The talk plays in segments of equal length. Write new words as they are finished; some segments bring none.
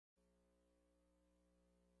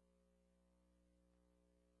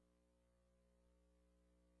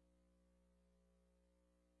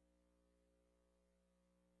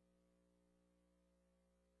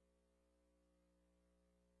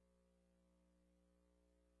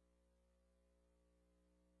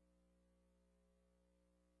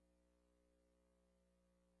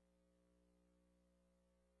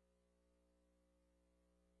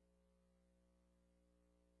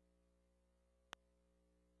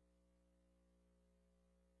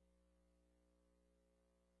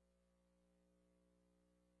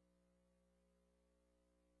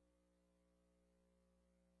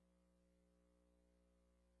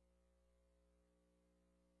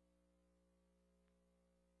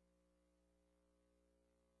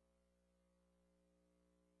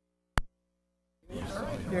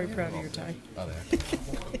Very proud of your tie. Oh, there.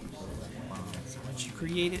 Once you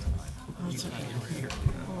create it, So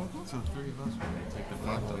three of us. Take the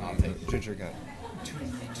front. I'll take. Ginger got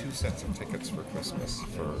two sets of tickets for Christmas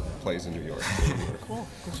for plays in New York. cool.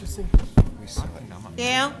 What's your thing? We saw it.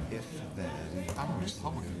 Dale? If then.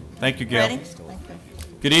 Thank you, Gail. Ready?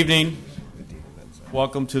 Good evening.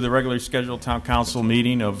 Welcome to the regularly scheduled Town Council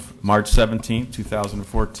meeting of March 17,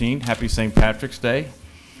 2014. Happy St. Patrick's Day.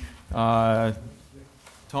 Tony,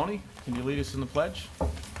 can you lead us in the pledge?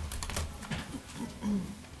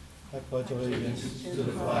 I pledge allegiance to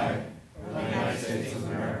the flag of the United States of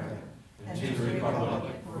America and to the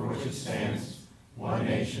republic for which it stands, one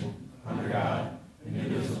nation, under God,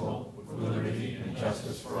 indivisible, with liberty and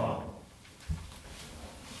justice for all.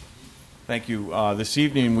 Thank you. This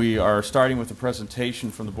evening we are starting with a presentation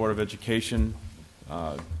from the Board of Education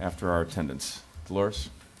after our attendance. Dolores?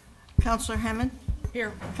 Counselor Hammond?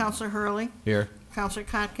 Here. Counselor Hurley? Here. Counselor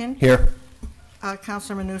Kotkin? Here.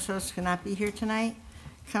 Counselor Manousos cannot be here tonight.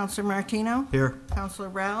 Counselor Martino? Here. Counselor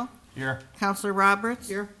Rowell? Here. Counselor Roberts?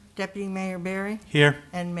 Here. Deputy Mayor Barry? Here.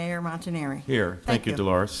 And Mayor Montanari. Here. Thank you,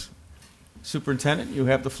 Dolores. Superintendent, you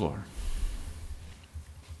have the floor.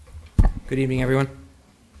 Good evening, everyone.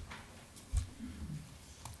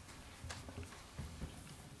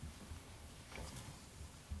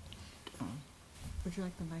 Would you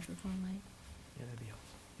like the microphone, Mike? Yeah, that'd be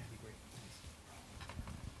helpful. That'd be great.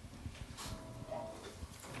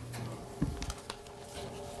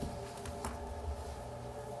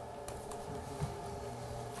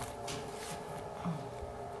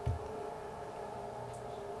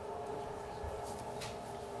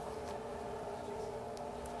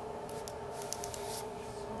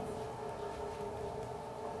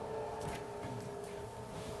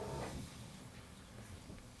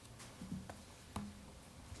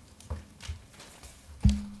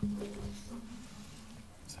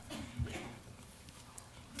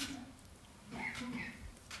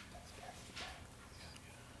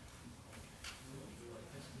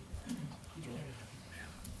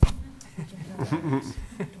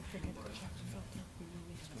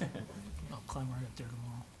 I'll climb right up there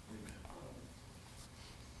tomorrow.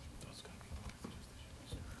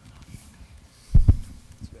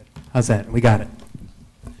 How's that? We got it.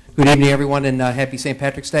 Good evening, everyone, and happy St.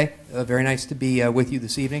 Patrick's Day. Very nice to be with you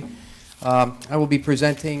this evening. I will be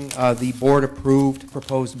presenting the board-approved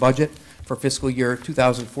proposed budget for fiscal year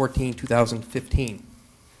 2014-2015. I'm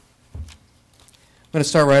going to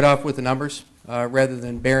start right off with the numbers rather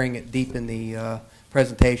than burying it deep in the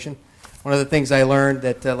presentation. One of the things I learned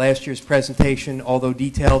that last year's presentation, although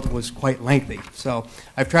detailed, was quite lengthy. So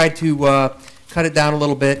I've tried to cut it down a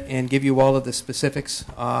little bit and give you all of the specifics,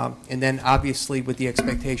 and then obviously with the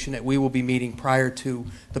expectation that we will be meeting prior to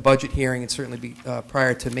the budget hearing and certainly be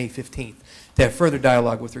prior to May 15th to have further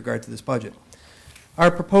dialogue with regard to this budget. Our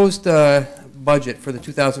proposed budget for the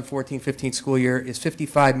 2014-15 school year is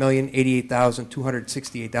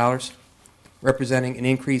 $55,088,268, representing an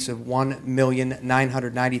increase of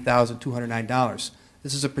 $1,990,209.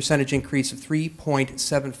 This is a percentage increase of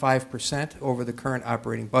 3.75% over the current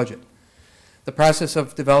operating budget. The process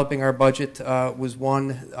of developing our budget was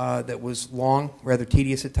one that was long, rather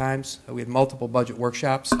tedious at times. We had multiple budget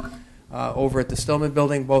workshops over at the Stillman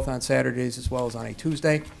Building, both on Saturdays as well as on a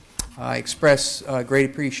Tuesday. I express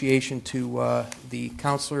great appreciation to the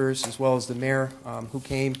counselors as well as the mayor who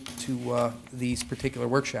came to these particular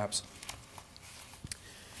workshops.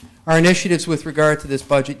 Our initiatives with regard to this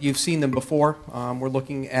budget, you've seen them before. We're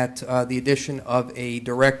looking at the addition of a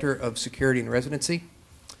director of security and residency.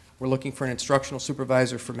 We're looking for an instructional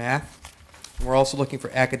supervisor for math. And we're also looking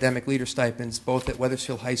for academic leader stipends both at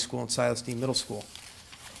Wethersfield High School and Silas Dean Middle School.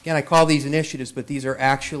 Again, I call these initiatives, but these are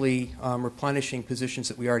actually replenishing positions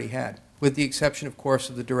that we already had, with the exception, of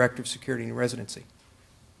course, of the director of security and residency.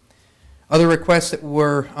 Other requests that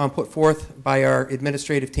were put forth by our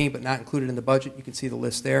administrative team but not included in the budget, you can see the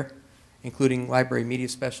list there, including library media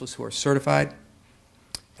specialists who are certified,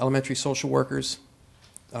 elementary social workers,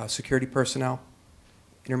 security personnel,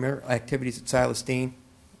 intramural activities at Silas Dean,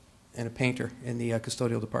 and a painter in the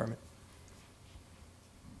custodial department.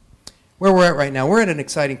 Where we're at right now, we're at an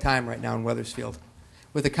exciting time right now in Wethersfield.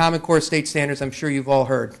 With the Common Core State Standards, I'm sure you've all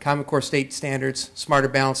heard, Common Core State Standards, Smarter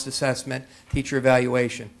Balanced Assessment, Teacher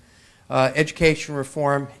Evaluation. Education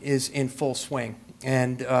reform is in full swing,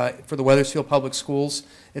 and for the Wethersfield Public Schools,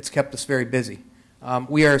 it's kept us very busy.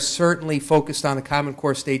 We are certainly focused on the Common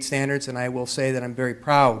Core State Standards, and I will say that I'm very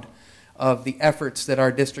proud of the efforts that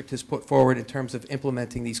our district has put forward in terms of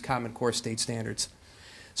implementing these Common Core State Standards.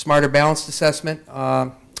 Smarter Balanced Assessment,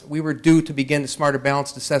 we were due to begin the Smarter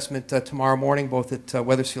Balanced Assessment tomorrow morning, both at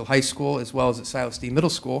Wethersfield High School as well as at Silas D. Middle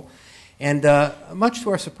School. And much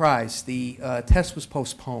to our surprise, the test was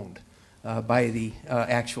postponed by the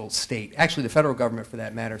actual state, actually the federal government for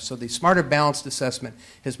that matter. So the Smarter Balanced Assessment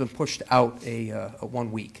has been pushed out a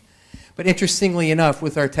 1 week. But interestingly enough,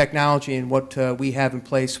 with our technology and what we have in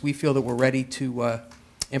place, we feel that we're ready to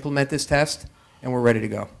implement this test, and we're ready to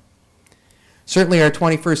go. Certainly our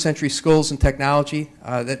 21st century schools and technology,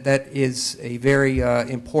 that is a very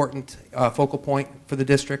important focal point for the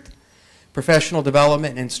district. Professional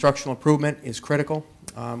development and instructional improvement is critical.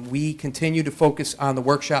 We continue to focus on the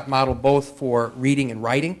workshop model both for reading and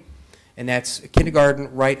writing, and that's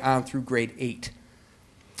kindergarten right on through grade 8.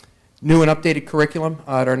 New and updated curriculum.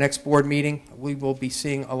 At our next board meeting, we will be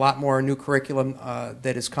seeing a lot more new curriculum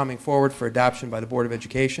that is coming forward for adoption by the Board of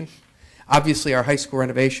Education. Obviously, our high school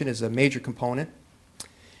renovation is a major component.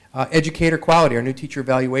 Educator quality, our new teacher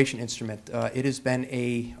evaluation instrument. It has been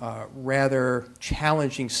a rather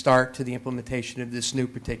challenging start to the implementation of this new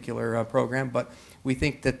particular program, but we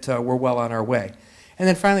think that we're well on our way. And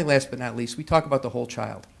then finally, last but not least, we talk about the whole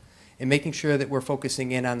child and making sure that we're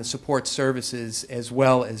focusing in on the support services as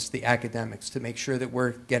well as the academics to make sure that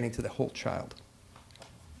we're getting to the whole child.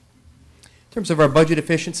 In terms of our budget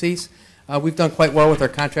efficiencies, we've done quite well with our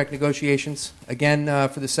contract negotiations. Again,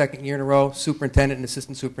 for the second year in a row, superintendent and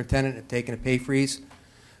assistant superintendent have taken a pay freeze.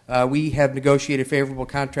 We have negotiated favorable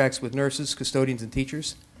contracts with nurses, custodians, and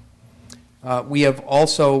teachers. We have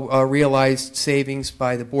also realized savings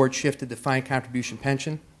by the board shift to defined contribution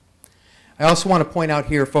pension. I also want to point out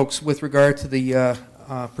here, folks, with regard to the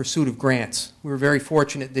pursuit of grants. We were very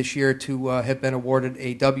fortunate this year to have been awarded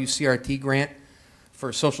a WCRT grant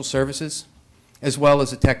for social services, as well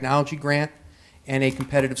as a technology grant and a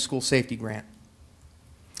competitive school safety grant.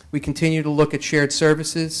 We continue to look at shared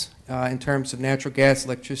services in terms of natural gas,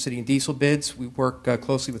 electricity, and diesel bids. We work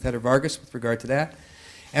closely with Heather Vargas with regard to that.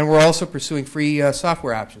 And we're also pursuing free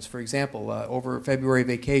software options. For example, over February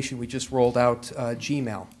vacation, we just rolled out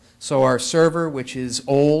Gmail. So our server, which is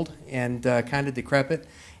old and kind of decrepit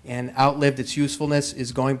and outlived its usefulness,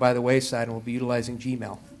 is going by the wayside, and we'll be utilizing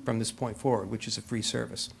Gmail from this point forward, which is a free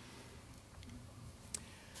service.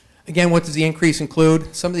 Again, what does the increase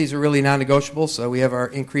include? Some of these are really non-negotiables. So we have our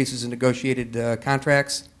increases in negotiated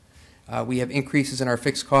contracts. We have increases in our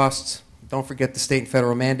fixed costs. Don't forget the state and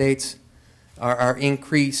federal mandates. Our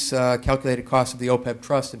increase calculated cost of the OPEB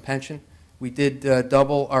trust and pension. We did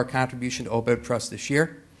double our contribution to OPEB trust this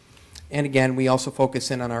year. And again, we also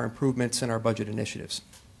focus in on our improvements in our budget initiatives.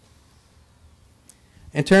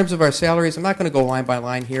 In terms of our salaries, I'm not going to go line by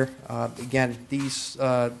line here. Again, this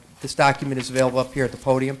document is available up here at the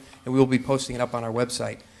podium, and we will be posting it up on our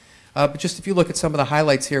website. But just if you look at some of the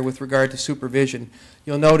highlights here with regard to supervision,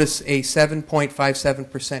 you'll notice a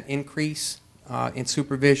 7.57% increase in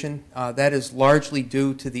supervision. That is largely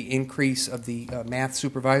due to the increase of the math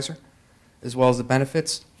supervisor, as well as the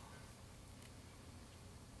benefits.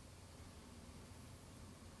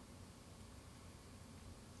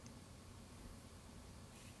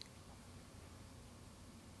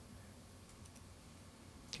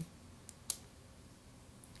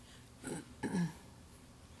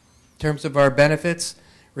 In terms of our benefits,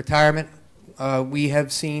 retirement, we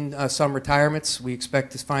have seen some retirements. We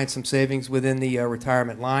expect to find some savings within the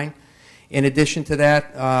retirement line. In addition to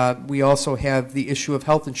that, we also have the issue of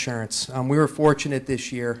health insurance. We were fortunate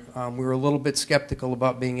this year. We were a little bit skeptical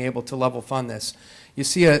about being able to level fund this. You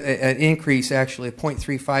see an increase, actually, of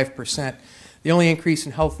 0.35%. The only increase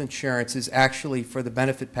in health insurance is actually for the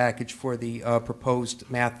benefit package for the proposed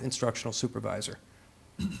math instructional supervisor.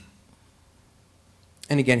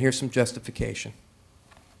 And again, here's some justification.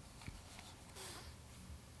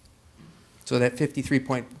 So that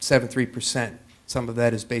 53.73%, some of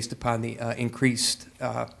that is based upon the increased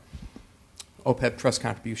OPEB trust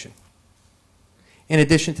contribution. In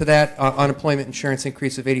addition to that, unemployment insurance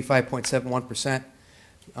increase of 85.71%.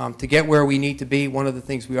 To get where we need to be, one of the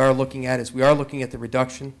things we are looking at is we are looking at the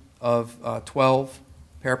reduction of 12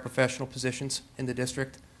 paraprofessional positions in the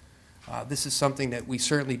district. This is something that we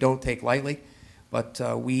certainly don't take lightly. But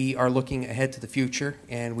we are looking ahead to the future,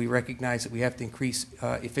 and we recognize that we have to increase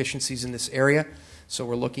efficiencies in this area. So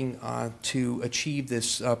we're looking to achieve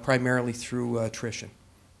this primarily through attrition.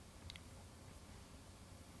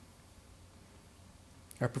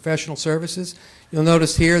 Our professional services, you'll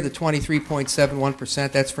notice here the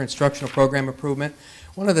 23.71%, that's for instructional program improvement.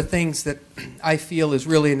 One of the things that I feel is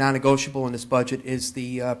really non-negotiable in this budget is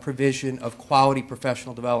the provision of quality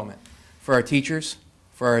professional development for our teachers,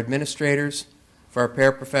 for our administrators, for our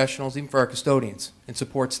paraprofessionals, even for our custodians and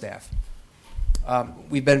support staff.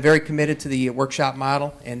 We've been very committed to the workshop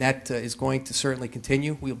model, and that is going to certainly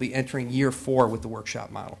continue. We'll be entering year 4 with the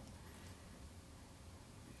workshop model.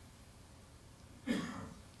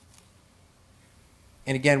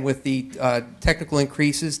 And again, with the technical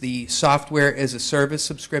increases, the software as a service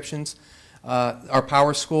subscriptions, our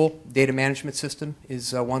Power School data management system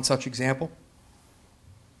is one such example.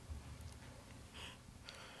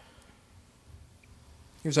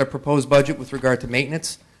 Here's our proposed budget with regard to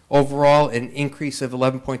maintenance. Overall, an increase of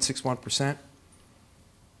 11.61%.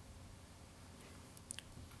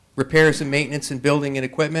 Repairs and maintenance in building and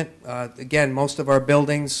equipment. Again, most of our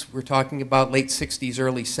buildings, we're talking about late 60s,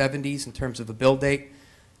 early 70s in terms of a build date,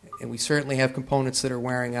 and we certainly have components that are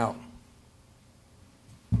wearing out.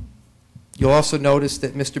 You'll also notice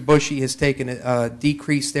that Mr. Bushy has taken a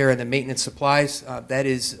decrease there in the maintenance supplies. That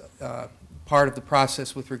is part of the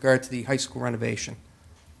process with regard to the high school renovation.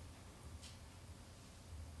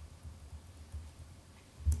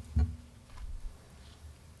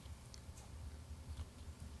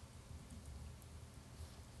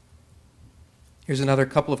 Here's another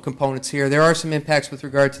couple of components here. There are some impacts with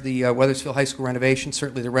regard to the Wethersfield High School renovation,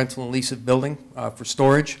 certainly the rental and lease of building for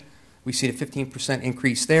storage. We've seen a 15%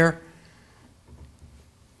 increase there.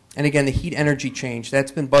 And again, the heat energy change,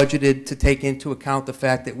 that's been budgeted to take into account the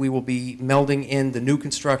fact that we will be melding in the new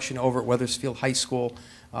construction over at Wethersfield High School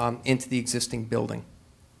into the existing building.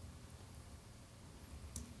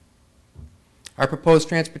 Our proposed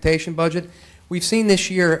transportation budget, we've seen this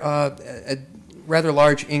year a rather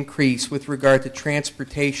large increase with regard to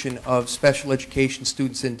transportation of special education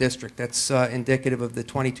students in district. That's indicative of the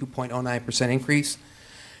 22.09% increase.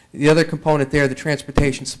 The other component there, the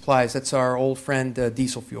transportation supplies, that's our old friend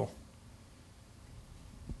diesel fuel.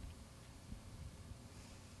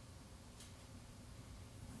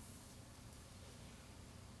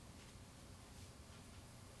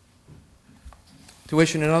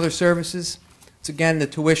 Tuition and other services. It's again the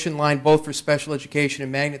tuition line both for special education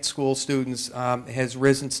and magnet school students has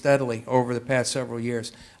risen steadily over the past several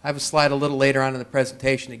years. I have a slide a little later on in the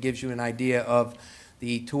presentation that gives you an idea of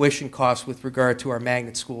the tuition costs with regard to our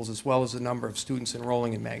magnet schools as well as the number of students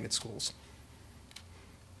enrolling in magnet schools.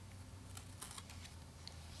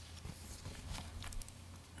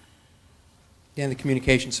 Again, the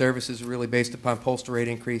communication services are really based upon postal rate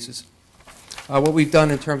increases. What we've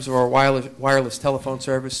done in terms of our wireless telephone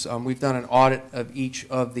service, we've done an audit of each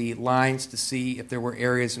of the lines to see if there were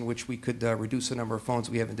areas in which we could reduce the number of phones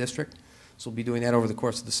we have in district. So we'll be doing that over the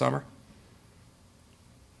course of the summer.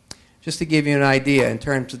 Just to give you an idea in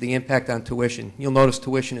terms of the impact on tuition, you'll notice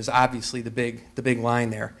tuition is obviously the big line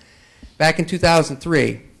there. Back in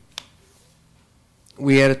 2003,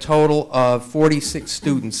 we had a total of 46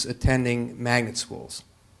 students attending magnet schools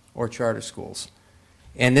or charter schools.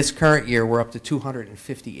 And this current year, we're up to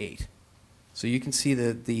 258. So you can see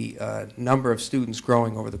the number of students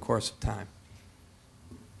growing over the course of time.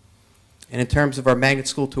 And in terms of our magnet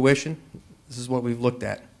school tuition, this is what we've looked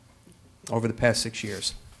at over the past 6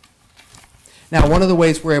 years. Now, one of the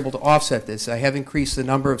ways we're able to offset this, I have increased the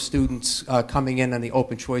number of students coming in on the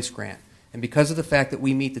open choice grant. And because of the fact that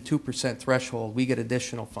we meet the 2% threshold, we get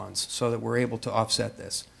additional funds so that we're able to offset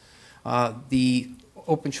this. The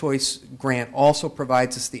open choice grant also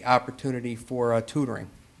provides us the opportunity for tutoring.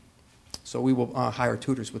 So we will hire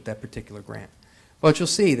tutors with that particular grant. But you'll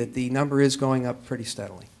see that the number is going up pretty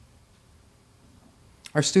steadily.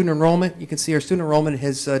 Our student enrollment, you can see our student enrollment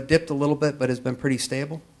has dipped a little bit but has been pretty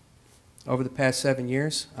stable over the past 7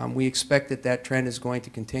 years. We expect that that trend is going to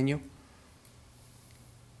continue.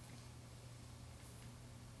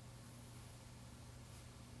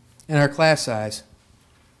 And our class size.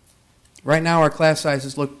 Right now, our class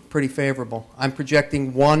sizes look pretty favorable. I'm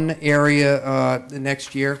projecting one area the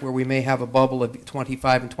next year where we may have a bubble of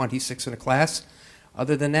 25 and 26 in a class.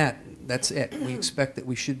 Other than that, that's it. We expect that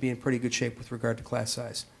we should be in pretty good shape with regard to class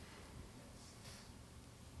size.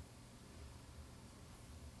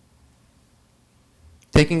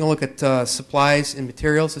 Taking a look at supplies and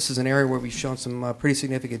materials, this is an area where we've shown some pretty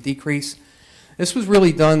significant decrease. This was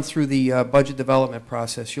really done through the budget development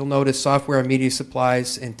process. You'll notice software and media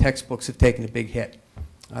supplies and textbooks have taken a big hit.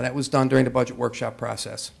 That was done during the budget workshop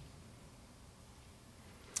process.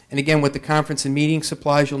 And again, with the conference and meeting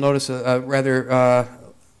supplies, you'll notice a rather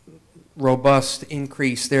robust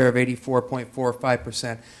increase there of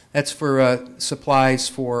 84.45%. That's for supplies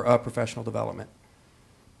for professional development.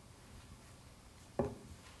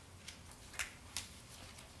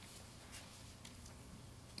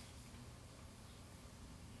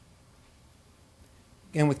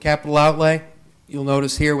 Again, with capital outlay, you'll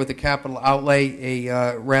notice here with the capital outlay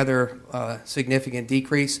a rather significant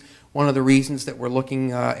decrease. One of the reasons that we're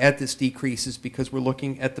looking at this decrease is because we're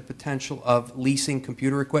looking at the potential of leasing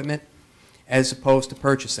computer equipment as opposed to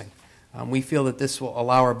purchasing. We feel that this will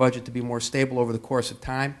allow our budget to be more stable over the course of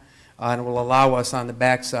time, and it will allow us on the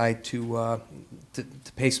backside to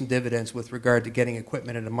pay some dividends with regard to getting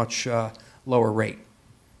equipment at a much lower rate.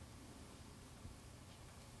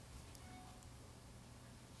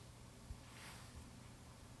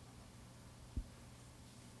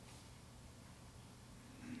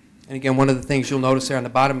 And again, one of the things you'll notice there on the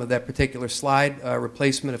bottom of that particular slide,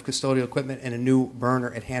 replacement of custodial equipment and a new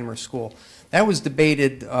burner at Hanmer School. That was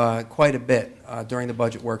debated quite a bit during the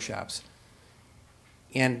budget workshops.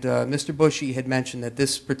 And Mr. Bushy had mentioned that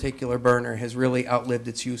this particular burner has really outlived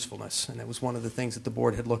its usefulness, and it was one of the things that the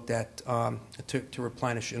board had looked at to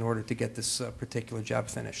replenish in order to get this particular job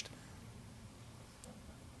finished.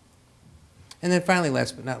 And then finally,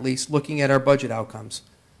 last but not least, looking at our budget outcomes.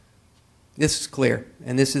 This is clear,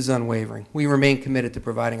 and this is unwavering. We remain committed to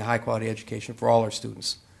providing a high-quality education for all our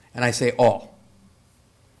students, and I say all.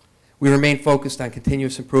 We remain focused on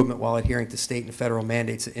continuous improvement while adhering to state and federal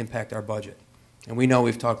mandates that impact our budget. And we know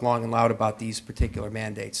we've talked long and loud about these particular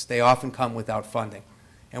mandates. They often come without funding,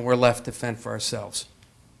 and we're left to fend for ourselves.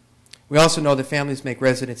 We also know that families make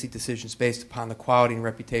residency decisions based upon the quality and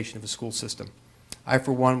reputation of a school system. I,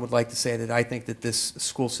 for one, would like to say that I think that this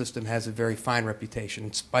school system has a very fine reputation,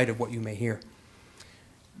 in spite of what you may hear.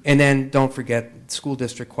 And then, don't forget, school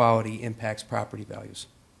district quality impacts property values.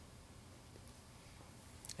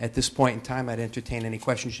 At this point in time, I'd entertain any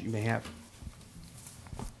questions that you may have.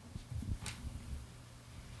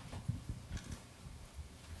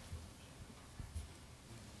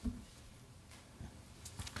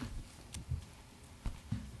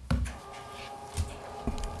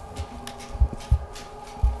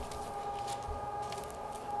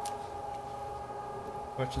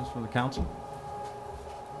 Questions from the council?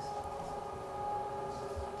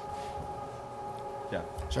 Yeah.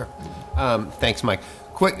 Sure. Thanks, Mike.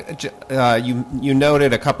 Quick, you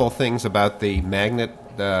noted a couple of things about the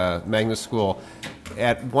magnet school.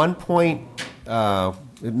 At one point,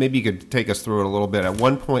 maybe you could take us through it a little bit. At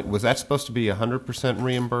one point, was that supposed to be 100%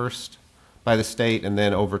 reimbursed by the state, and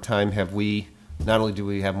then over time, have we? Not only do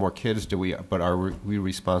we have more kids, but are we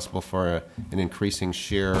responsible for an increasing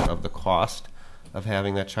share of the cost of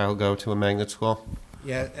having that child go to a magnet school?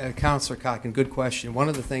 Yeah, Counselor Cocken, good question. One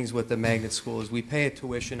of the things with the magnet school is we pay a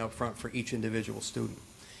tuition up front for each individual student.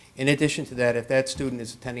 In addition to that, if that student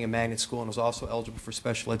is attending a magnet school and is also eligible for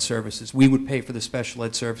special ed services, we would pay for the special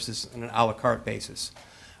ed services on an a la carte basis.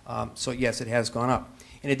 So yes, it has gone up.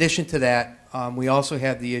 In addition to that, we also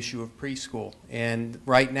have the issue of preschool. And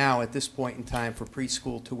right now, at this point in time, for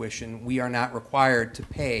preschool tuition, we are not required to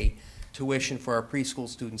pay tuition for our preschool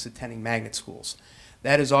students attending magnet schools.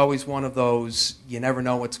 That is always one of those, you never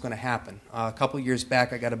know what's going to happen. A couple of years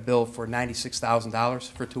back, I got a bill for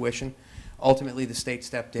 $96,000 for tuition. Ultimately, the state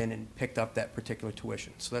stepped in and picked up that particular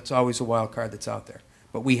tuition. So that's always a wild card that's out there.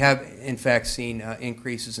 But we have, in fact, seen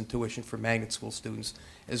increases in tuition for magnet school students,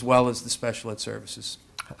 as well as the special ed services.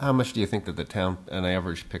 How much do you think that the town, on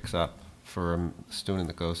average, picks up for a student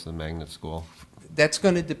that goes to the magnet school? That's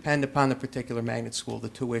going to depend upon the particular magnet school. The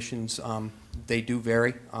tuitions, they do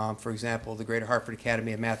vary. For example, the Greater Hartford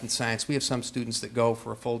Academy of Math and Science, we have some students that go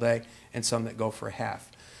for a full day and some that go for a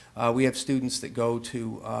half. We have students that go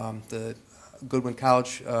to the Goodwin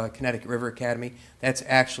College Connecticut River Academy. That's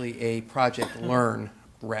actually a Project Learn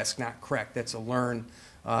RESC, not correct. That's a Learn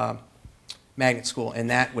magnet school, and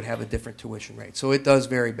that would have a different tuition rate. So it does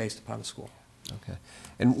vary based upon the school. Okay.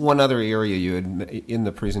 And one other area you had, in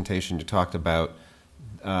the presentation, you talked about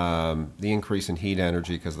the increase in heat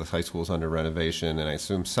energy because the high school is under renovation, and I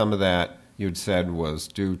assume some of that you had said was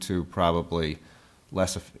due to probably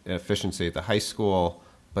less efficiency at the high school,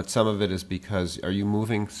 but some of it is because, are you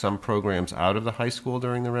moving some programs out of the high school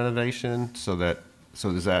during the renovation so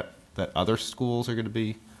does that other schools are going to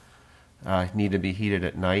be need to be heated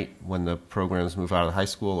at night when the programs move out of the high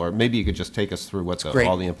school? Or maybe you could just take us through what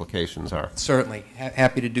all the implications are. Certainly.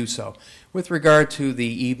 Happy to do so. With regard to the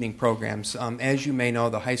evening programs, as you may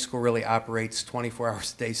know, the high school really operates 24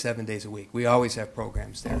 hours a day, 7 days a week. We always have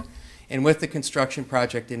programs there. And with the construction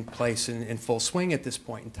project in place and in full swing at this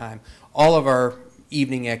point in time, all of our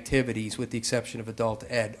evening activities, with the exception of adult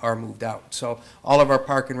ed, are moved out. So all of our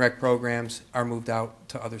park and rec programs are moved out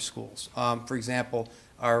to other schools. For example,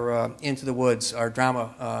 our Into the Woods, our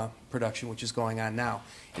drama production, which is going on now,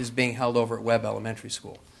 is being held over at Webb Elementary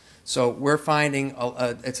School. So we're finding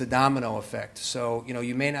it's a domino effect. So,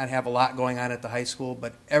 you may not have a lot going on at the high school,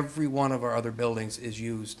 but every one of our other buildings is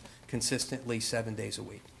used consistently 7 days a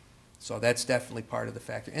week. So that's definitely part of the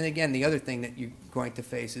factor. And again, the other thing that you're going to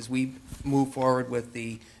face is we move forward with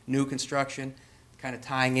the new construction, kind of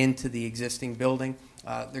tying into the existing building.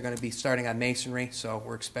 They're going to be starting on masonry, so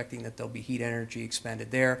we're expecting that there'll be heat energy expended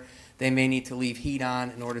there. They may need to leave heat on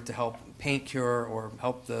in order to help paint cure or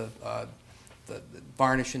help the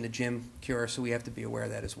varnish in the gym cure, so we have to be aware of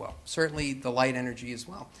that as well. Certainly the light energy as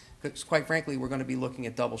well, because quite frankly, we're going to be looking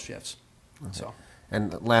at double shifts. Okay. So.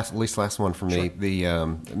 And last one for me. Sure.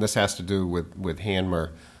 And this has to do with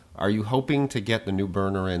Hanmer. Are you hoping to get the new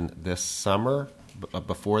burner in this summer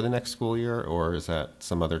before the next school year, or is that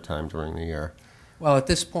some other time during the year? Well, at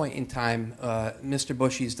this point in time, Mr.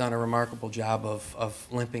 Bushy's done a remarkable job of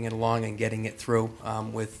limping it along and getting it through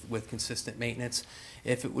with consistent maintenance.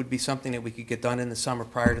 If it would be something that we could get done in the summer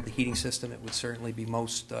prior to the heating system, it would certainly be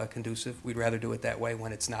most conducive. We'd rather do it that way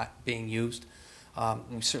when it's not being used.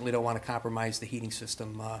 We certainly don't want to compromise the heating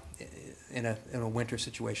system in a winter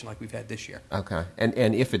situation like we've had this year. Okay.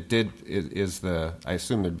 And if it did, I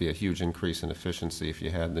assume there'd be a huge increase in efficiency if you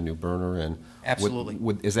had the new burner in.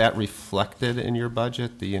 Absolutely. Is that reflected in your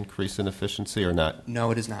budget, the increase in efficiency, or not?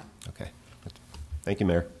 No, it is not. Okay. Thank you,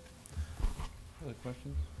 Mayor. Other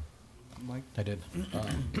questions? Mike? I did.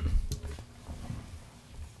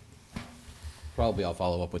 Probably I'll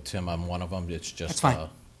follow up with Tim on one of them. It's just That's fine.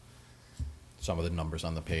 Some of the numbers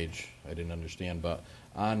on the page I didn't understand. But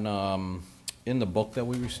on in the book that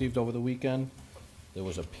we received over the weekend, there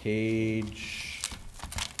was a page,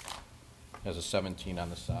 has a 17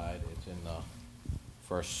 on the side. It's in the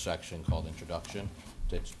first section called Introduction.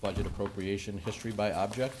 It's budget appropriation history by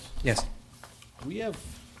object. Yes. We have,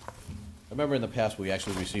 I remember in the past we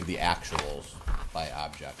actually received the actuals by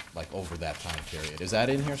object, like over that time period. Is that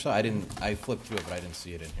in here? So I flipped through it, but I didn't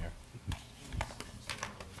see it in here.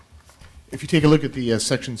 If you take a look at the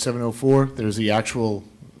section 704, there's the actual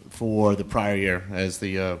for the prior year as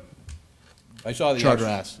the I saw the charter actual,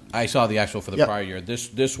 asks. I saw the actual for the Yep. prior year.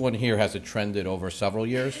 This one here has it trended over several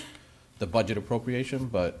years, the budget appropriation,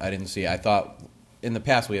 but I didn't see. I thought in the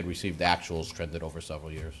past we had received the actuals trended over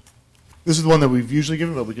several years. This is the one that we've usually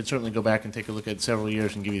given, but we could certainly go back and take a look at several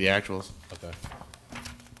years and give you the actuals. Okay.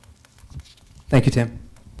 Thank you, Tim.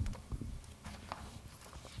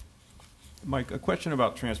 Mike, a question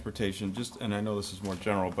about transportation, and I know this is more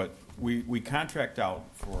general, but we contract out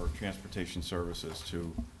for transportation services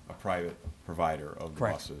to a private provider of the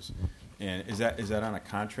Correct. buses. And is that on a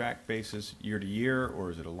contract basis year to year, or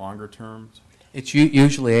is it a longer term? It's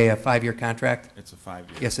usually a 5-year contract. It's a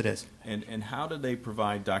 5-year. Yes, it is. And how do they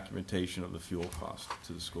provide documentation of the fuel cost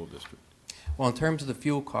to the school district? Well, in terms of the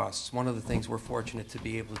fuel costs, one of the things we're fortunate to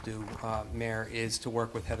be able to do, Mayor, is to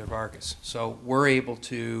work with Heather Vargas. So we're able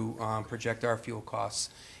to project our fuel costs.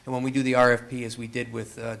 And when we do the RFP, as we did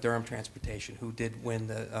with Durham Transportation, who did win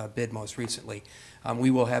the bid most recently,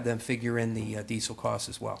 we will have them figure in the diesel costs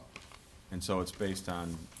as well. And so it's based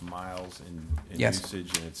on miles and Yes.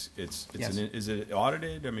 usage, and it's Yes. is it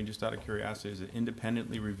audited? I mean, just out of curiosity, is it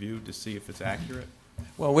independently reviewed to see if it's accurate?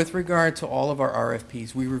 Well, with regard to all of our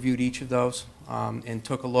RFPs, we reviewed each of those and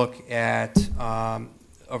took a look at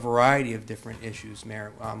a variety of different issues,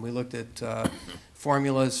 Mayor. We looked at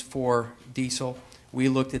formulas for diesel. We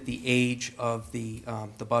looked at the age of the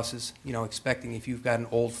buses, expecting if you've got an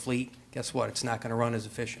old fleet, guess what? It's not going to run as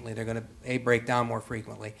efficiently. They're going to, A, break down more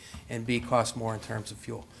frequently, and B, cost more in terms of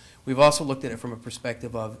fuel. We've also looked at it from a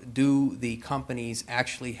perspective of, do the companies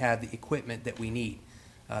actually have the equipment that we need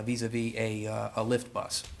vis-a-vis a lift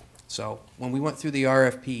bus? So when we went through the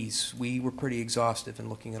RFPs, we were pretty exhaustive in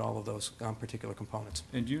looking at all of those particular components.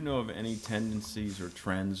 And do you know of any tendencies or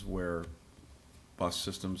trends where bus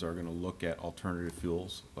systems are going to look at alternative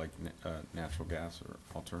fuels like natural gas or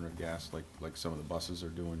alternative gas, like some of the buses are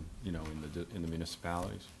doing, in the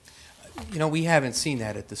municipalities? We haven't seen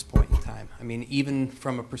that at this point in time. I mean, even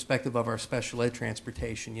from a perspective of our special ed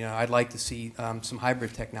transportation, I'd like to see some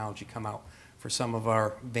hybrid technology come out for some of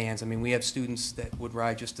our vans. I mean, we have students that would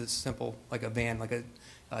ride just as simple, like a van, like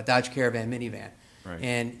a Dodge Caravan minivan. Right.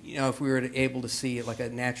 And, if we were able to see it like a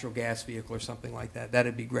natural gas vehicle or something like that,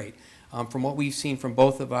 that'd be great. From what we've seen from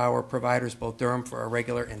both of our providers, both Durham for our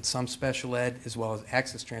regular and some special ed, as well as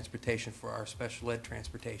Access Transportation for our special ed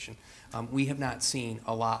transportation, we have not seen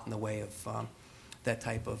a lot in the way of that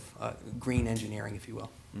type of green engineering, if you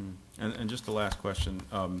will. Mm. And just the last question.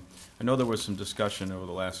 I know there was some discussion over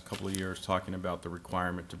the last couple of years talking about the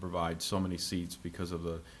requirement to provide so many seats because of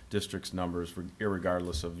the district's numbers,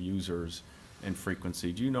 irregardless of users and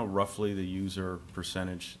frequency. Do you know roughly the user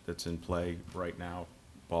percentage that's in play right now,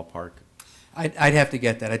 ballpark? I'd have to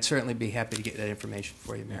get that. I'd certainly be happy to get that information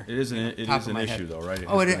for you, Mayor. It is an Top of issue, my head. though, right?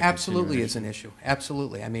 Oh, it has been a absolutely continuing is an issue.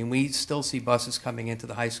 Absolutely. I mean, we still see buses coming into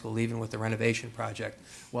the high school, even with the renovation project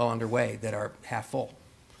well underway, that are half full.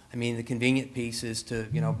 I mean, the convenient piece is to,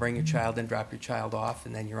 you know, bring your child in, drop your child off,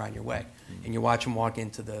 and then you're on your way. And you watch them walk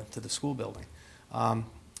into the school building.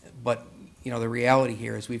 But, you know, the reality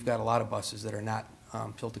here is we've got a lot of buses that are not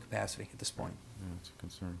filled to capacity at this point. Yeah, it's a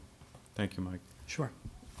concern. Thank you, Mike. Sure.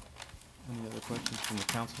 Any other questions from the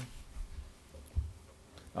council?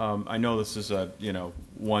 I know this is a, you know,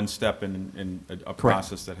 one step in a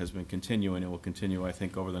process that has been continuing and will continue, I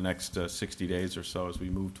think, over the next 60 days or so as we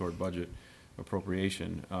move toward budget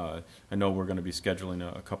appropriation. I know we're going to be scheduling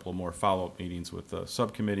a couple of more follow-up meetings with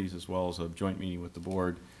subcommittees as well as a joint meeting with the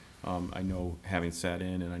board. I know, having sat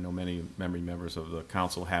in, and I know many members of the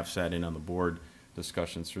council have sat in on the board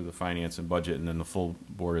discussions through the finance and budget and then the full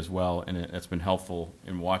board as well, and it's been helpful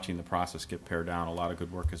in watching the process get pared down. A lot of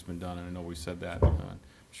good work has been done, and I know we said that. I'm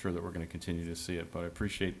sure that we're going to continue to see it, but I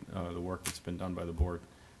appreciate the work that's been done by the board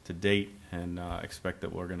to date, and expect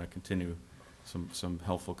that we're going to continue some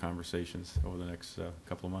helpful conversations over the next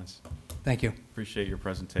couple of months. Thank you. Appreciate your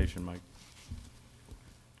presentation, Mike.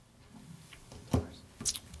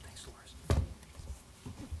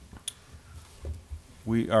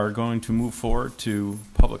 We are going to move forward to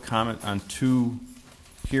public comment on two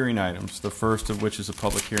hearing items, the first of which is a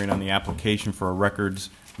public hearing on the application for a records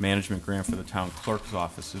management grant for the town clerk's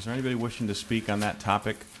office. Is there anybody wishing to speak on that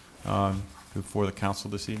topic before the council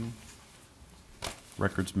this evening?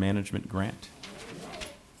 Records management grant?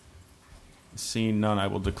 Seeing none, I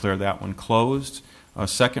will declare that one closed. A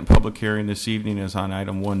second public hearing this evening is on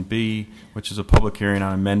item 1B, which is a public hearing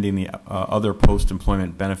on amending the other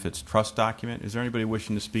post-employment benefits trust document. Is there anybody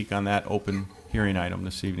wishing to speak on that open hearing item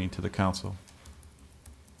this evening to the council?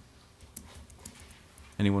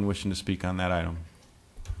 Anyone wishing to speak on that item?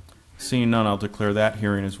 Seeing none, I'll declare that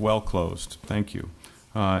hearing as well closed. Thank you.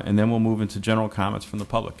 And then we'll move into general comments from the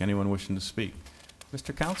public. Anyone wishing to speak?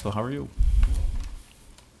 Mr. Council, how are you?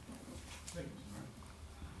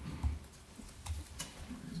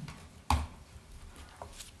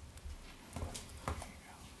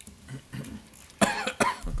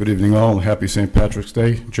 Good evening all, happy St. Patrick's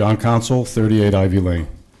Day. John Council, 38 Ivy Lane.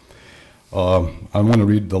 I want to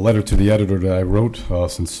read the letter to the editor that I wrote,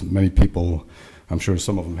 since many people, I'm sure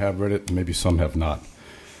some of them have read it, and maybe some have not.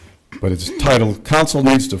 But it's titled, Council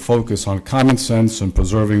Needs to Focus on Common Sense and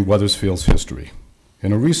Preserving Wethersfield's History.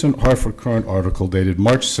 In a recent Hartford Current article dated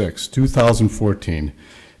March 6, 2014,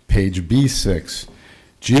 page B6,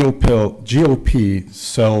 GOP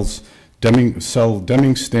sell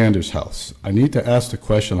Deming Stander's house. I need to ask the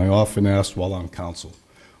question I often ask while on council.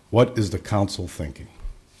 What is the council thinking?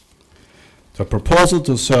 The proposal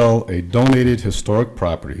to sell a donated historic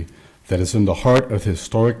property that is in the heart of the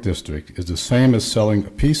historic district is the same as selling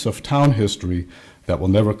a piece of town history that will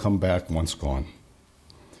never come back once gone.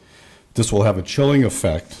 This will have a chilling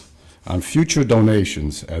effect on future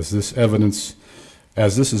donations as this is evidence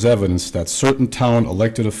that certain town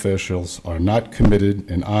elected officials are not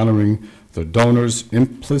committed in honoring the donor's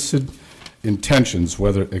implicit intentions,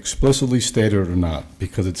 whether explicitly stated or not,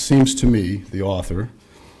 because it seems to me, the author,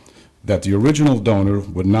 that the original donor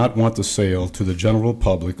would not want the sale to the general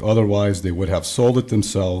public, otherwise they would have sold it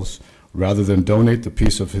themselves rather than donate the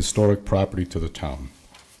piece of historic property to the town.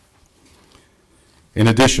 In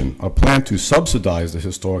addition, a plan to subsidize the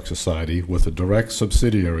Historic Society with a direct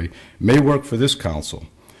subsidiary may work for this council,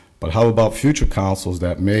 but how about future councils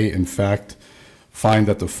that may, in fact, find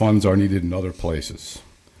that the funds are needed in other places,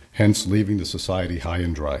 hence leaving the society high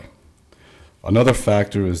and dry? Another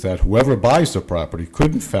factor is that whoever buys the property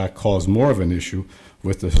could, in fact, cause more of an issue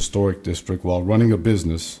with the historic district while running a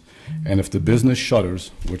business, and if the business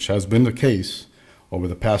shutters, which has been the case over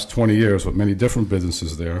the past 20 years with many different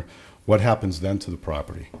businesses there, what happens then to the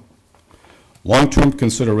property? Long-term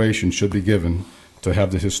consideration should be given to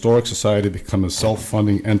have the Historic Society become a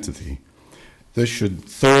self-funding entity. This should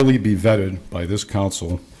thoroughly be vetted by this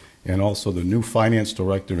council and also the new finance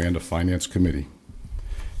director and the finance committee.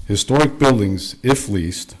 Historic buildings, if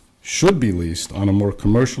leased, should be leased on a more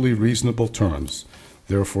commercially reasonable terms,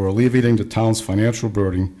 therefore alleviating the town's financial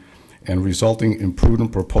burden and resulting in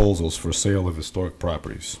prudent proposals for sale of historic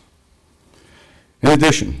properties. In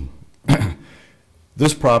addition,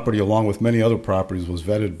 this property, along with many other properties, was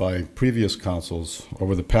vetted by previous councils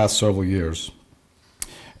over the past several years,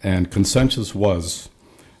 and consensus was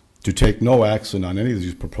to take no action on any of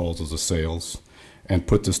these proposals of sales and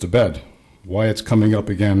put this to bed. Why it's coming up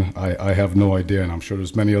again, I have no idea, and I'm sure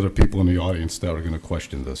there's many other people in the audience that are going to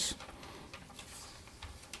question this.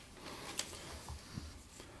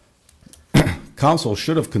 Council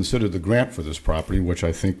should have considered the grant for this property, which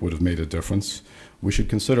I think would have made a difference. We should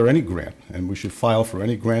consider any grant, and we should file for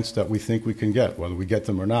any grants that we think we can get, whether we get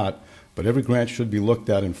them or not, but every grant should be looked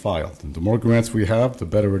at and filed. And the more grants we have, the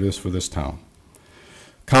better it is for this town.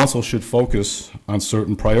 Council should focus on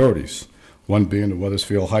certain priorities, one being the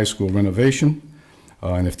Wethersfield High School renovation.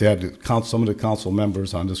 And if they had some of the council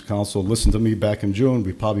members on this council listen to me back in June,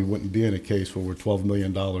 we probably wouldn't be in a case where we're $12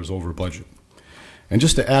 million over budget. And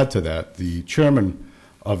just to add to that, the chairman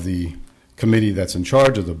of the committee that's in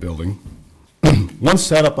charge of the building once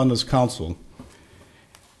sat up on this council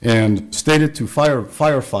and stated to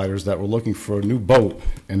firefighters that were looking for a new boat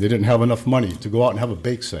and they didn't have enough money to go out and have a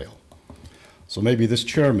bake sale. So maybe this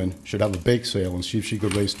chairman should have a bake sale and see if she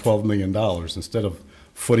could raise $12 million instead of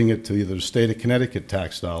footing it to either the state of Connecticut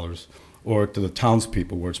tax dollars or to the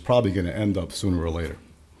townspeople, where it's probably going to end up sooner or later.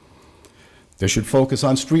 They should focus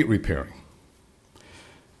on street repairing.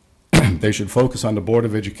 They should focus on the Board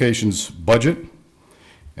of Education's budget,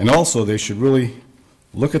 and also they should really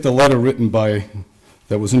look at the letter written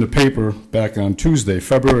that was in the paper back on Tuesday,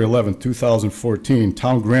 February 11, 2014.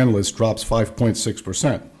 Town grand list drops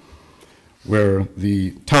 5.6%. Where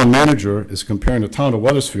the town manager is comparing the town of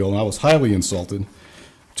Wethersfield, and I was highly insulted,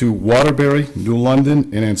 to Waterbury, New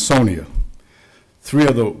London, and Ansonia, three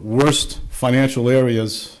of the worst financial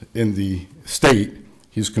areas in the state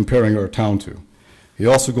he's comparing our town to. He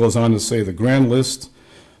also goes on to say the grand list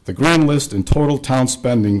and total town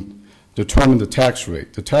spending determine the tax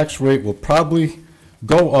rate. The tax rate will probably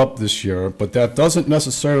go up this year, but that doesn't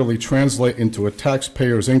necessarily translate into a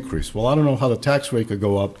taxpayer's increase. Well, I don't know how the tax rate could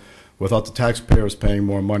go up without the taxpayers paying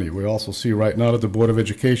more money. We also see right now that the Board of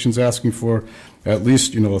Education is asking for at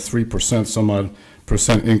least, a 3%, some odd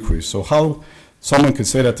percent increase. So how someone could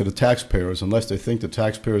say that to the taxpayers, unless they think the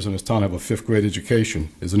taxpayers in this town have a 5th grade education,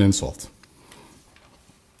 is an insult.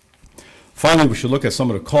 Finally, we should look at some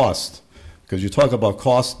of the costs, because you talk about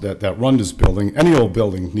costs that run this building. Any old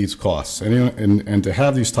building needs costs, and to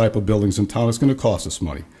have these type of buildings in town is going to cost us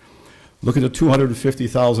money. Look at the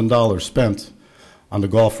 $250,000 spent on the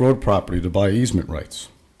Gulf Road property to buy easement rights.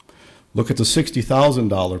 Look at the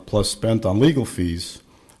 $60,000 plus spent on legal fees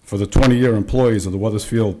for the 20-year employees of the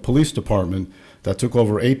Wethersfield Police Department that took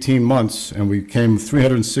over 18 months, and we came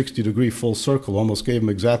 360-degree full circle, almost gave them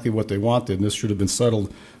exactly what they wanted, and this should have been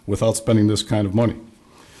settled without spending this kind of money.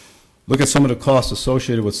 Look at some of the costs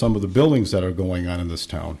associated with some of the buildings that are going on in this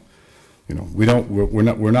town.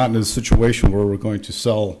 We're not in a situation where we're going to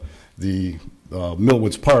sell the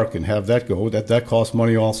Millwoods Park and have that go. That costs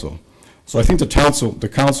money also. So I think the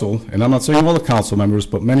council, and I'm not saying all the council members,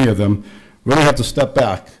 but many of them really have to step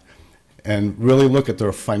back and really look at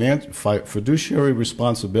their fiduciary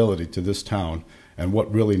responsibility to this town and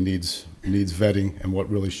what really needs vetting and what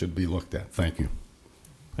really should be looked at. Thank you.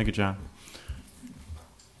 Thank you, John.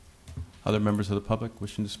 Other members of the public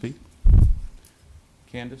wishing to speak?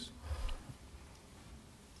 Candace?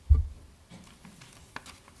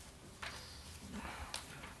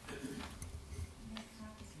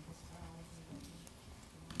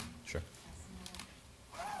 Sure.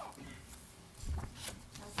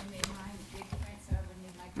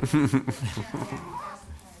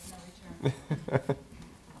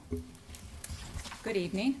 Good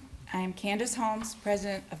evening. I am Candace Holmes,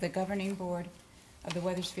 President of the Governing Board of the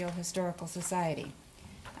Wethersfield Historical Society.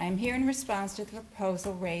 I am here in response to the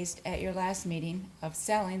proposal raised at your last meeting of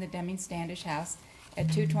selling the Deming Standish House at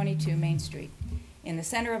 222 Main Street, in the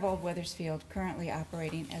center of Old Wethersfield, currently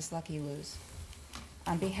operating as Lucky Lou's.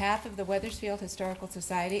 On behalf of the Wethersfield Historical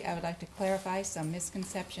Society, I would like to clarify some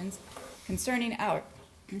misconceptions concerning our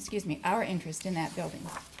interest in that building.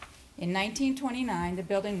 In 1929, the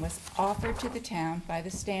building was offered to the town by the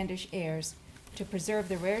Standish heirs to preserve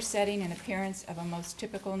the rare setting and appearance of a most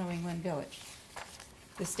typical New England village.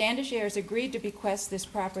 The Standish heirs agreed to bequest this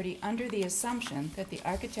property under the assumption that the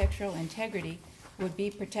architectural integrity would be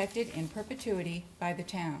protected in perpetuity by the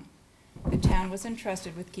town. The town was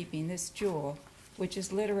entrusted with keeping this jewel, which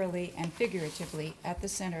is literally and figuratively at the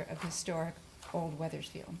center of historic Old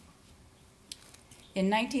Wethersfield. In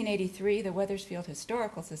 1983, the Wethersfield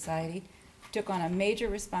Historical Society took on a major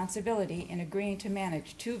responsibility in agreeing to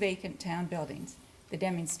manage 2 vacant town buildings, the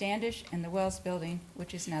Deming Standish and the Wells Building,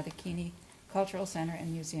 which is now the Keeney Cultural Center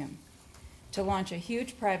and Museum, to launch a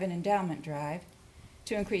huge private endowment drive,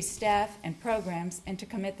 to increase staff and programs, and to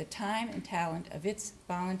commit the time and talent of its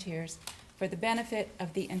volunteers for the benefit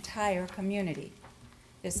of the entire community.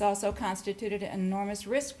 This also constituted an enormous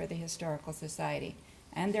risk for the Historical Society,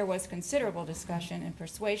 and there was considerable discussion and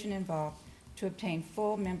persuasion involved to obtain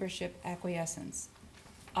full membership acquiescence.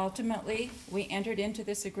 Ultimately, we entered into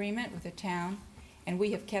this agreement with the town, and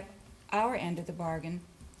we have kept our end of the bargain,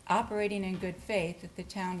 operating in good faith that the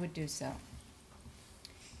town would do so.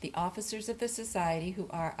 The officers of the society, who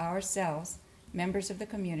are ourselves members of the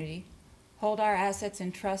community, hold our assets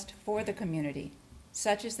in trust for the community.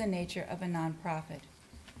 Such is the nature of a nonprofit.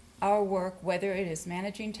 Our work, whether it is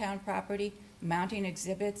managing town property, mounting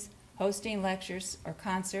exhibits, hosting lectures or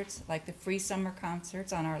concerts like the free summer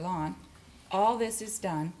concerts on our lawn, all this is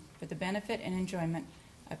done for the benefit and enjoyment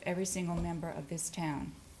of every single member of this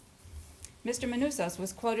town. Mr. Manousos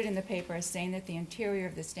was quoted in the paper as saying that the interior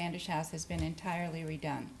of the Standish House has been entirely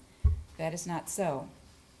redone. That is not so.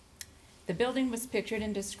 The building was pictured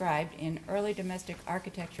and described in Early Domestic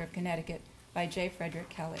Architecture of Connecticut by J. Frederick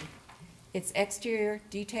Kelly. Its exterior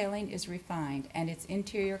detailing is refined, and its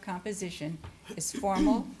interior composition is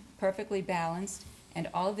formal, perfectly balanced, and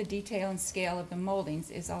all of the detail and scale of the moldings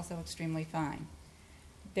is also extremely fine.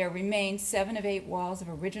 There remain 7 of 8 walls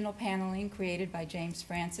of original paneling created by James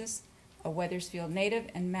Francis, a Wethersfield native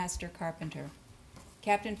and master carpenter.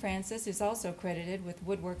 Captain Francis is also credited with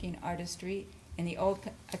woodworking artistry in the old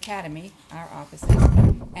academy, our offices,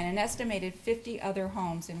 and an estimated 50 other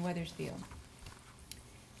homes in Wethersfield.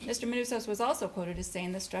 Mr. Manousos was also quoted as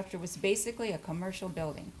saying the structure was basically a commercial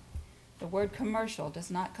building. The word commercial does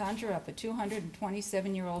not conjure up a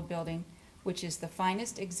 227-year-old building, which is the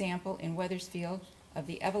finest example in Wethersfield of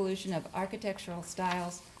the evolution of architectural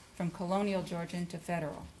styles from colonial Georgian to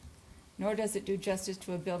federal. Nor does it do justice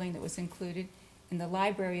to a building that was included in the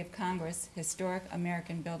Library of Congress Historic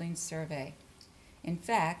American Buildings Survey. In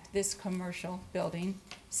fact, this commercial building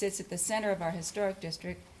sits at the center of our historic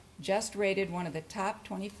district, just rated one of the top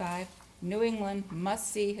 25 New England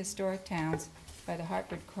must-see historic towns by the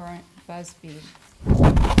Hartford Courant BuzzFeed.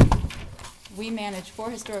 We manage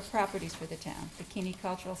 4 historic properties for the town: the Keeney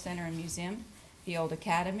Cultural Center and Museum, the Old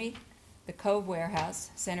Academy, the Cove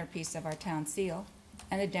Warehouse, centerpiece of our town seal,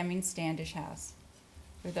 and the Deming Standish House.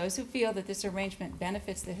 For those who feel that this arrangement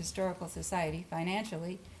benefits the Historical Society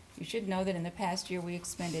financially, you should know that in the past year we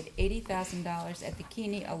expended $80,000 at the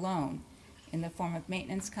Keeney alone in the form of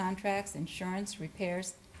maintenance contracts, insurance,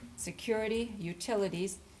 repairs, security,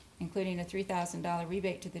 utilities, including a $3,000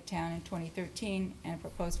 rebate to the town in 2013 and a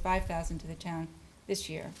proposed $5,000 to the town this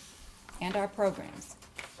year, and our programs.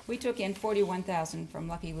 We took in $41,000 from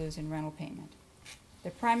Lucky Lou's in rental payment.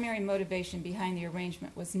 The primary motivation behind the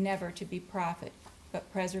arrangement was never to be profit,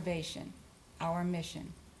 but preservation, our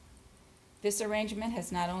mission. This arrangement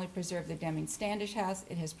has not only preserved the Deming Standish House,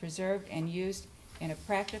 it has preserved and used in a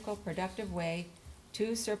practical, productive way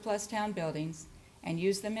 2 surplus town buildings and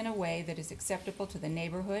used them in a way that is acceptable to the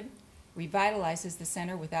neighborhood, revitalizes the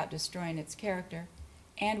center without destroying its character,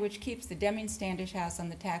 and which keeps the Deming Standish House on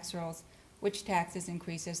the tax rolls, which taxes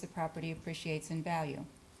increase as the property appreciates in value.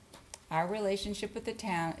 Our relationship with the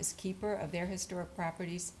town as keeper of their historic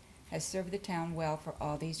properties has served the town well for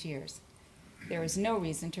all these years. There is no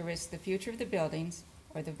reason to risk the future of the buildings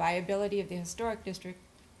or the viability of the historic district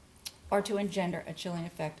or to engender a chilling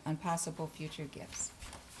effect on possible future gifts.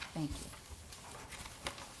 Thank you.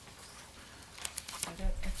 I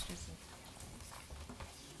got extras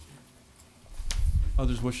of-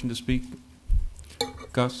 Others wishing to speak?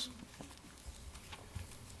 Gus?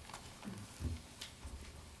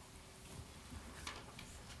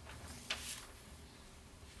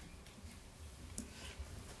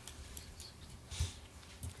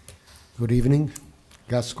 Good evening.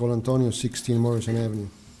 Gus Colantonio, 16 Morrison Avenue.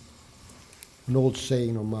 An old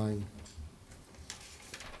saying of mine.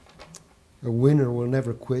 A winner will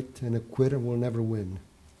never quit, and a quitter will never win.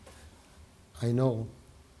 I know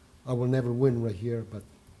I will never win right here, but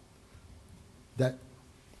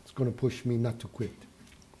that's going to push me not to quit.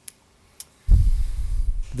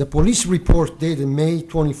 The police report dated May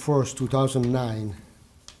 21st, 2009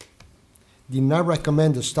 did not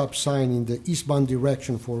recommend a stop sign in the eastbound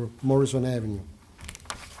direction for Morrison Avenue.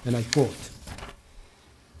 And I quote,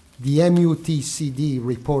 the MUTCD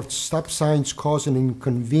reports stop signs cause an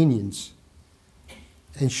inconvenience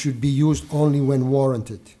and should be used only when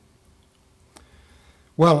warranted.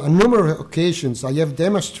 Well, on numerous occasions, I have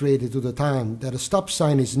demonstrated to the town that a stop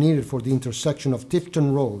sign is needed for the intersection of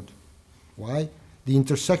Tifton Road. Why? The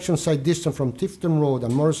intersection side distance from Tifton Road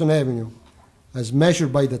and Morrison Avenue, as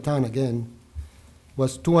measured by the town again,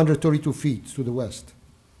 was 232 feet to the west.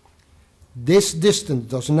 This distance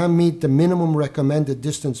does not meet the minimum recommended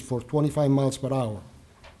distance for 25 miles per hour.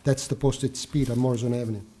 That's the posted speed on Morrison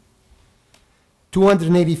Avenue.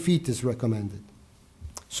 280 feet is recommended.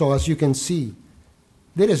 So as you can see,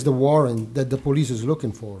 there is the warrant that the police is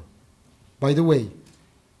looking for. By the way,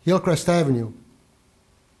 Hillcrest Avenue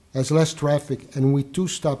has less traffic and with 2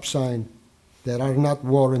 stop signs that are not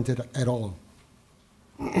warranted at all.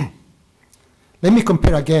 Let me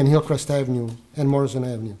compare again Hillcrest Avenue and Morrison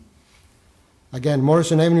Avenue. Again,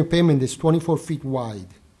 Morrison Avenue pavement is 24 feet wide.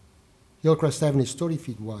 Hillcrest Avenue is 30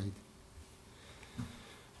 feet wide.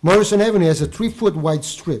 Morrison Avenue has a 3-foot wide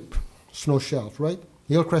strip, snow shelf, right?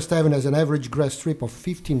 Hillcrest Avenue has an average grass strip of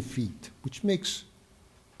 15 feet, which makes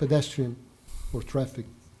pedestrian or traffic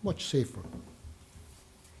much safer.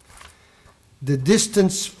 The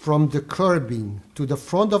distance from the curbing to the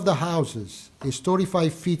front of the houses is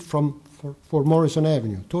 35 feet for Morrison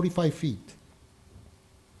Avenue, 35 feet.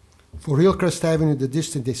 For Hillcrest Avenue, the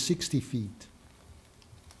distance is 60 feet.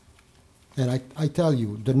 And I tell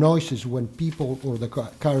you, the noises when people or the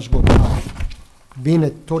cars go by, being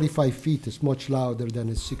at 35 feet is much louder than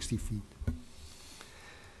at 60 feet.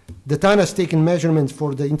 The town has taken measurements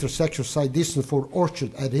for the intersection side distance for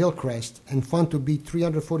Orchard at Hillcrest and found to be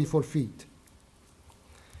 344 feet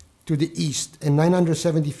to the east and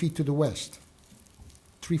 970 feet to the west,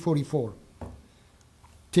 344.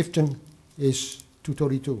 Tifton is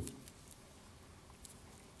 232.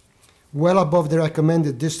 Well above the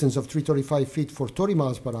recommended distance of 335 feet for 30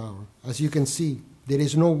 miles per hour. As you can see, there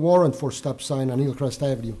is no warrant for stop sign on Hillcrest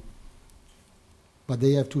Avenue. But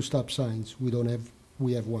they have 2 stop signs. We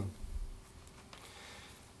have 1.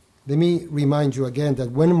 Let me remind you again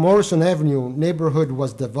that when Morrison Avenue neighborhood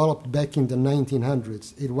was developed back in the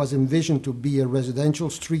 1900s, it was envisioned to be a residential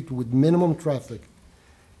street with minimum traffic,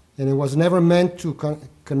 and it was never meant to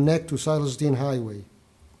connect to Silas Deane Highway.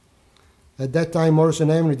 At that time,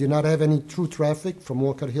 Morrison Avenue did not have any through traffic from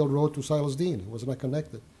Walker Hill Road to Silas Deane. It was not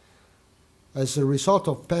connected. As a result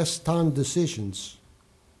of past town decisions,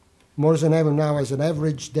 Morrison Avenue now has an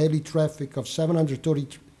average daily traffic of 730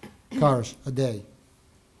 cars a day.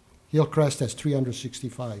 Hillcrest has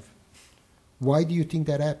 365. Why do you think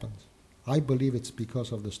that happens? I believe it's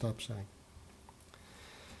because of the stop sign.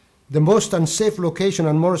 The most unsafe location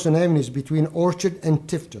on Morrison Avenue is between Orchard and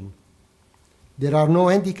Tifton. There are no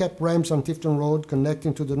handicap ramps on Tifton Road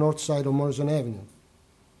connecting to the north side of Morrison Avenue.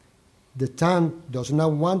 The town does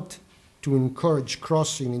not want to encourage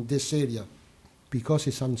crossing in this area because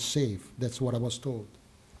it's unsafe. That's what I was told.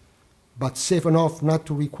 But safe enough not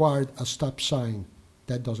to require a stop sign.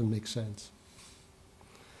 That doesn't make sense.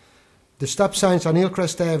 The stop signs on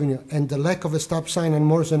Hillcrest Avenue and the lack of a stop sign on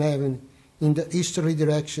Morrison Avenue in the easterly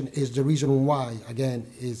direction is the reason why, again,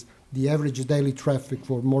 is the average daily traffic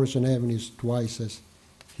for Morrison Avenue is twice as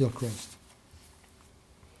Hillcrest.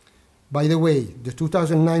 By the way, the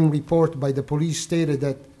 2009 report by the police stated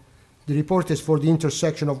that the report is for the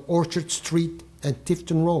intersection of Orchard Street and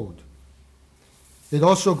Tifton Road. It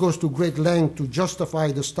also goes to great length to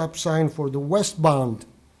justify the stop sign for the westbound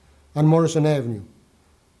on Morrison Avenue,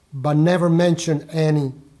 but never mention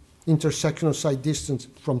any intersectional side distance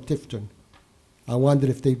from Tifton. I wonder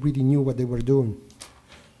if they really knew what they were doing.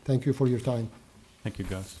 Thank you for your time. Thank you,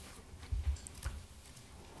 Gus.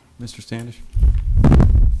 Mr. Standish?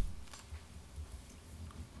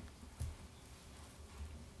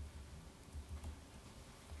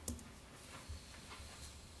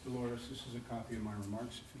 Dolores, this is a copy of my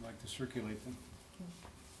remarks, if you'd like to circulate them.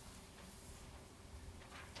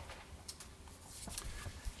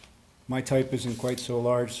 My type isn't quite so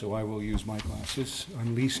large, so I will use my glasses.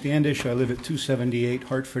 I'm Lee Standish. I live at 278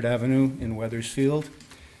 Hartford Avenue in Wethersfield.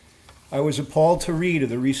 I was appalled to read of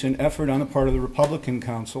the recent effort on the part of the Republican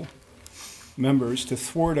Council members to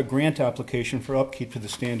thwart a grant application for upkeep to the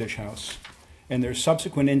Standish House and their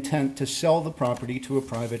subsequent intent to sell the property to a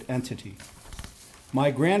private entity.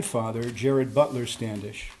 My grandfather, Jared Butler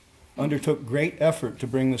Standish, undertook great effort to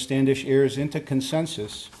bring the Standish heirs into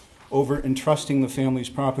consensus over entrusting the family's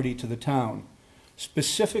property to the town,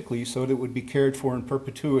 specifically so that it would be cared for in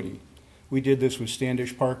perpetuity. We did this with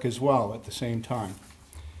Standish Park as well at the same time.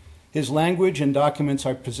 His language and documents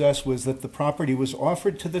I possess was that the property was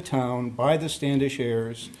offered to the town by the Standish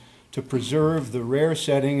heirs to preserve the rare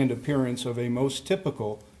setting and appearance of a most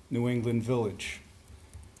typical New England village.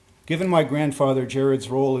 Given my grandfather Jared's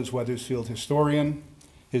role as Wethersfield historian,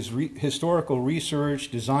 his historical research,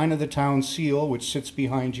 design of the town seal, which sits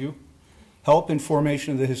behind you, help in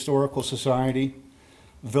formation of the Historical Society,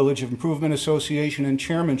 Village Improvement Association, and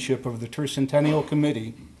chairmanship of the Tercentennial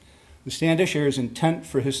Committee, the Standish heirs' intent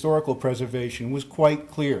for historical preservation was quite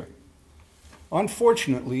clear.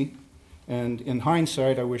 Unfortunately, and in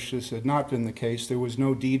hindsight, I wish this had not been the case, there was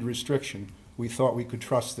no deed restriction. We thought we could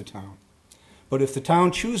trust the town. But if the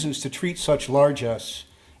town chooses to treat such largesse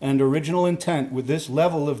and original intent with this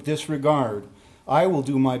level of disregard, I will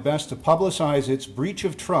do my best to publicize its breach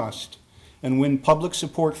of trust and win public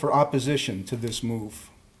support for opposition to this move.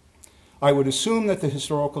 I would assume that the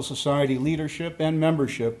Historical Society leadership and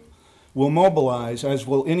membership will mobilize, as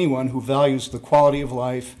will anyone who values the quality of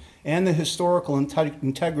life and the historical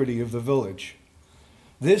integrity of the village.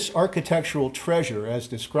 This architectural treasure, as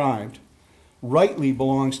described, rightly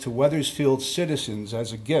belongs to Wethersfield citizens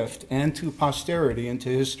as a gift and to posterity and to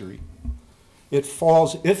history.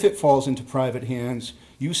 If it falls into private hands,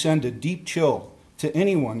 you send a deep chill to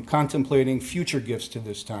anyone contemplating future gifts to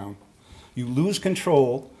this town. You lose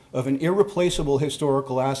control of an irreplaceable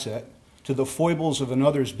historical asset to the foibles of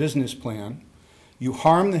another's business plan. You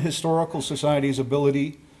harm the Historical Society's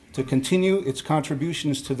ability to continue its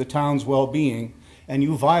contributions to the town's well-being, and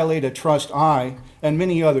you violate a trust I and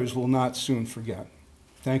many others will not soon forget.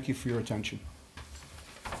 Thank you for your attention.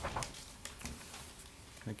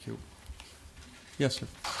 Thank you. Yes, sir.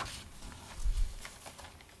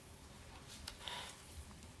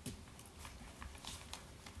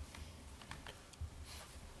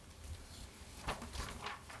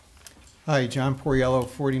 Hi, John Poriello,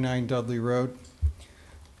 49 Dudley Road.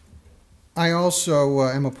 I also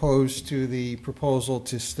am opposed to the proposal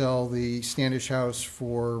to sell the Standish House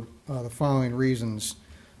for the following reasons.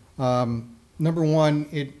 Number one,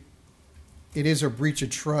 it is a breach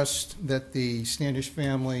of trust that the Standish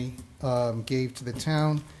family gave to the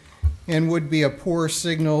town, and would be a poor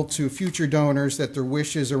signal to future donors that their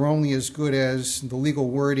wishes are only as good as the legal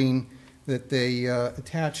wording that they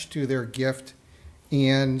attach to their gift,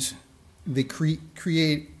 and the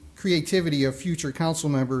creativity of future council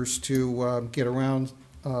members to get around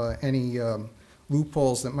any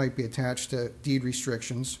loopholes that might be attached to deed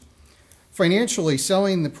restrictions. Financially,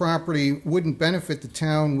 selling the property wouldn't benefit the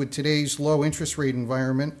town with today's low interest rate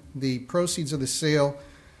environment. The proceeds of the sale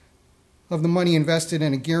of the money invested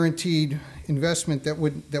in a guaranteed investment that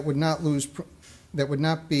would not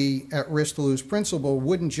be at risk to lose principal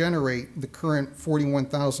wouldn't generate the current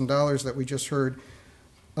 $41,000 that we just heard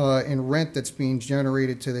in rent that's being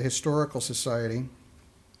generated to the Historical Society.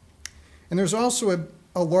 And there's also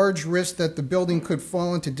a large risk that the building could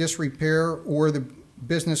fall into disrepair or the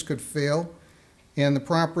business could fail and the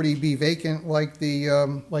property be vacant like the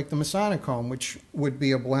Masonic home, which would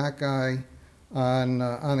be a black eye on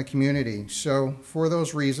the community. So for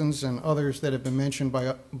those reasons and others that have been mentioned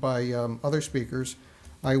by other speakers,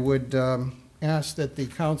 I would ask that the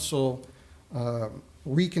council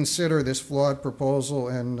reconsider this flawed proposal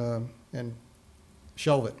and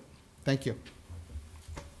shelve it. Thank you.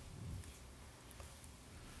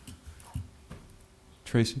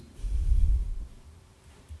 Tracy?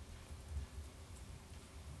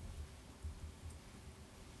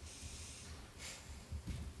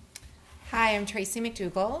 Hi, I'm Tracy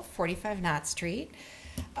McDougall, 45 Knott Street,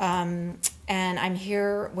 and I'm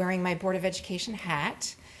here wearing my Board of Education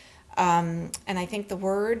hat. And I think the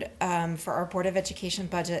word for our Board of Education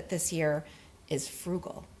budget this year is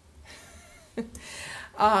frugal.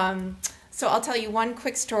 So I'll tell you one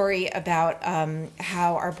quick story about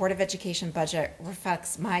how our Board of Education budget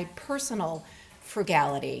reflects my personal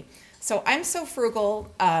frugality. So I'm so frugal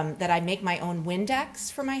that I make my own Windex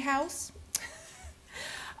for my house.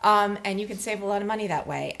 And you can save a lot of money that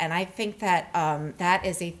way. And I think that that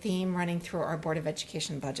is a theme running through our Board of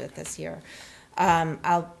Education budget this year.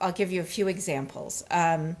 I'll give you a few examples.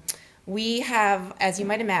 We have, as you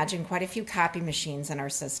might imagine, quite a few copy machines in our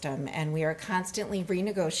system, and we are constantly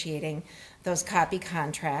renegotiating those copy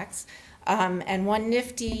contracts. And one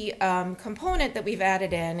nifty component that we've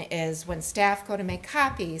added in is when staff go to make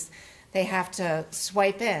copies, they have to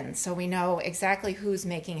swipe in, so we know exactly who's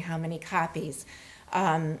making how many copies.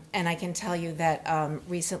 And I can tell you that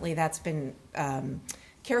recently that's been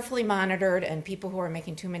carefully monitored, and people who are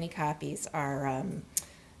making too many copies are,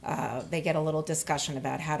 they get a little discussion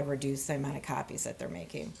about how to reduce the amount of copies that they're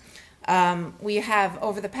making. We have,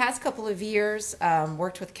 over the past couple of years,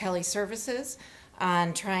 worked with Kelly Services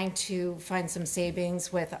on trying to find some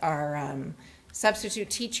savings with our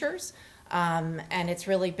substitute teachers. And it's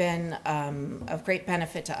really been of great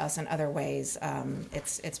benefit to us in other ways.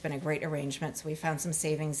 It's been a great arrangement, so we found some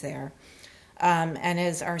savings there. And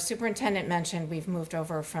as our superintendent mentioned, we've moved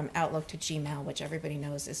over from Outlook to Gmail, which everybody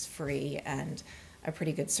knows is free and a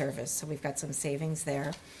pretty good service, so we've got some savings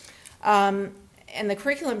there. In the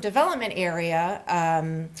curriculum development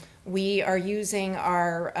area, we are using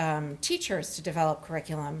our teachers to develop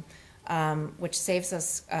curriculum, which saves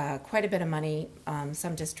us quite a bit of money.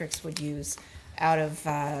 Some districts would use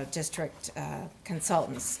out-of-district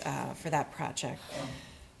consultants for that project.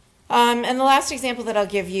 And the last example that I'll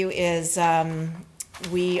give you is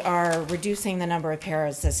we are reducing the number of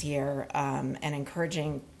paras this year and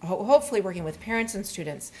encouraging, hopefully working with parents and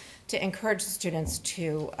students to encourage students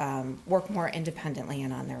to work more independently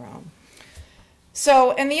and on their own.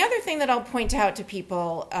 So, and the other thing that I'll point out to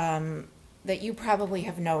people that you probably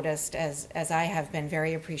have noticed, as I have been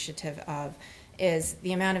very appreciative of, is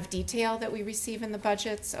the amount of detail that we receive in the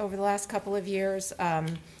budgets over the last couple of years.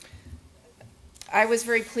 I was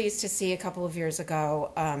very pleased to see a couple of years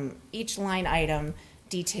ago each line item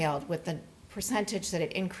detailed with the percentage that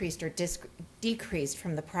it increased or decreased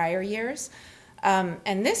from the prior years.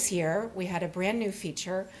 And this year, we had a brand new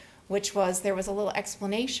feature, which was there was a little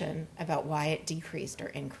explanation about why it decreased or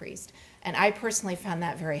increased. And I personally found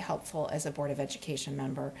that very helpful as a Board of Education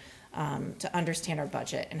member to understand our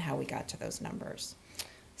budget and how we got to those numbers.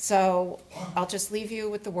 So I'll just leave you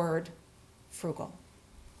with the word frugal.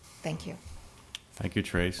 Thank you. Thank you,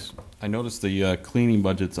 Trace. I noticed the cleaning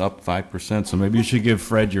budget's up 5%, so maybe you should give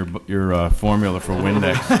Fred your formula for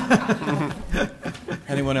Windex.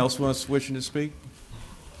 Anyone else wishing to speak?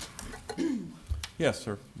 Yes,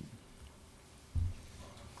 sir.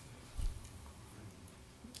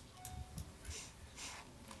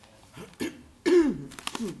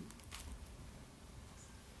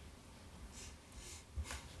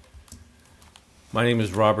 My name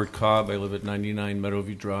is Robert Cobb. I live at 99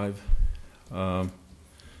 Meadowview Drive.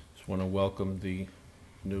 Just want to welcome the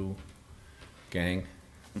new gang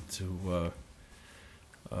to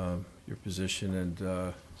your position,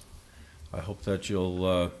 and I hope that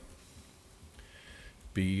you'll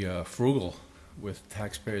be frugal with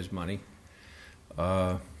taxpayers' money.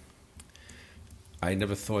 I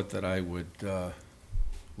never thought that I would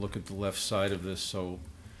look at the left side of this so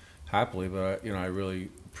happily, but I really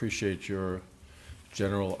appreciate your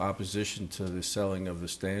general opposition to the selling of the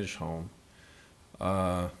Standish home.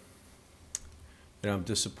 I'm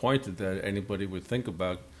disappointed that anybody would think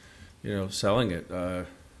about, selling it. I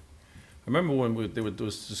remember when there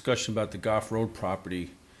was discussion about the Goff Road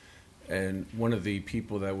property, and one of the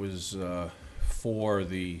people that was for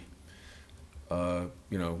the,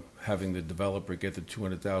 having the developer get the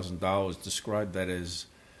 $200,000 described that as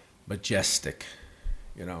majestic,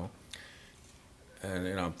 And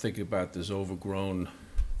I'm thinking about this overgrown,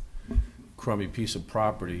 crummy piece of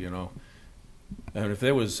property, And if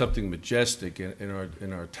there was something majestic in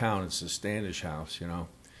our town, it's the Standish House,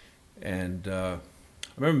 And I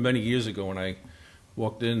remember many years ago when I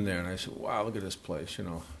walked in there and I said, "Wow, look at this place."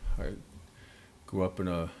 I grew up in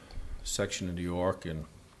a section of New York and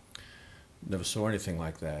never saw anything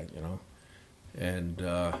like that, And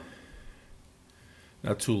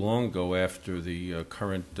not too long ago, after the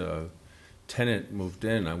current tenant moved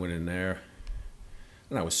in, I went in there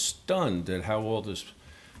and I was stunned at how all this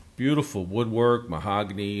beautiful woodwork,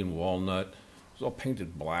 mahogany and walnut, it was all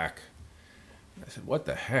painted black. And I said, "What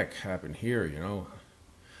the heck happened here,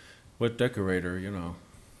 What decorator,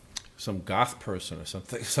 some goth person or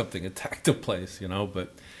something attacked the place,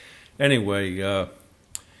 But anyway,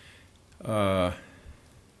 what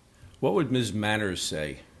would Ms. Manners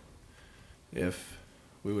say if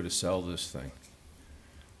we were to sell this thing?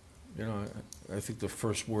 I think the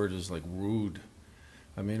first word is like rude.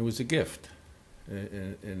 I mean, it was a gift,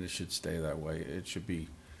 and it should stay that way. It should be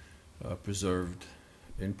preserved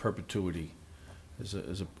in perpetuity as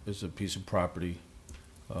a piece of property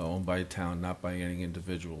owned by a town, not by any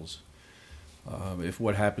individuals. If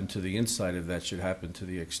what happened to the inside of that should happen to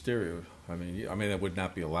the exterior, I mean that would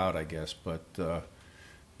not be allowed, I guess. But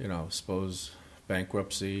suppose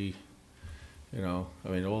bankruptcy,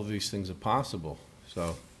 all of these things are possible.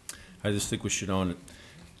 So I just think we should own it.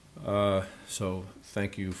 So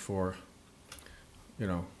thank you for,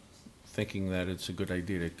 thinking that it's a good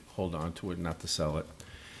idea to hold on to it, not to sell it.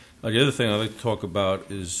 The other thing I'd like to talk about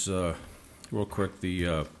is, real quick,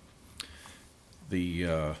 the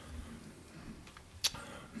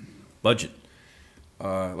budget.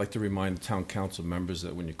 I'd like to remind the town council members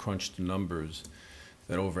that when you crunch the numbers,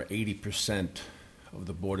 that over 80% of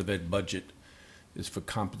the Board of Ed budget is for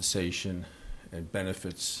compensation and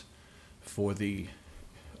benefits for the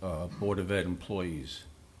Board of Ed employees.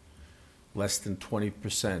 Less than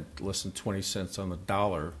 20%, less than 20 cents on the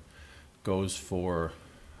dollar goes for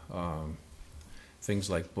things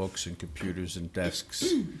like books and computers and desks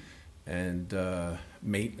and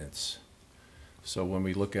maintenance. So when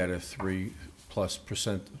we look at a 3+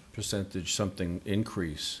 percentage something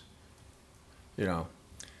increase,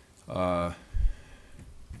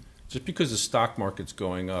 just because the stock market's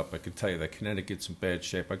going up, I can tell you that Connecticut's in bad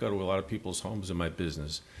shape. I go to a lot of people's homes in my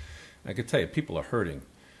business. I can tell you, people are hurting.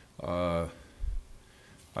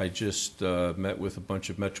 I just met with a bunch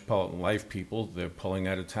of Metropolitan Life people. They're pulling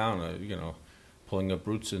out of town, pulling up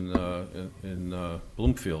roots in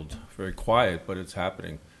Bloomfield. Very quiet, but it's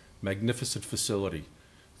happening. Magnificent facility.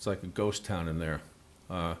 It's like a ghost town in there.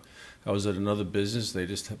 I was at another business. They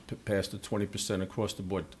just passed a 20% across the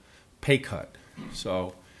board pay cut.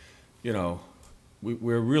 So, you know,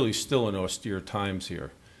 we're really still in austere times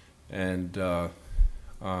here. And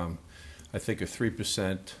I think a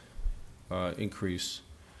 3% increase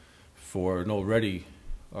for an already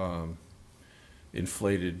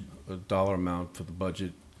inflated dollar amount for the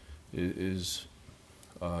budget is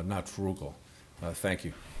not frugal. Thank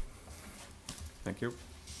you. Thank you.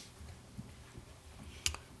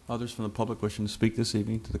 Others from the public wishing to speak this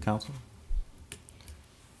evening to the council?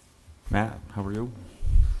 Matt, how are you?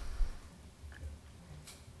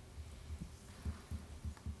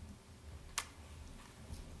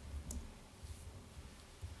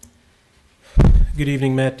 Good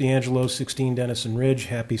evening, Matt D'Angelo, 16 Dennison Ridge.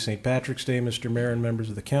 Happy St. Patrick's Day, Mr. Mayor and members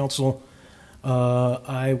of the council.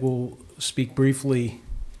 I will speak briefly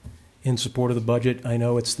in support of the budget. I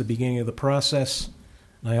know it's the beginning of the process.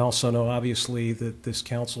 And I also know, obviously, that this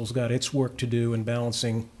council's got its work to do in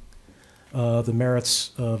balancing the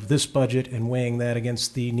merits of this budget and weighing that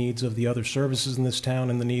against the needs of the other services in this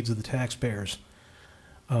town and the needs of the taxpayers.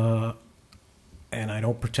 And I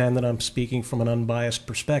don't pretend that I'm speaking from an unbiased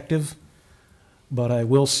perspective, but I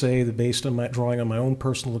will say that based on drawing on my own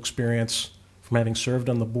personal experience from having served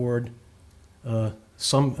on the board a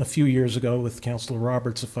few years ago with Councilor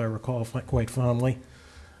Roberts, if I recall quite fondly,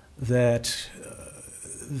 that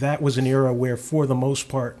that was an era where, for the most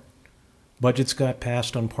part, budgets got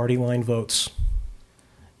passed on party line votes,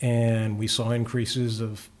 and we saw increases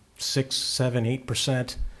of 6, 7,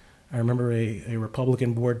 8%. I remember a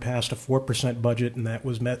Republican board passed a 4% budget, and that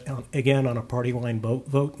was met again on a party line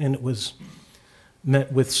vote, and it was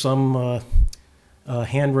met with some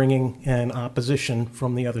hand-wringing and opposition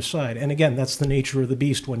from the other side. And again, that's the nature of the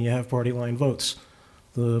beast when you have party line votes.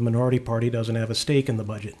 The minority party doesn't have a stake in the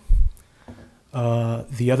budget.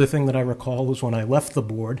 The other thing that I recall was when I left the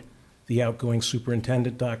board, the outgoing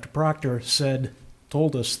superintendent, Dr. Proctor,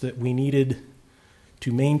 told us that we needed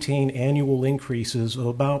to maintain annual increases of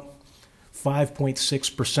about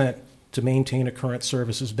 5.6% to maintain a current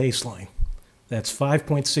services baseline. That's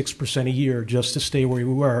 5.6% a year just to stay where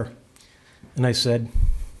we were. And I said,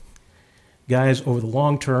 guys, over the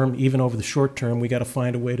long term, even over the short term, we got to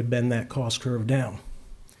find a way to bend that cost curve down.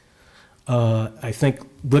 I think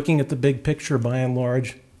looking at the big picture by and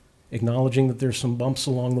large, acknowledging that there's some bumps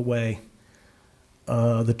along the way,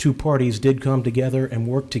 the two parties did come together and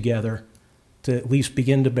work together to at least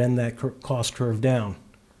begin to bend that cost curve down.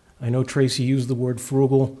 I know Tracy used the word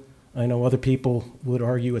frugal. I know other people would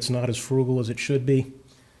argue it's not as frugal as it should be.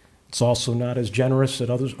 It's also not as generous as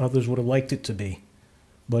others would have liked it to be.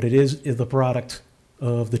 But it is the product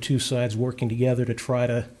of the two sides working together to try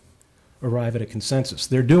to arrive at a consensus.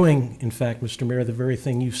 They're doing, in fact, Mr. Mayor, the very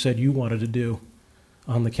thing you said you wanted to do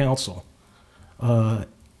on the council.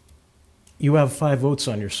 You have 5 votes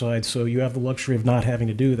on your side, so you have the luxury of not having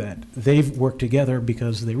to do that. They've worked together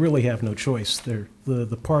because they really have no choice.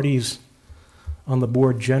 The parties on the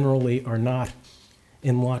board generally are not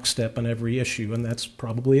in lockstep on every issue, and that's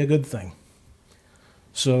probably a good thing.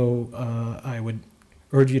 So I would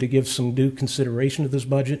urge you to give some due consideration to this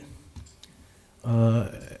budget.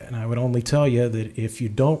 And I would only tell you that if you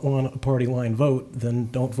don't want a party line vote, then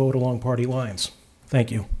don't vote along party lines. Thank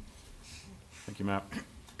you. Thank you, Matt.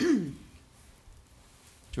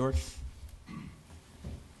 George?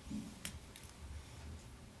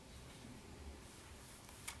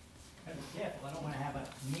 Careful, I don't want to have a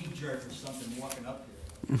knee jerk or something walking up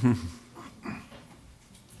here.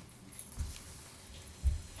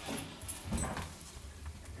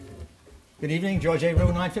 Good evening, George A. Rue,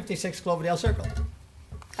 956 Cloverdale Circle.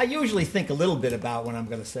 I usually think a little bit about what I'm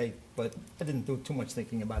going to say, but I didn't do too much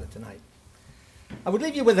thinking about it tonight. I would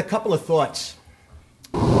leave you with a couple of thoughts.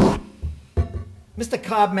 Mr.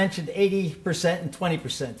 Cobb mentioned 80% and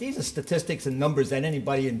 20%. These are statistics and numbers that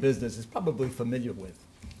anybody in business is probably familiar with.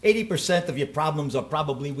 80% of your problems are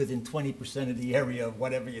probably within 20% of the area of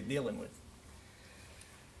whatever you're dealing with.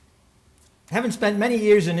 Having spent many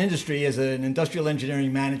years in industry as an industrial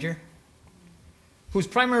engineering manager, whose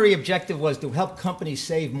primary objective was to help companies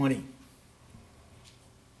save money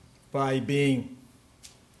by being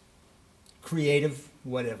creative,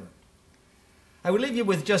 whatever. I would leave you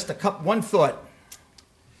with just one thought.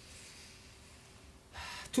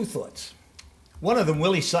 2 thoughts. One of them,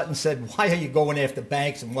 Willie Sutton said, why are you going after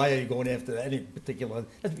banks and why are you going after any particular,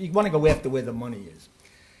 you want to go after where the money is.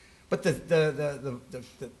 But the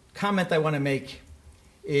comment I want to make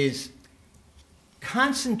is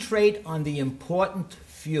concentrate on the important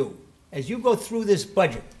few. As you go through this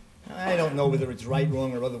budget, I don't know whether it's right,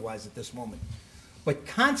 wrong, or otherwise at this moment, but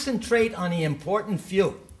concentrate on the important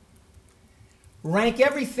few. rank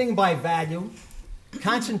everything by value,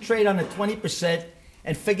 concentrate on the 20%,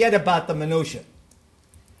 and forget about the minutia.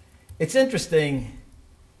 It's interesting.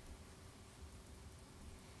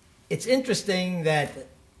 It's interesting that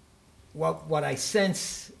what I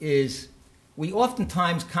sense is we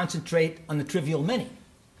oftentimes concentrate on the trivial many,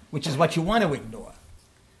 which is what you want to ignore.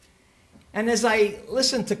 And as I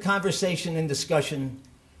listen to conversation and discussion,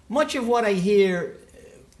 much of what I hear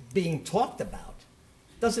being talked about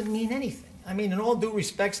doesn't mean anything. I mean, in all due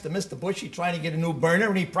respects to Mr. Bush, he's trying to get a new burner,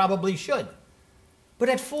 and he probably should. But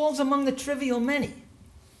it falls among the trivial many.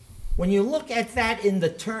 When you look at that in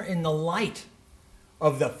the light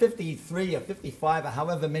of the 53 or 55 or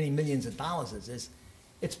however many millions of dollars it is,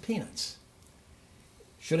 it's peanuts.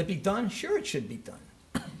 Should it be done? Sure, it should be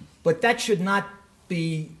done. But that should not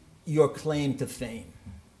be your claim to fame.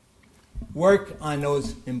 Work on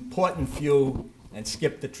those important few and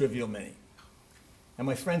skip the trivial many. And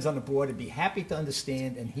my friends on the board would be happy to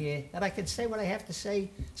understand and hear that I can say what I have to say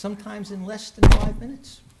sometimes in less than 5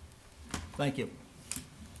 minutes. Thank you.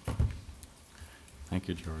 Thank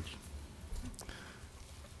you, George.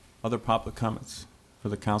 Other public comments for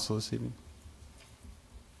the council this evening?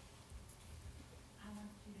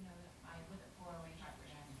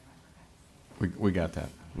 We got that.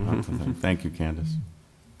 Thank you, Candace.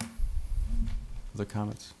 Other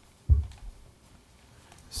comments?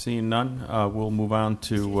 Seeing none, we'll move on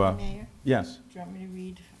to... Mayor? Yes. Do you want me to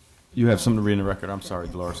read? You have something to read in the record. I'm sorry,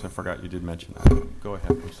 Dolores. I forgot you did mention that. Go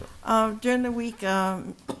ahead. I'm sorry. During the week,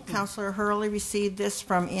 Councilor Hurley received this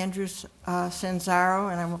from Andrew Sanzaro,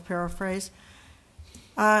 and I will paraphrase.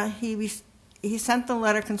 He sent the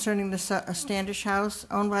letter concerning the Standish House,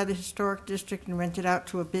 owned by the Historic District and rented out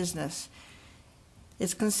to a business.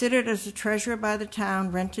 It's considered as a treasure by the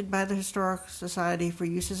town, rented by the Historic Society for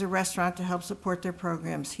use as a restaurant to help support their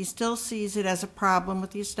programs. He still sees it as a problem with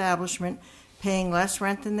the establishment paying less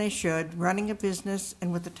rent than they should, running a business,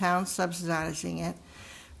 and with the town subsidizing it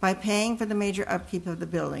by paying for the major upkeep of the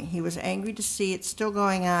building. He was angry to see it still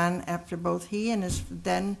going on after both he and his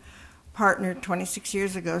then partner 26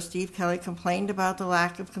 years ago, Steve Kelly, complained about the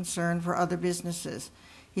lack of concern for other businesses.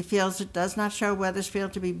 He feels it does not show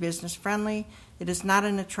Wethersfield to be business-friendly. It is not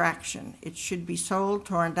an attraction. It should be sold,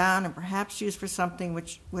 torn down, and perhaps used for something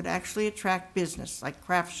which would actually attract business, like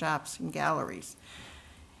craft shops and galleries.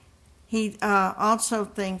 He also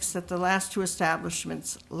thinks that the last two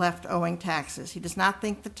establishments left owing taxes. He does not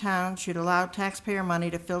think the town should allow taxpayer money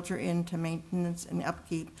to filter into maintenance and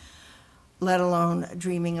upkeep, let alone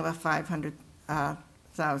dreaming of a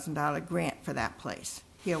 $500,000 grant for that place.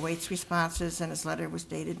 He awaits responses, and his letter was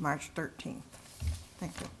dated March 13th.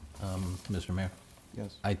 Thank you. Mr. Mayor?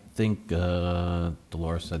 Yes. I think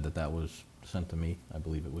Dolores said that was sent to me. I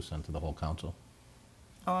believe it was sent to the whole council.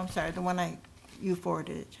 Oh, I'm sorry, the one you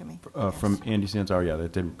forwarded it to me. From Andy Sanzaro, yeah,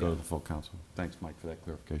 that didn't go to the full council. Thanks, Mike, for that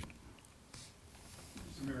clarification.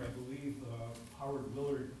 Mr. Mayor, I believe Howard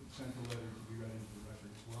Willard sent a letter to be read into the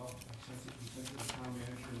record as well. He sent it to the town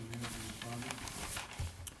manager, and the manager responded.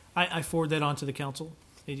 I forward that on to the council.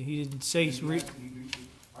 He didn't say... I spoke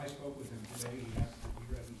with him today. He asked it to be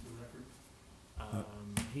read into the record.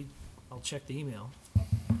 I'll check the email.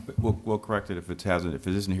 But we'll correct it if it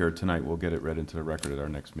isn't here tonight. We'll get it read into the record at our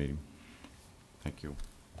next meeting. Thank you.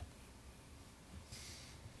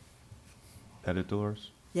 Edit, Dolores?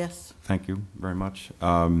 Yes. Thank you very much.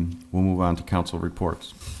 We'll move on to council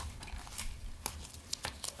reports.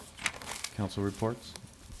 Council reports?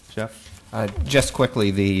 Jeff? Just quickly,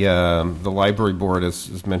 the library board,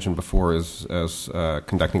 as mentioned before, is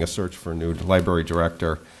conducting a search for a new library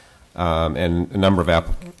director, and a number of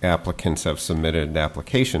applicants have submitted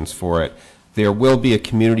applications for it. There will be a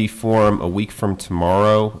community forum a week from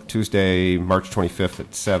tomorrow, Tuesday, March 25th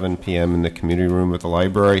at 7 p.m. in the community room at the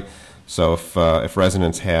library. So if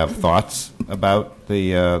residents have thoughts about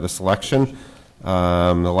the selection, the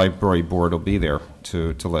library board will be there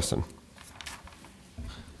to listen.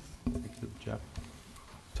 Jeff?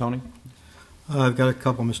 Tony? I've got a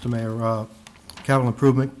couple, Mr. Mayor. Capital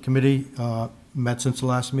Improvement Committee met since the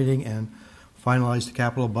last meeting and finalized the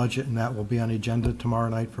capital budget, and that will be on the agenda tomorrow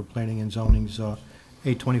night for Planning and Zoning's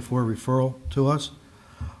 824 referral to us.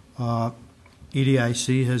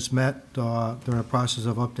 EDIC has met. They're in the process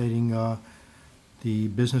of updating the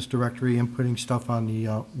business directory, inputting stuff on the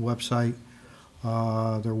website.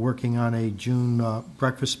 They're working on a June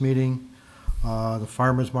breakfast meeting. The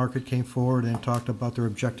farmers market came forward and talked about their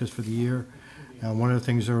objectives for the year. And one of the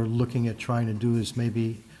things they're looking at trying to do is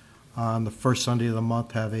maybe on the first Sunday of the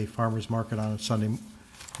month have a farmers market on a Sunday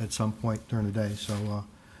at some point during the day. So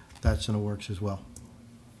that's in the works as well.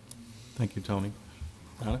 Thank you, Tony.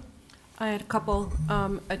 Anna? I had a couple.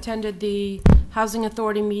 Attended the Housing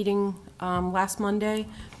Authority meeting last Monday.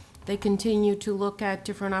 They continue to look at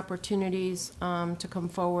different opportunities to come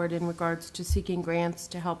forward in regards to seeking grants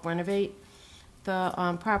to help renovate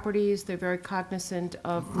the properties. They're very cognizant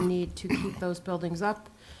of the need to keep those buildings up,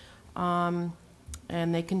 and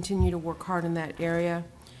they continue to work hard in that area.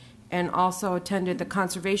 And also attended the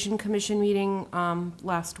Conservation Commission meeting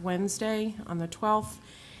last Wednesday on the 12th,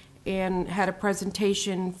 and had a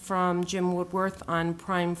presentation from Jim Woodworth on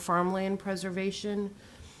prime farmland preservation,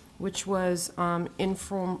 which was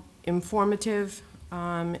informative,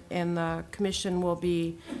 and the commission will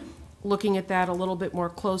be looking at that a little bit more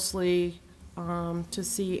closely to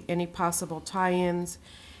see any possible tie-ins,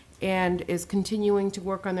 and is continuing to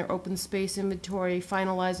work on their open space inventory,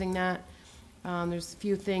 finalizing that. There's a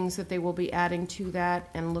few things that they will be adding to that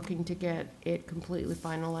and looking to get it completely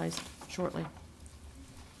finalized shortly.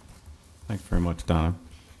 Thanks very much, Donna.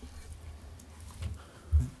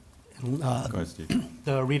 Go ahead, Steve.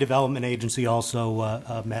 The redevelopment agency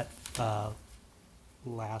also met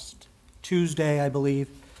last Tuesday, I believe,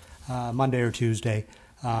 Monday or Tuesday.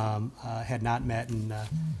 Had not met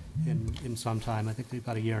in some time, I think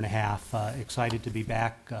about a year and a half. Excited to be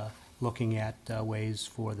back looking at ways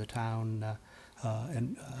for the town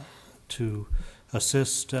and to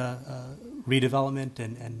assist redevelopment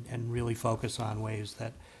and really focus on ways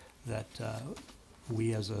that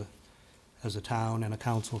we as a town and a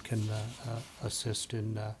council can assist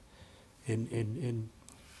in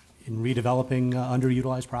redeveloping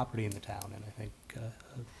underutilized property in the town. And I think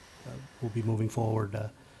we'll be moving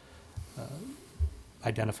forward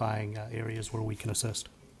identifying areas where we can assist.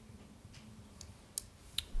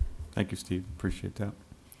 Thank you, Steve. Appreciate that.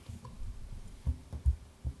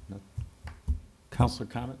 Councilor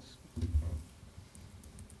comments?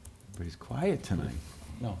 Everybody's quiet tonight.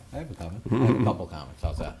 No, I have a comment. I have a couple comments.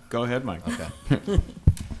 How's that? Go ahead, Mike. Okay.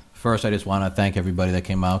 First, I just want to thank everybody that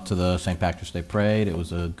came out to the St. Patrick's Day Parade. It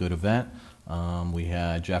was a good event. We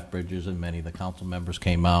had Jeff Bridges and many of the council members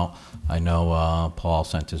came out. I know Paul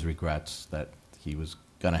sent his regrets that he was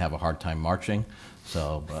going to have a hard time marching,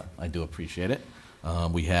 but I do appreciate it.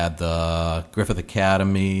 We had the Griffith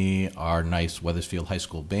Academy, our nice Wethersfield High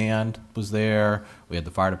School band was there. We had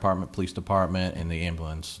the fire department, police department, and the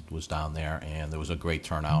ambulance was down there. And there was a great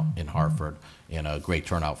turnout in Hartford and a great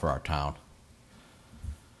turnout for our town.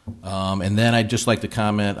 And then I'd just like to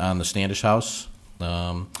comment on the Standish House.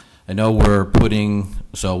 I know we're putting,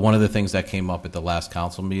 so one of the things that came up at the last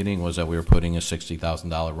council meeting was that we were putting a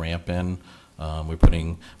 $60,000 ramp in.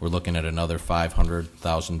 We're looking at another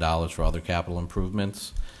 $500,000 for other capital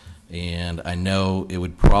improvements. And I know it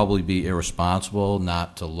would probably be irresponsible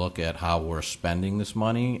not to look at how we're spending this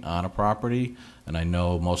money on a property. And I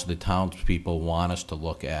know most of the townspeople want us to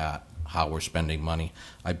look at how we're spending money.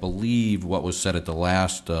 I believe what was said at the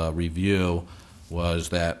last review was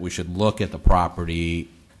that we should look at the property,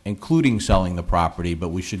 including selling the property, but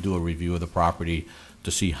we should do a review of the property to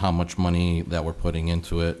see how much money that we're putting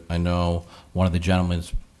into it. I know one of the gentlemen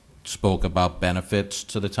spoke about benefits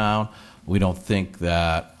to the town. We don't think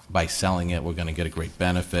that by selling it we're going to get a great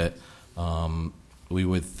benefit. We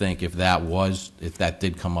would think if that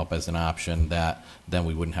did come up as an option, that then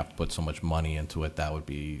we wouldn't have to put so much money into it. That would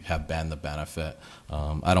have been the benefit.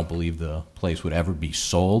 I don't believe the place would ever be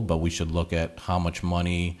sold, but we should look at how much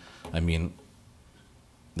money. I mean,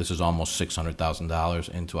 this is almost $600,000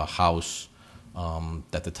 into a house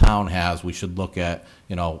that the town has. We should look at,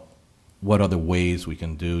 what other ways we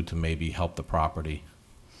can do to maybe help the property.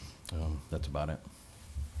 That's about it.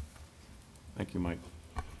 Thank you, Mike.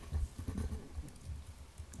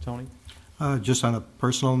 Tony? Just on a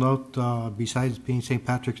personal note, besides being St.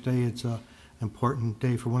 Patrick's Day, it's an important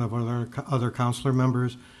day for one of our other councilor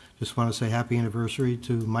members. Just want to say happy anniversary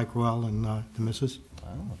to Mike Roell and the missus.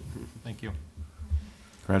 Oh, thank you.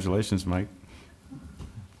 Congratulations, Mike.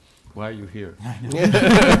 Why are you here?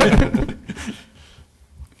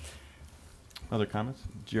 Other comments?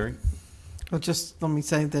 Jerry? Well, just let me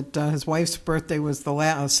say that his wife's birthday was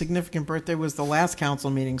a significant birthday was the last council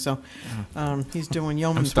meeting, so he's doing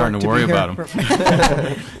yeoman's I'm starting work to worry about him.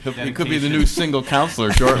 He could be the new single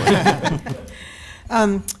counselor shortly.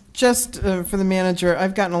 Just for the manager,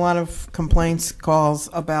 I've gotten a lot of complaints, calls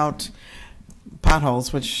about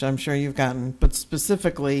potholes, which I'm sure you've gotten, but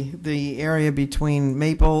specifically the area between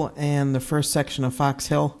Maple and the first section of Fox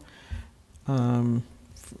Hill, from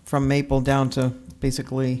Maple down to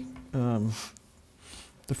basically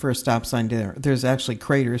the first stop sign there. There's actually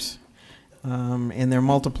craters, and they're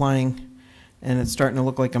multiplying, and it's starting to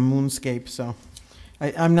look like a moonscape. So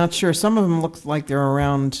I'm not sure. Some of them look like they're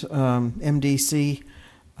around MDC,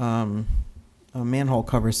 manhole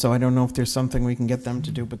covers, so I don't know if there's something we can get them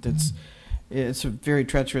to do, but it's very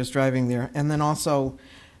treacherous driving there. And then also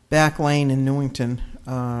back lane in Newington,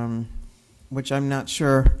 which I'm not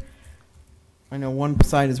sure. I know one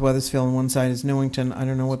side is Wethersfield and one side is Newington. I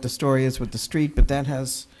don't know what the story is with the street, but that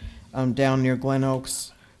has down near Glen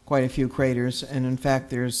Oaks quite a few craters. And in fact,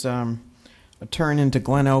 there's a turn into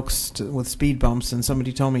Glen Oaks with speed bumps, and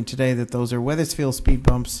somebody told me today that those are Wethersfield speed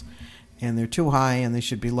bumps, and they're too high and they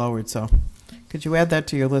should be lowered. So could you add that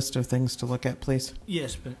to your list of things to look at, please?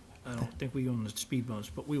 Yes, but I don't think we own the speed bumps,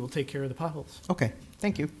 but we will take care of the potholes. Okay,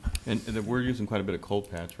 thank you. And we're using quite a bit of cold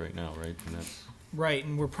patch right now, right? And that's Right,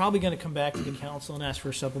 and we're probably going to come back to the council and ask for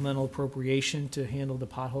a supplemental appropriation to handle the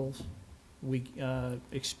potholes. We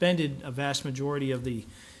expended a vast majority of the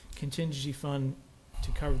contingency fund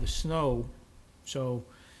to cover the snow, so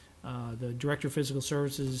the Director of Physical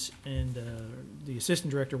Services and the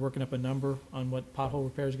Assistant Director are working up a number on what pothole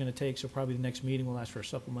repair is going to take, so probably the next meeting we'll ask for a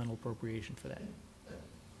supplemental appropriation for that.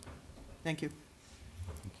 Thank you.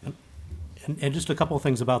 And just a couple of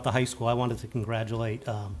things about the high school. I wanted to congratulate,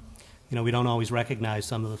 you know, we don't always recognize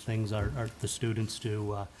some of the things the students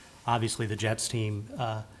do. Obviously, the Jets team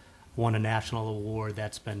won a national award.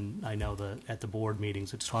 That's been, I know, at the board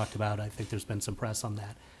meetings it's talked about. I think there's been some press on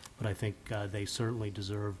that. But I think they certainly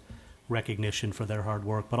deserve recognition for their hard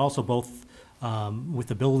work. But also both with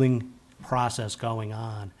the building process going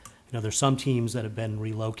on, you know, there's some teams that have been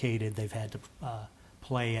relocated. They've had to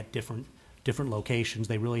play at different locations.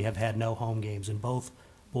 They really have had no home games, and both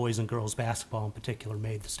boys and girls basketball in particular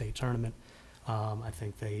made the state tournament. I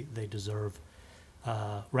think they deserve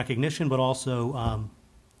recognition, but also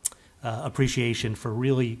appreciation for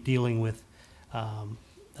really dealing with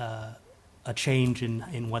a change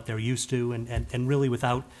in what they're used to, and really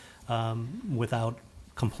without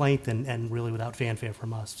complaint and really without fanfare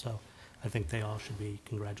from us. So I think they all should be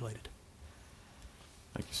congratulated.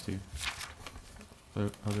 Thank you, Steve.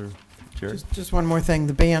 Other Jared? Just one more thing.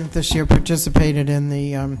 The band this year participated in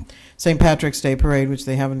the St. Patrick's Day Parade, which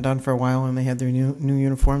they haven't done for a while, and they had their new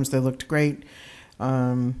uniforms. They looked great.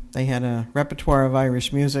 They had a repertoire of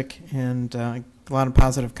Irish music and a lot of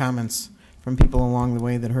positive comments from people along the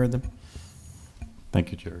way that heard them.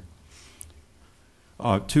 Thank you, Jared.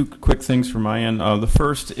 Two quick things from my end. The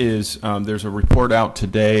first is there's a report out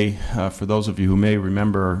today for those of you who may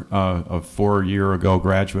remember a 4-year-ago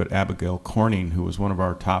graduate, Abigail Corning, who was one of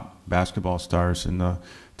our top basketball stars in the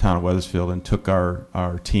town of Wethersfield and took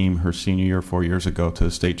our team her senior year 4 years ago to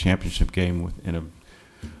the state championship game in a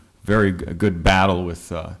very good battle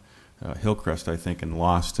with Hillcrest, I think, and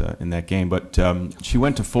lost in that game. But she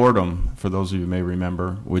went to Fordham, for those of you who may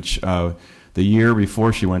remember, which the year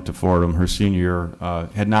before she went to Fordham, her senior year,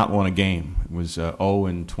 had not won a game. It was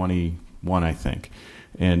 0-21, I think.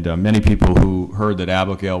 And many people who heard that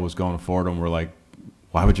Abigail was going to Fordham were like,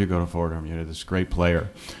 why would you go to Fordham? You're this great player.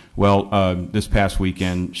 Well, this past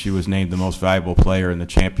weekend, she was named the most valuable player in the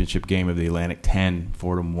championship game of the Atlantic 10.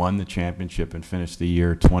 Fordham won the championship and finished the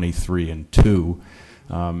year 23-2.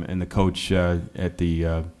 And the coach at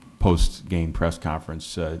the post-game press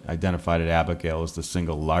conference identified Abigail as the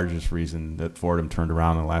single largest reason that Fordham turned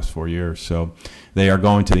around in the last 4 years. So they are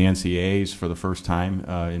going to the NCAAs for the first time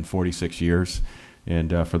in 46 years.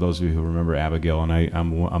 And for those of you who remember Abigail, and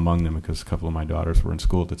I'm among them because a couple of my daughters were in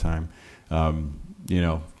school at the time, you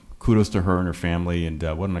know, kudos to her and her family, and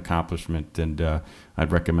what an accomplishment. And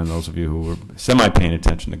I'd recommend those of you who were semi-paying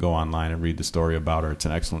attention to go online and read the story about her. It's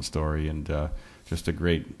an excellent story and just a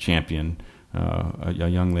great champion. A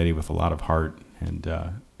young lady with a lot of heart and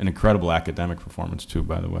an incredible academic performance too,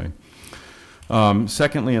 by the way.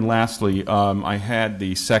 Secondly and lastly, I had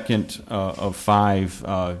the second of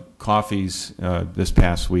 5 coffees this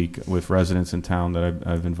past week with residents in town that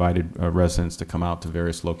I've invited residents to come out to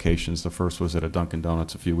various locations. The first was at a Dunkin'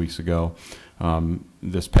 Donuts a few weeks ago.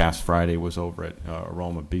 This past Friday was over at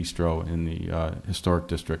Aroma Bistro in the Historic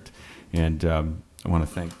District. And I want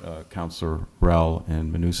to thank Councilor Rell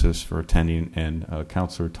and Manousis for attending, and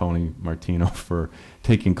Councilor Tony Martino for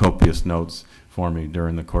taking copious notes for me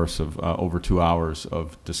during the course of over 2 hours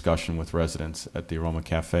of discussion with residents at the Aroma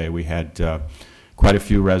Cafe. We had quite a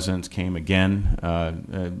few residents came again.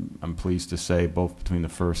 I'm pleased to say both between the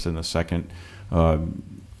first and the second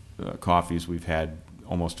coffees, we've had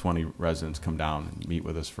almost 20 residents come down and meet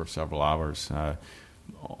with us for several hours.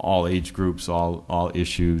 All age groups, all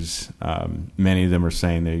issues. Many of them are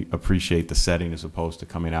saying they appreciate the setting as opposed to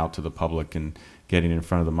coming out to the public and getting in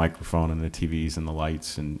front of the microphone and the TVs and the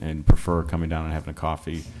lights, and prefer coming down and having a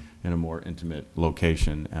coffee in a more intimate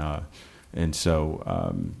location. And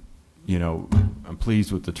so I'm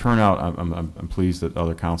pleased with the turnout. I'm pleased that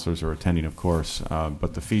other counselors are attending, of course,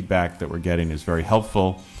 but the feedback that we're getting is very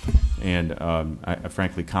helpful and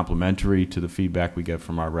frankly complimentary to the feedback we get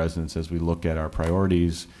from our residents as we look at our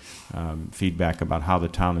priorities, feedback about how the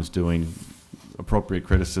town is doing, appropriate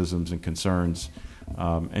criticisms and concerns,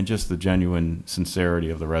 and just the genuine sincerity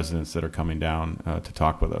of the residents that are coming down to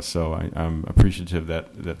talk with us. So I'm appreciative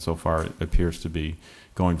that so far it appears to be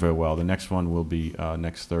going very well. The next one will be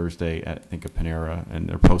next Thursday at, I think, a Panera, and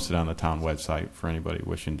they're posted on the town website for anybody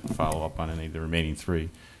wishing to follow up on any of the remaining 3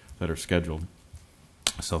 that are scheduled.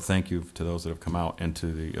 So thank you to those that have come out and to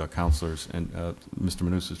the counselors. And Mr.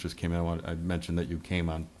 Manousis just came in. I mentioned that you came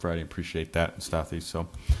on Friday. Appreciate that, Stathi. So,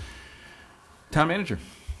 Town Manager.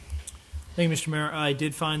 Thank you, Mr. Mayor. I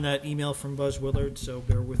did find that email from Buzz Willard, so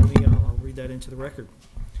bear with me. I'll read that into the record.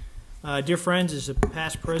 Dear friends, as a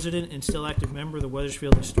past president and still active member of the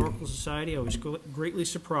Wethersfield Historical Society, I was greatly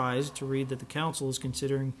surprised to read that the council is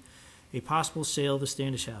considering a possible sale of the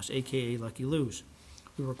Standish House, a.k.a. Lucky Lou's.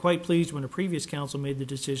 We were quite pleased when a previous council made the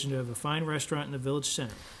decision to have a fine restaurant in the village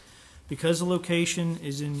center. Because the location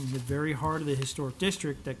is in the very heart of the historic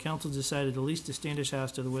district, that council decided to lease the Standish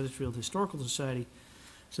House to the Wethersfield Historical Society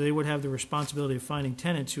so they would have the responsibility of finding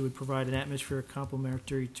tenants who would provide an atmosphere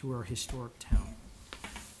complementary to our historic town.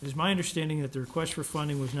 It is my understanding that the request for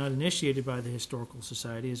funding was not initiated by the Historical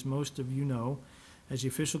Society. As most of you know, as the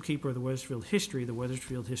official keeper of the Wethersfield history, the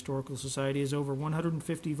Wethersfield Historical Society has over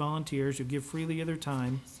 150 volunteers who give freely of their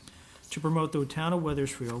time to promote the town of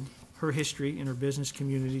Wethersfield, her history, and her business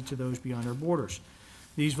community to those beyond our borders.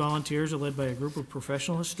 These volunteers are led by a group of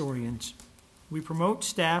professional historians. We promote,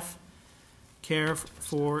 staff, care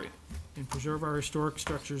for, and preserve our historic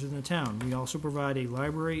structures in the town. We also provide a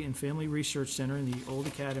library and family research center in the old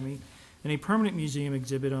academy and a permanent museum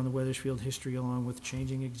exhibit on the Wethersfield history along with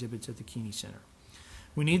changing exhibits at the Keeney Center.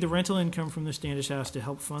 We need the rental income from the Standish House to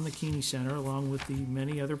help fund the Keeney Center along with the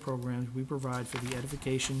many other programs we provide for the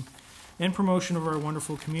edification and promotion of our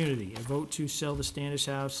wonderful community. A vote to sell the Standish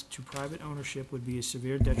House to private ownership would be a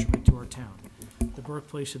severe detriment to our town, the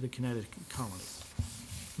birthplace of the Connecticut colony.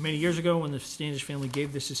 Many years ago, when the Standish family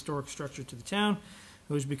gave this historic structure to the town,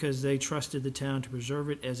 it was because they trusted the town to preserve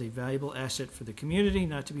it as a valuable asset for the community,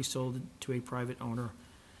 not to be sold to a private owner.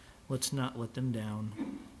 Let's not let them down.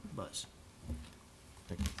 Buzz.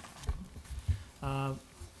 Thank you.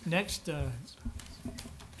 Next,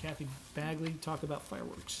 Kathy Bagley, talk about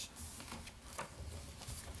fireworks.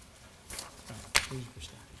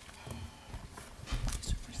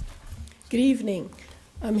 Good evening.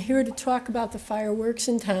 I'm here to talk about the fireworks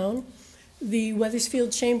in town. The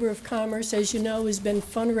Wethersfield Chamber of Commerce, as you know, has been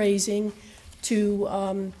fundraising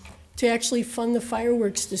to actually fund the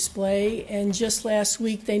fireworks display, and just last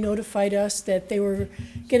week they notified us that they were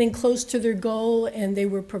getting close to their goal and they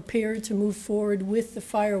were prepared to move forward with the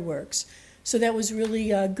fireworks. So that was really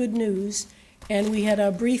good news. And we had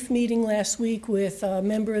a brief meeting last week with a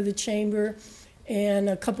member of the chamber and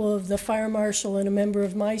a couple of the fire marshal and a member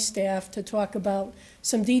of my staff to talk about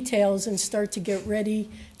some details and start to get ready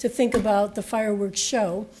to think about the fireworks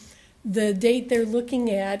show. The date they're looking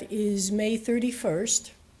at is May 31st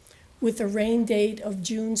with a rain date of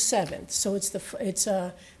June 7th. So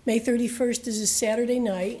May 31st is a Saturday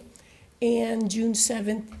night and June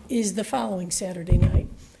 7th is the following Saturday night.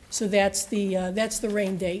 So that's the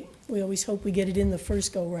rain date. We always hope we get it in the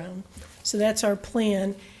first go round. So that's our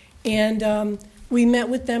plan. And we met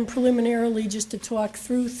with them preliminarily just to talk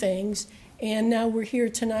through things, and now we're here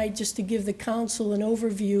tonight just to give the council an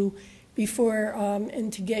overview before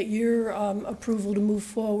and to get your approval to move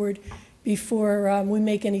forward before we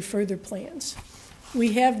make any further plans.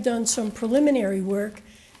 We have done some preliminary work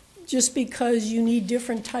just because you need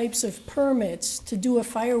different types of permits to do a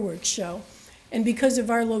fireworks show, and because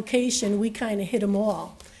of our location, we kind of hit them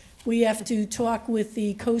all. We have to talk with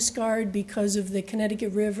the Coast Guard because of the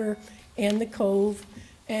Connecticut River and the Cove,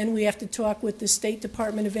 and we have to talk with the State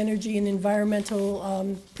Department of Energy and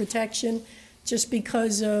Environmental Protection just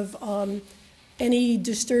because of any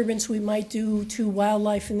disturbance we might do to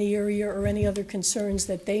wildlife in the area or any other concerns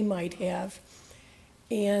that they might have.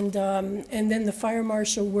 And then the fire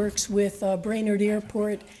marshal works with Brainerd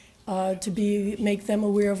Airport to make them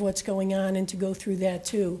aware of what's going on and to go through that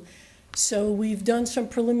too. So we've done some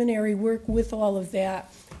preliminary work with all of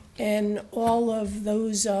that. And all of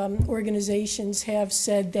those organizations have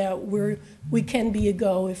said that we can be a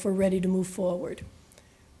go if we're ready to move forward.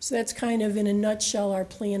 So that's kind of in a nutshell our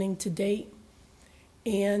planning to date.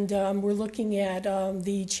 And we're looking at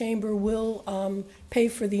the chamber will pay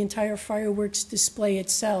for the entire fireworks display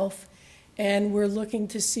itself. And we're looking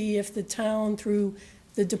to see if the town, through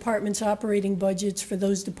the department's operating budgets for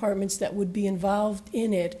those departments that would be involved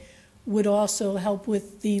in it would also help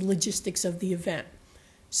with the logistics of the event.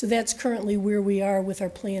 So that's currently where we are with our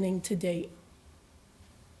planning to date.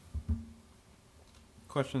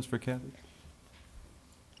 Questions for Kathy?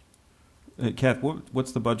 Kath,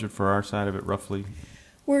 what's the budget for our side of it roughly?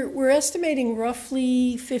 We're estimating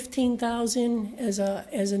roughly 15,000 as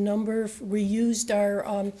a number. We used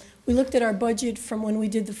our we looked at our budget from when we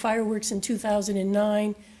did the fireworks in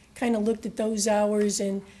 2009, kind of looked at those hours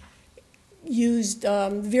and used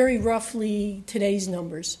very roughly today's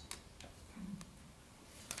numbers.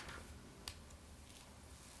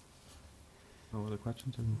 No other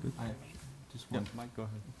questions? Good. Just one. Mike, go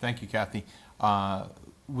ahead. Thank you, Kathy.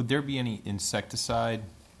 Would there be any insecticide?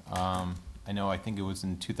 I think it was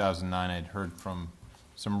in 2009, I'd heard from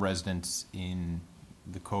some residents in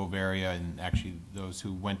the Cove area, and actually those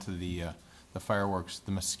who went to the fireworks,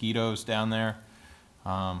 the mosquitoes down there,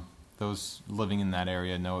 those living in that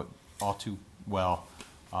area know it all too well.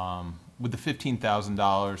 Would the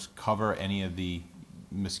 $15,000 cover any of the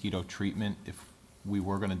mosquito treatment if we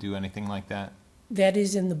were going to do anything like that? That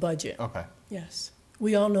is in the budget. Okay. Yes.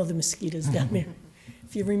 We all know the mosquitoes down there.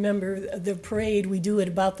 If you remember the parade, we do it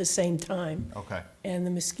about the same time. Okay. And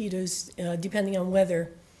the mosquitoes, depending on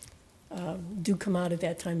weather, do come out at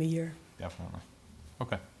that time of year. Definitely.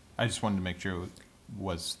 Okay. I just wanted to make sure it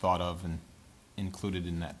was thought of and included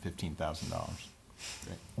in that $15,000.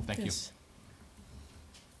 Great. Thank you.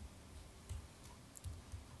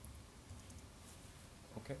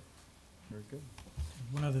 Okay. Very good.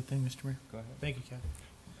 One other thing, Mr. Mayor. Go ahead. Thank you, Kathy.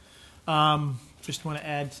 Just want to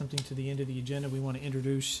add something to the end of the agenda. We want to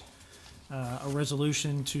introduce a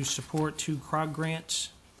resolution to support 2 CROG grants.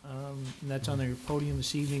 And that's on the podium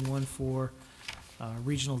this evening, one for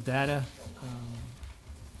Regional Data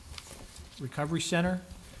Recovery Center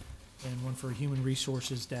and one for Human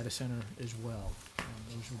Resources Data Center as well.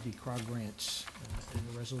 Those would be CROG grants and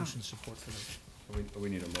the resolution support for those. We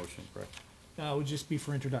need a motion, correct? It would just be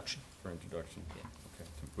for introduction. For introduction? Yeah. Okay.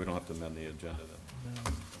 We don't have to amend the agenda then?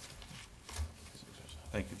 No.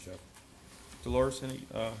 Thank you, Jeff. Dolores, any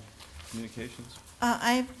communications?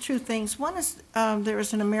 I have 2 things. One is there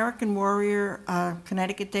is an American Warrior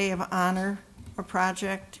Connecticut Day of Honor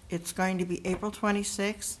project. It's going to be April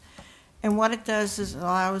 26th. And what it does is it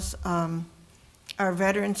allows our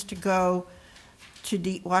veterans to go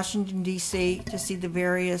to Washington, D.C. to see the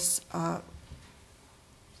various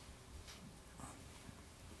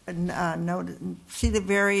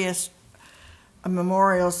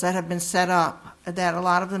memorials that have been set up that a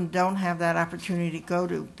lot of them don't have that opportunity to go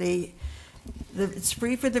to. It's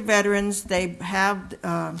free for the veterans. They have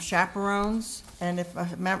chaperones, and if a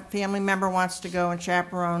family member wants to go and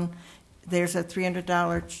chaperone, there's a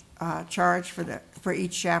 $300 charge for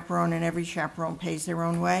each chaperone, and every chaperone pays their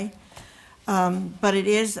own way. But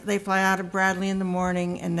they fly out of Bradley in the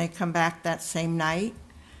morning, and they come back that same night.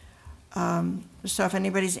 So if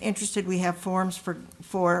anybody's interested, we have forms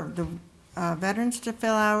for the veterans to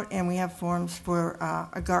fill out, and we have forms for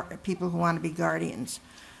people who want to be guardians.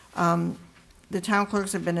 The town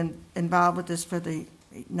clerks have been involved with this for the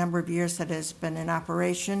number of years that has been in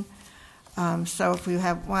operation. So if we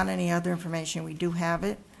want any other information, we do have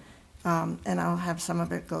it, and I'll have some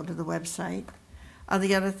of it go to the website.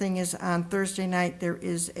 The other thing is on Thursday night, there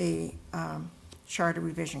is a Charter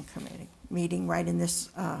Revision Committee meeting right in this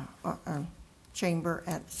chamber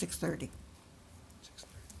at 6:30.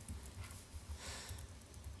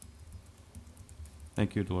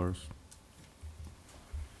 Thank you, Dolores.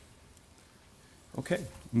 Okay,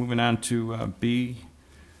 moving on to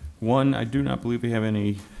B1. I do not believe we have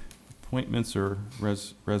any appointments or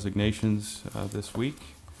resignations this week.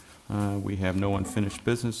 We have no unfinished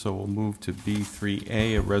business, so we'll move to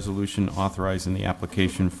B3A, a resolution authorizing the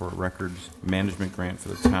application for a records management grant for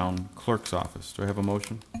the town clerk's office. Do I have a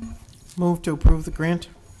motion? Move to approve the grant.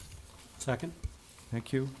 Second.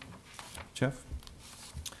 Thank you. Jeff?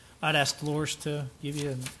 I'd ask Dolores to give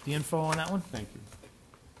you the info on that one. Thank you.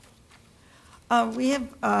 We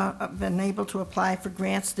have been able to apply for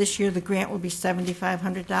grants. This year, the grant will be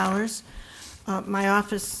 $7,500. My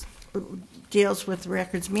office deals with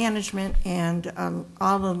records management, and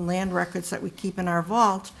all the land records that we keep in our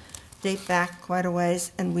vault date back quite a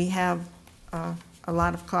ways, and we have a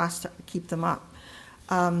lot of costs to keep them up.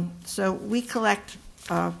 So we collect,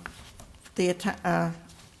 the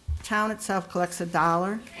town itself collects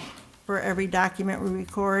 $1 for every document we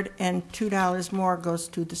record, and $2 more goes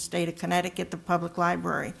to the state of Connecticut, the public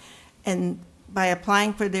library. And by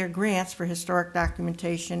applying for their grants for historic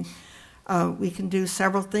documentation, we can do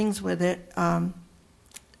several things with it.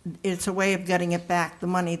 It's a way of getting it back, the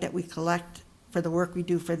money that we collect for the work we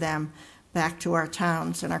do for them back to our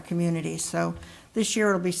towns and our communities. So this year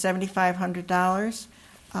it'll be $7,500.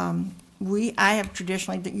 I have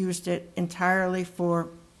traditionally used it entirely for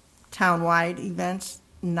town-wide events,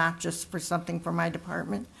 not just for something for my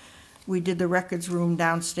department. We did the records room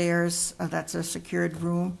downstairs, that's a secured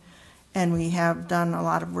room, and we have done a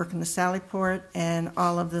lot of work in the Sallyport and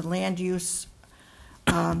all of the land use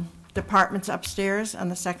departments upstairs on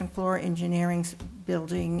the second floor, engineering,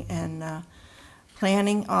 building, and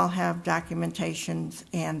planning all have documentations,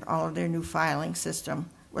 and all of their new filing system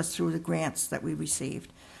was through the grants that we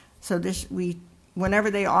received. So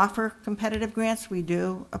whenever they offer competitive grants, we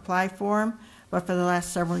do apply for them, but for the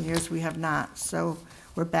last several years we have not. So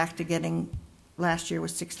we're back to getting, last year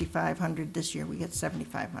was $6,500, this year we get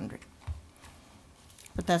 $7,500.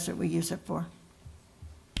 But that's what we use it for.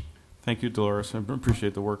 Thank you, Dolores. I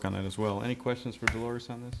appreciate the work on that as well. Any questions for Dolores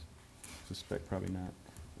on this? Suspect probably not.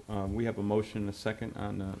 We have a motion and a second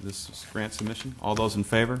on this grant submission. All those in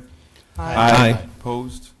favor? Aye.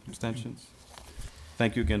 Opposed? Abstentions?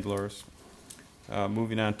 Thank you again, Dolores.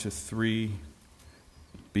 Moving on to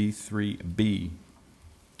 3B3B.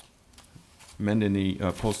 Amending the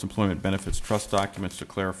post-employment benefits trust documents to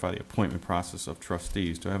clarify the appointment process of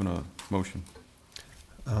trustees. Do I have a motion?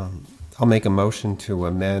 I'll make a motion to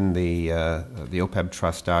amend the OPEB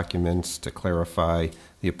trust documents to clarify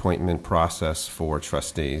the appointment process for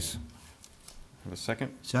trustees. Have a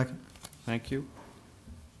second? Second. Thank you.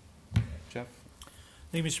 Jeff?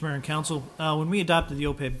 Thank you, Mr. Mayor and Council. When we adopted the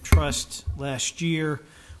OPEB trust last year,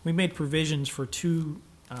 we made provisions for two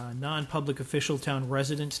non-public official town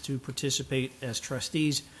residents to participate as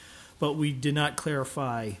trustees, but we did not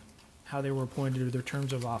clarify how they were appointed or their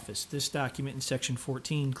terms of office. This document in section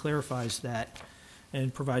 14 clarifies that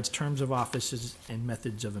and provides terms of offices and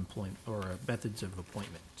methods of employment or methods of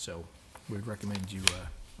appointment. So we would recommend you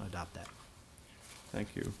adopt that.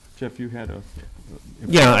 Thank you. Jeff, you had a...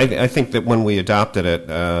 Yeah, I think that when we adopted it,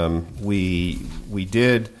 we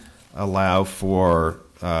did allow for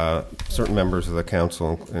certain members of the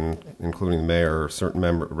council, including the mayor, or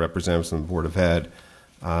certain representatives from the Board of Ed,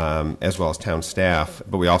 as well as town staff,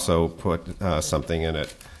 but we also put something in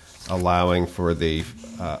it allowing for the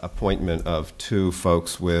appointment of two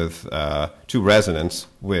residents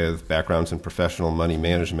with backgrounds in professional money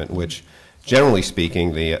management, which, generally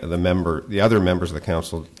speaking, the other members of the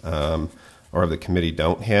council or of the committee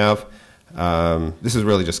don't have. This is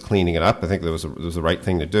really just cleaning it up. I think it was the right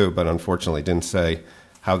thing to do, but unfortunately didn't say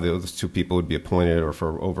how those two people would be appointed or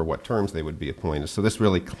for over what terms they would be appointed. So this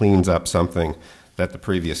really cleans up something that the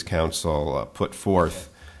previous council put forth.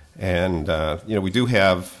 And we do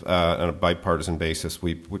have, on a bipartisan basis,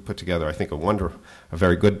 we put together, I think, a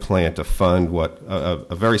very good plan to fund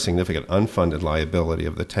a very significant unfunded liability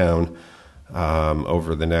of the town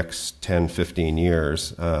over the next 10, 15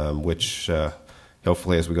 years, which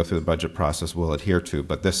hopefully as we go through the budget process we'll adhere to.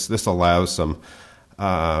 But this allows some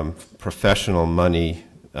professional money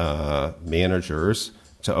managers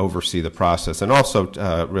to oversee the process and also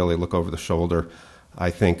really look over the shoulder, I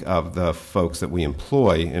think, of the folks that we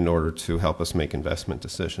employ in order to help us make investment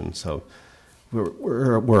decisions. So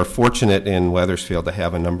we're fortunate in Wethersfield to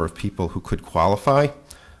have a number of people who could qualify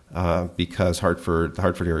because the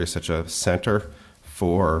Hartford area is such a center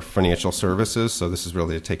for financial services. So this is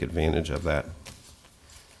really to take advantage of that.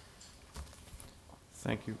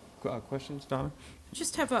 Thank you. Questions, Donna?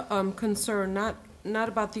 Just have a concern, not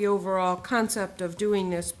about the overall concept of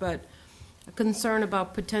doing this, but a concern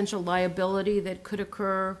about potential liability that could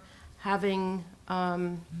occur having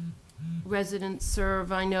residents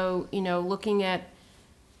serve. I know, looking at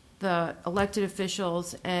the elected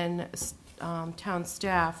officials and town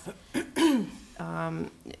staff,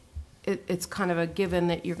 it's kind of a given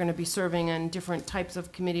that you're going to be serving on different types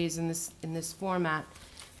of committees in this format.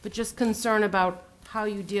 But just concern about how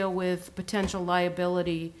you deal with potential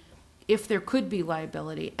liability, if there could be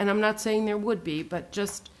liability. And I'm not saying there would be, but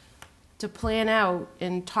just to plan out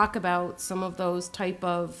and talk about some of those type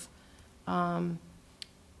of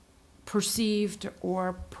perceived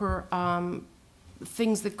or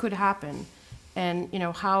things that could happen. And,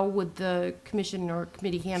 how would the commission or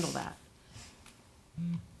committee handle that?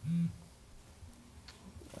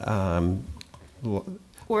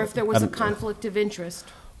 Or if there was a conflict of interest.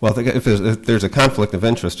 Well, if there's a conflict of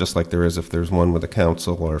interest, just like there is if there's one with the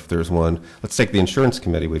council or if there's one, let's take the insurance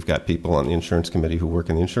committee. We've got people on the insurance committee who work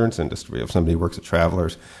in the insurance industry. We have somebody who works at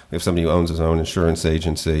Travelers. We have somebody who owns his own insurance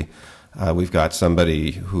agency. We've got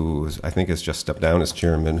somebody who I think has just stepped down as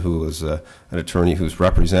chairman, who is an attorney who's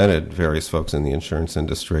represented various folks in the insurance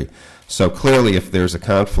industry. So clearly, if there's a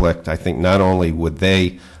conflict, I think not only would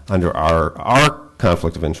they, under our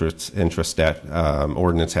conflict of interest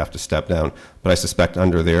ordinance have to step down. But I suspect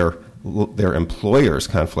under their employer's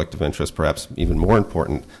conflict of interest, perhaps even more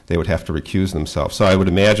important, they would have to recuse themselves. So I would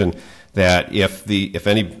imagine that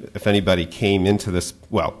if anybody came into this,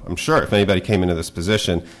 well, I'm sure if anybody came into this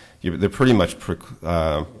position, they're pretty much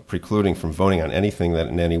precluding from voting on anything that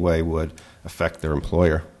in any way would affect their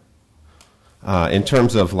employer. In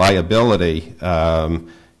terms of liability, Planning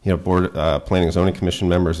and Zoning Commission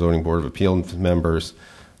members, Zoning Board of Appeals members,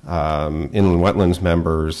 inland wetlands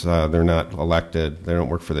members, they're not elected, they don't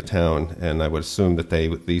work for the town, and I would assume that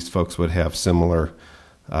these folks would have similar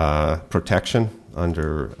protection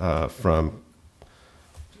from,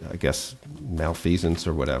 I guess, malfeasance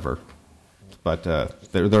or whatever. But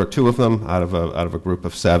there are 2 of them out of a group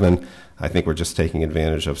of 7. I think we're just taking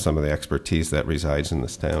advantage of some of the expertise that resides in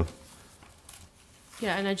this town.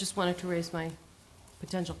 Yeah, and I just wanted to raise my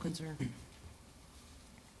potential concern.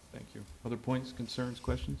 Thank you. Other points, concerns,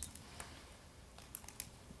 questions?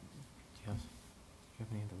 Yes. Do you have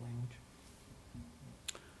any other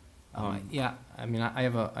language? Yeah, I mean, I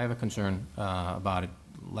have a concern about it.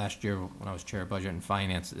 Last year, when I was chair of budget and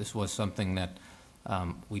finance, this was something that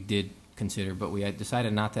we did consider, but we had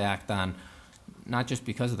decided not to act on, not just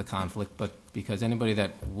because of the conflict, but because anybody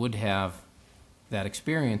that would have that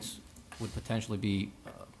experience would potentially be,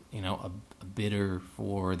 a bidder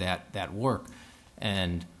for that work,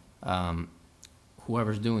 and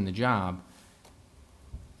whoever's doing the job.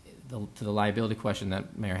 To the liability question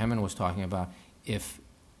that Mayor Hemmon was talking about, if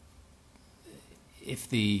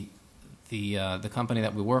the company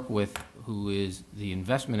that we work with, who is the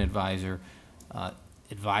investment advisor,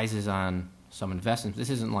 advises on some investments, this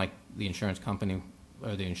isn't like the insurance company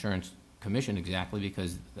or the insurance commission exactly,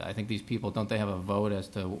 because I think these people, don't they have a vote as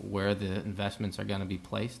to where the investments are going to be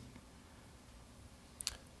placed?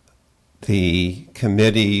 The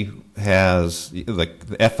committee has, like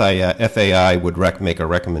the FAI would make a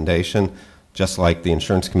recommendation, just like the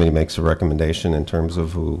insurance committee makes a recommendation in terms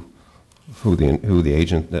of who the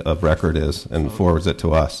agent of record is, and forwards it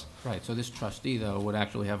to us. Right. So this trustee, though, would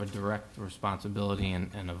actually have a direct responsibility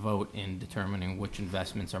and a vote in determining which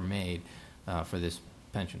investments are made for this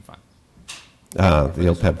pension fund. The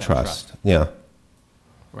OPEB trust. Yeah.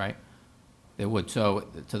 Right. They would. So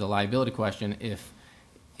to the liability question, if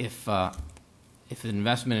the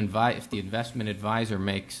investment advisor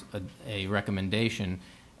makes a recommendation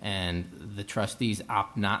and the trustees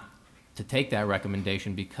opt not to take that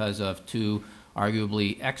recommendation because of 2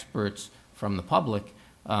 arguably experts from the public,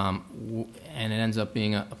 and it ends up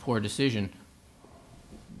being a poor decision,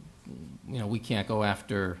 we can't go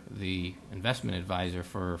after the investment advisor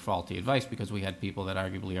for faulty advice because we had people that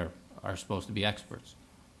arguably are supposed to be experts,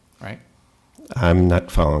 right? I'm not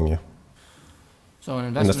following you. So an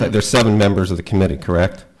investment... There's 7 members of the committee,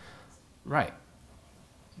 correct? Right.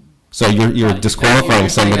 So you're disqualifying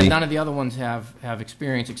somebody. None of the other ones have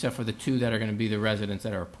experience except for the 2 that are going to be the residents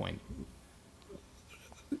that are appointed.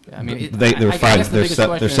 I mean, there's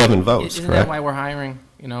 7 votes, isn't correct? that why we're hiring,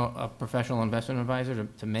 a professional investment advisor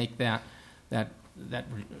to make that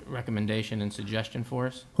recommendation and suggestion for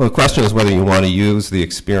us? Well, the question is whether you want to use the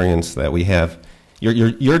experience that we have.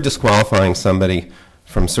 You're disqualifying somebody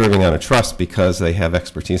from serving on a trust because they have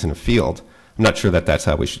expertise in a field. I'm not sure that that's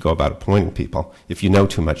how we should go about appointing people. If you know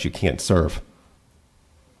too much, you can't serve.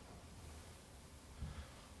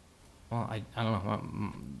 Well, I don't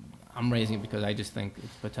know. I'm raising it because I just think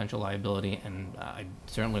it's potential liability, and I'd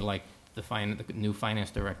certainly like the new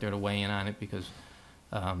finance director to weigh in on it, because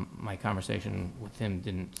my conversation with him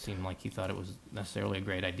didn't seem like he thought it was necessarily a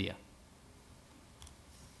great idea.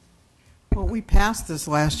 Well, we passed this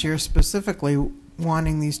last year specifically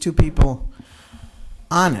wanting these 2 people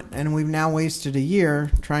on it, and we've now wasted a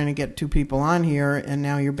year trying to get 2 people on here, and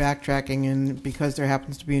now you're backtracking, and because there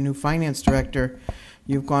happens to be a new finance director,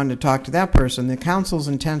 you've gone to talk to that person. The council's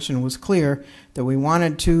intention was clear that we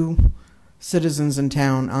wanted 2 citizens in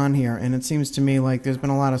town on here, and it seems to me like there's been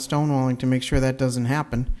a lot of stonewalling to make sure that doesn't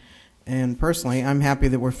happen. And personally, I'm happy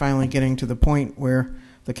that we're finally getting to the point where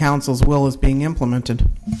the council's will is being implemented.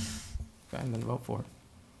 Okay, then vote for it.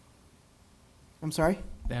 I'm sorry?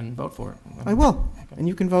 Then vote for it. I will, Okay. and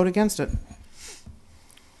you can vote against it.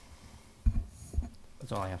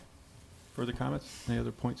 That's all I have. Further comments? Any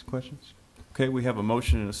other points, questions? Okay, we have a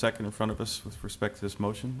motion and a second in front of us with respect to this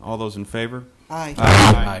motion. All those in favor? Aye.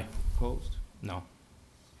 Aye. Opposed? No.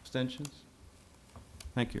 Abstentions?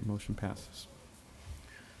 Thank you. Motion passes.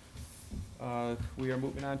 We are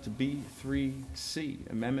moving on to B3C,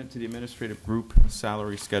 Amendment to the Administrative Group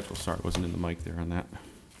Salary Schedule. Sorry, I wasn't in the mic there on that.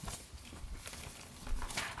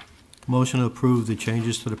 Motion to approve the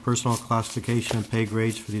changes to the personnel classification and pay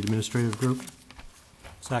grades for the administrative group.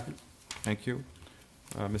 Second. Thank you.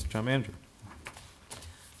 Mr. Town Manager.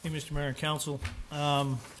 Hey, Mr. Mayor and Council.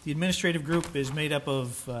 The administrative group is made up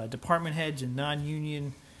of department heads and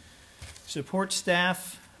non-union support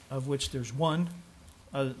staff, of which there's one,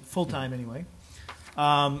 full-time anyway.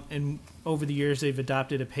 And over the years, they've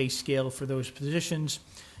adopted a pay scale for those positions.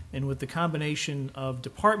 And with the combination of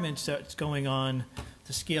departments that's going on,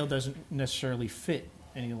 the scale doesn't necessarily fit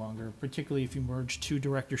any longer, particularly if you merge two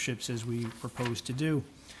directorships as we propose to do.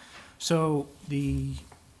 So the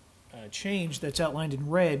change that's outlined in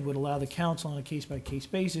red would allow the council on a case-by-case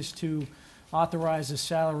basis to authorize a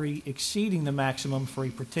salary exceeding the maximum for a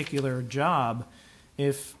particular job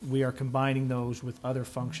if we are combining those with other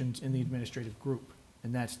functions in the administrative group.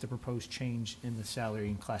 And that's the proposed change in the salary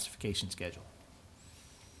and classification schedule.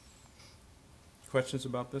 Questions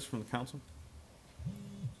about this from the council?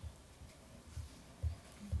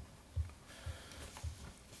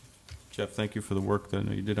 Jeff, thank you for the work that I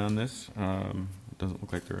know you did on this. It doesn't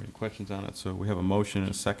look like there are any questions on it, so we have a motion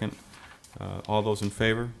and a second. All those in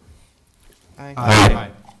favor? Aye.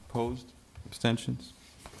 Aye. Opposed? Abstentions?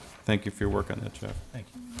 Thank you for your work on that, Jeff. Thank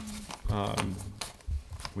you.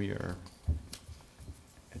 We are.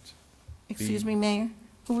 Excuse me, Mayor.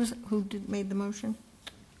 Who made the motion?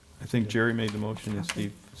 I think Jerry made the motion and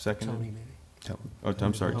Steve seconded. Tony made it. Oh,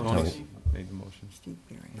 I'm sorry. Tony Tony made the motion. Steve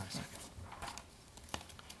Berry.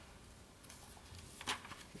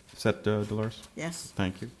 Is that Dolores? Yes.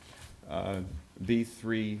 Thank you.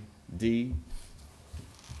 B3D,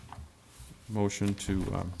 motion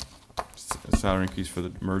to salary increase for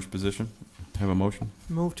the merged position. Have a motion?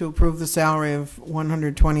 Move to approve the salary of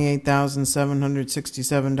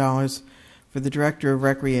 $128,767 for the Director of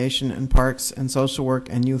Recreation and Parks and Social Work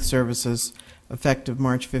and Youth Services, effective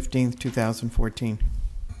March 15th, 2014.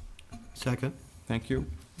 Second. Thank you.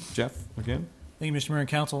 Jeff, again? Thank you, Mr. Mayor and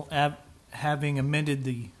Council. Having amended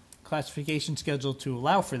the classification schedule to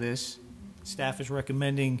allow for this, staff is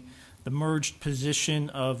recommending the merged position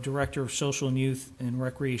of Director of Social and Youth and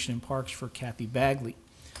Recreation and Parks for Kathy Bagley,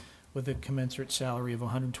 with a commensurate salary of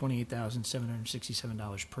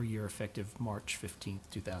 $128,767 per year, effective March 15th,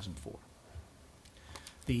 2004.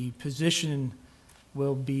 The position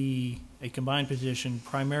will be a combined position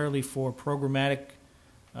primarily for programmatic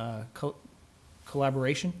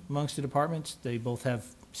collaboration amongst the departments. They both have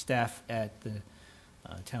staff at the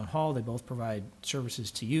town hall. They both provide services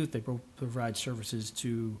to youth. They both provide services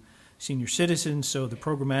to senior citizens. So the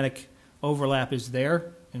programmatic overlap is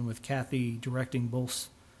there, and with Kathy directing both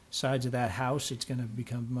sides of that house, it's going to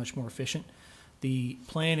become much more efficient. The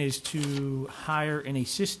plan is to hire an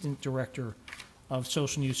assistant director of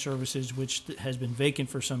social and youth services, which has been vacant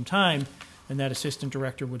for some time, and that assistant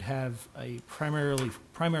director would have a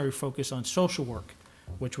primary focus on social work,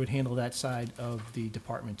 which would handle that side of the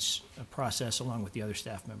department's process along with the other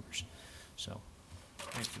staff members. So,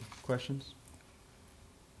 thank you. Questions?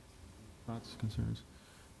 Thoughts, concerns?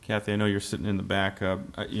 Kathy, I know you're sitting in the back.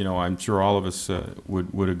 You know, I'm sure all of us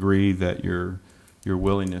would agree that your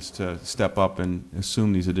willingness to step up and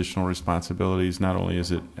assume these additional responsibilities, not only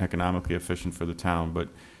is it economically efficient for the town, but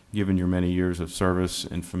given your many years of service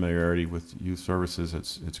and familiarity with youth services,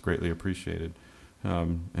 it's greatly appreciated.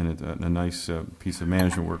 And it's a nice piece of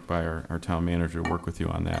management work by our town manager to work with you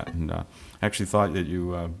on that. And I actually thought that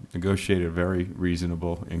you negotiated a very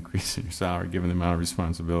reasonable increase in your salary given the amount of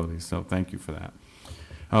responsibilities. So thank you for that.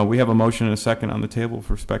 We have a motion and a second on the table with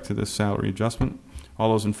respect to this salary adjustment.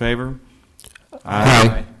 All those in favor?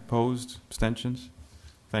 Aye. Opposed? Abstentions?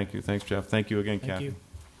 Thank you. Thanks, Jeff. Thank you again, Kathy.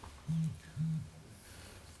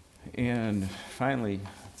 And finally,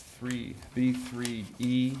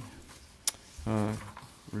 B3E,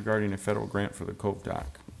 regarding a federal grant for the Cove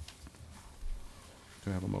Dock.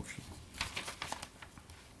 Do I have a motion?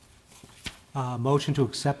 Motion to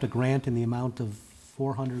accept a grant in the amount of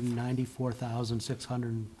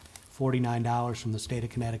 $494,649 from the state of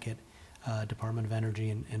Connecticut Department of Energy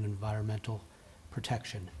and Environmental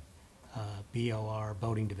Protection, BOR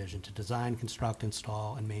Boating Division, to design, construct,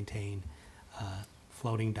 install, and maintain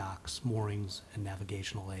floating docks, moorings, and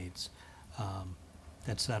navigational aids,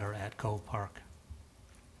 etc. at Cove Park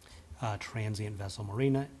Transient Vessel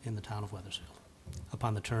Marina in the town of Wethersfield,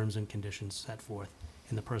 upon the terms and conditions set forth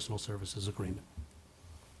in the Personal Services Agreement.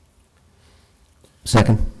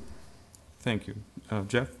 Second. Thank you.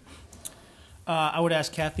 Jeff? I would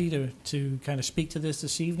ask Kathy to kind of speak to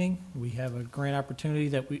this evening. We have a grant opportunity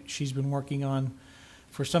that she's been working on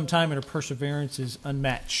for some time, and her perseverance is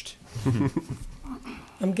unmatched.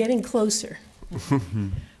 I'm getting closer.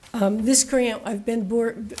 This grant, I've been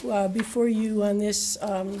before you on this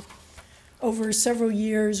over several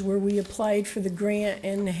years, where we applied for the grant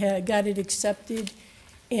and got it accepted.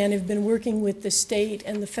 and have been working with the state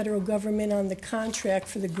and the federal government on the contract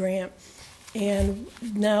for the grant. And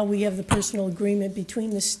now we have the personal agreement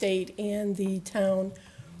between the state and the town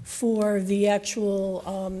for the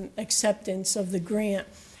actual acceptance of the grant.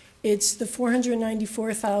 It's the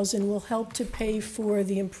 $494,000 will help to pay for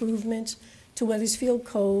the improvements to Wethersfield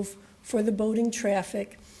Cove for the boating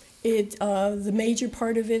traffic. The major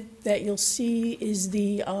part of it that you'll see is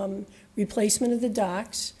the replacement of the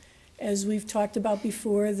docks. As we've talked about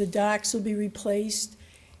before, the docks will be replaced,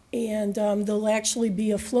 and there'll actually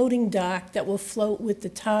be a floating dock that will float with the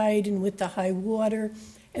tide and with the high water,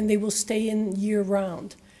 and they will stay in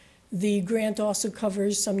year-round. The grant also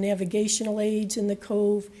covers some navigational aids in the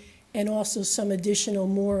cove and also some additional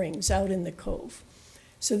moorings out in the cove.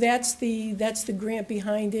 So that's the grant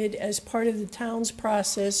behind it. As part of the town's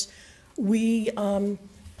process, we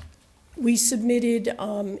submitted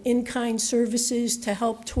in-kind services to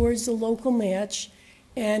help towards the local match,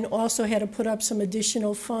 and also had to put up some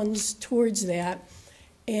additional funds towards that.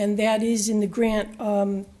 And that is in the grant,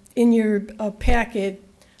 in your packet.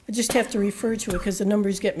 I just have to refer to it because the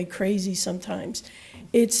numbers get me crazy sometimes.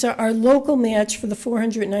 It's our local match for the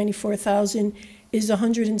 $494,000 is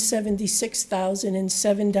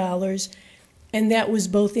 $176,007, and that was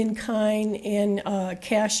both in kind and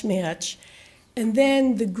cash match. And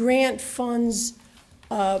then the grant funds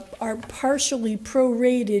are partially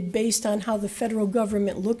prorated based on how the federal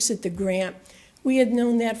government looks at the grant. We had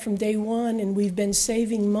known that from day one, and we've been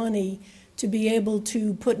saving money to be able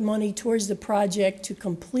to put money towards the project to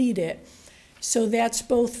complete it. So that's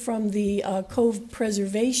both from the Cove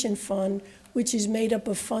Preservation Fund, which is made up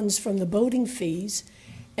of funds from the boating fees,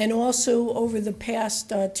 and also over the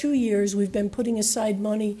past 2 years, we've been putting aside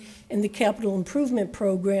money in the capital improvement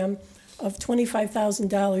program of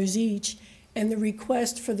 $25,000 each, and the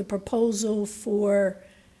request for the proposal for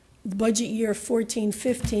the budget year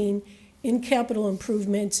 14-15 in capital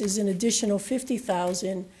improvements is an additional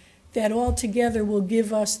 $50,000. That altogether will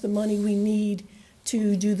give us the money we need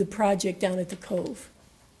to do the project down at the Cove.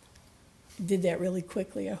 I did that really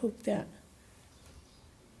quickly. I hope that.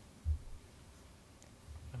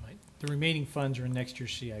 The remaining funds are in next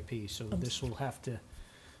year's CIP, so this will have to,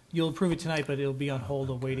 you'll approve it tonight, but it'll be on hold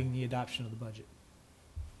awaiting the adoption of the budget.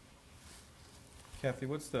 Kathy,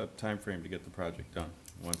 what's the time frame to get the project done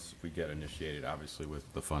once we get initiated, obviously,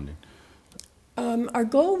 with the funding? Our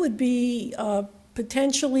goal would be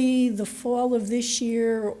potentially the fall of this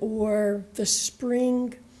year or the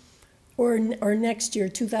spring or next year,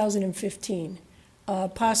 2015.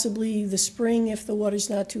 Possibly the spring if the water's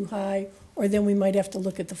not too high, or then we might have to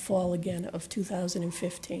look at the fall again of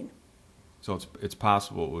 2015. So it's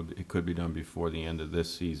possible it could be done before the end of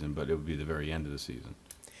this season, but it would be the very end of the season.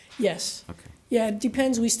 Yes. Okay. Yeah, it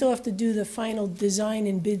depends. We still have to do the final design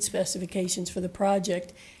and bid specifications for the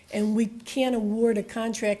project, and we can't award a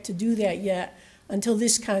contract to do that yet until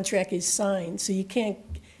this contract is signed, so you can't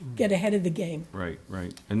get ahead of the game. Right,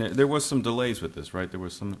 right. And there was some delays with this, right? There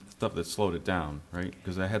was some stuff that slowed it down, right?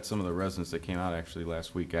 Because I had some of the residents that came out actually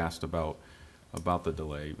last week asked about the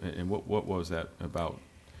delay. And what was that about?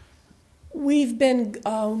 We've been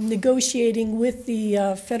negotiating with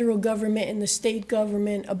the federal government and the state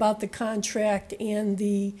government about the contract and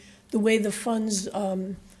the way the funds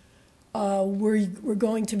were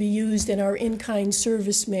going to be used in our in-kind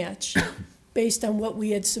service match. Based on what we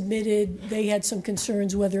had submitted, they had some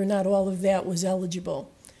concerns whether or not all of that was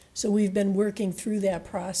eligible. So we've been working through that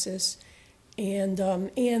process and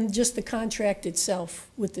just the contract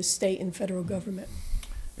itself with the state and federal government.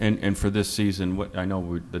 And for this season, I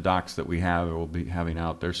know the docks that we have or will be having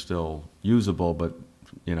out, they're still usable, but,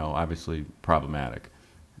 you know, obviously problematic.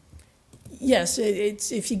 Yes,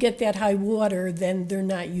 it's if you get that high water, then they're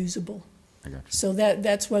not usable. I got you. So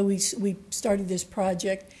that's why we started this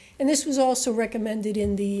project. And this was also recommended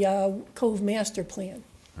in the Cove Master Plan.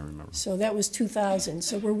 I remember. So that was 2000,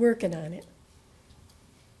 so we're working on it.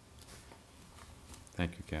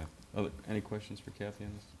 Thank you, Kath. Any questions for Kathy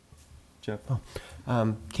on this? Jeff?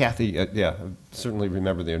 Kathy, yeah, I certainly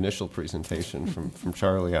remember the initial presentation from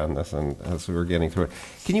Charlie on this, and as we were getting through it.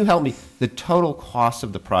 Can you help me? The total cost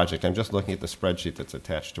of the project, I'm just looking at the spreadsheet that's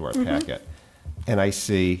attached to our packet, and I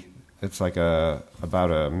see it's like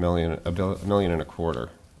about $1.25 million.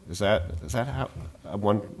 Is that how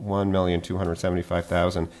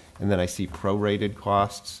 $1,275,000? And then I see prorated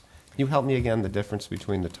costs. Can you help me again? The difference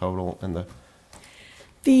between the total and the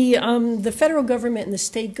The federal government and the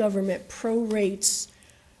state government prorates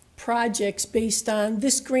projects based on,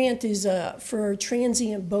 this grant is for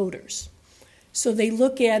transient boaters. So they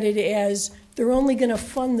look at it as they're only going to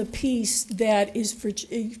fund the piece that is for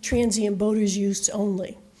transient boaters' use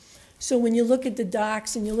only. So when you look at the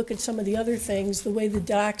docks and you look at some of the other things, the way the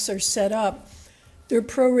docks are set up, they're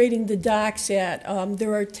prorating the docks at,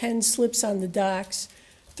 there are 10 slips on the docks.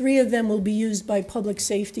 3 of them will be used by public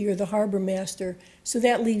safety or the harbor master. So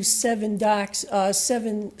that leaves 7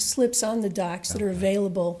 slips on the docks that are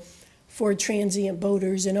available for transient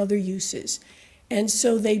boaters and other uses. And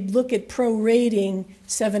so they look at prorating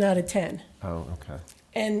 7 out of 10. Oh, okay.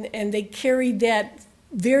 And they carried that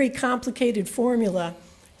very complicated formula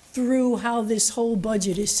through how this whole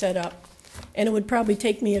budget is set up. And it would probably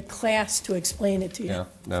take me a class to explain it to you.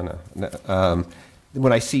 Yeah, no.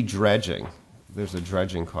 When I see dredging, there's a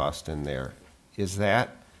dredging cost in there. Is that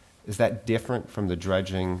different from the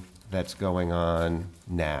dredging that's going on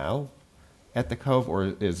now at the Cove,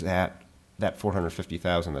 or is that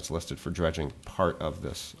 $450,000 that's listed for dredging part of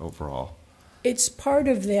this overall? It's part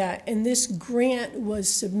of that, and this grant was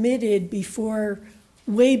submitted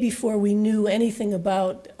way before we knew anything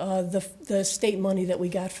about the state money that we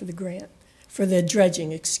got for the grant, for the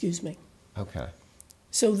dredging, excuse me. Okay.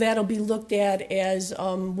 So that'll be looked at as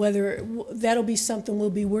that'll be something we'll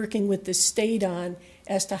be working with the state on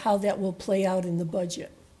as to how that will play out in the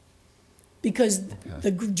budget. Because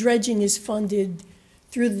the dredging is funded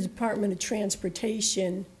through the Department of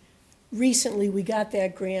Transportation. Recently, we got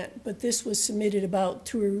that grant, but this was submitted about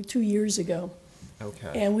two years ago.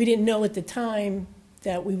 Okay. And we didn't know at the time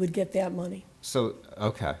that we would get that money. So,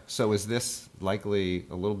 okay. So is this likely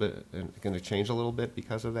a little bit, going to change a little bit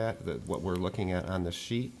because of that, what we're looking at on the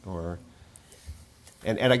sheet? Or,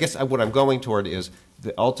 and I guess what I'm going toward is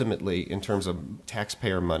that ultimately, in terms of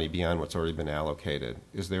taxpayer money beyond what's already been allocated,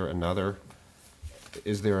 is there another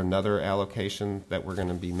allocation that we're going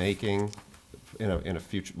to be making in a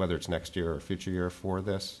future, whether it's next year or a future year for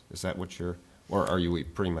this? Is that what or are you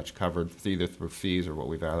pretty much covered either through fees or what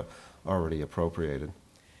we've already appropriated?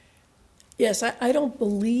 Yes, I don't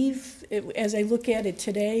believe, as I look at it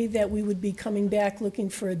today, that we would be coming back looking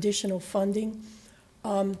for additional funding.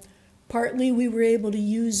 Partly, we were able to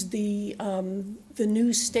use the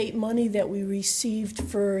new state money that we received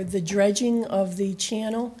for the dredging of the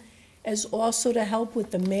channel as also to help with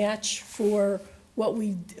the match for what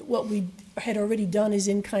we had already done as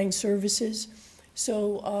in-kind services.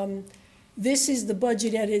 So this is the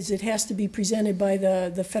budget as it has to be presented by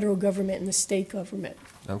the federal government and the state government.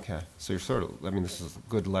 Okay, so you're this is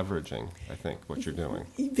good leveraging, I think, what you're doing.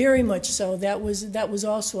 Very much so. That was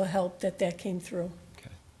also a help that came through.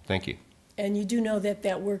 Okay, thank you. And you do know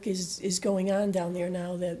that work is going on down there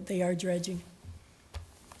now, that they are dredging,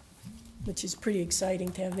 which is pretty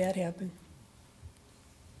exciting to have that happen.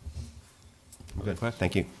 Good.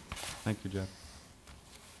 Thank you. Thank you, Jeff.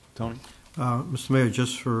 Tony? Mr. Mayor,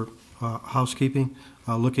 just for housekeeping,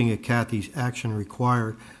 looking at Kathy's action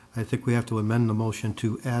required, I think we have to amend the motion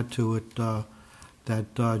to add to it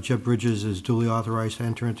that Jeff Bridges is duly authorized to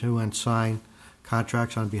enter into and sign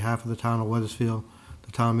contracts on behalf of the town of Wethersfield.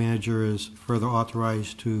 The town manager is further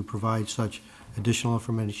authorized to provide such additional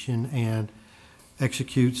information and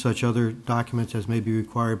execute such other documents as may be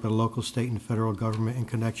required by the local, state, and federal government in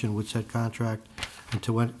connection with said contract, and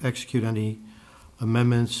to execute any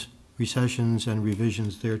amendments, recessions, and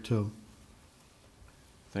revisions thereto.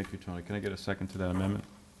 Thank you, Tony. Can I get a second to that amendment?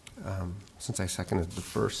 Since I seconded the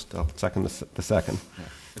first, I'll second the second. Yeah.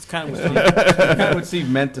 It's kind of what Steve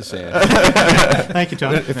meant to say. Thank you,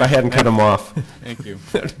 Tony. If I hadn't cut him off. Thank you.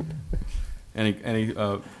 Any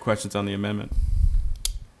questions on the amendment?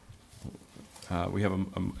 We have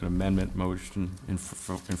an amendment motion in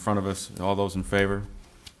front of us. All those in favor?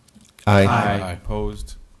 Aye. Aye.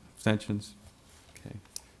 Opposed? Abstentions? Okay.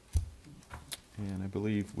 And I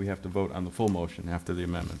believe we have to vote on the full motion after the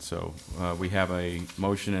amendment. So we have a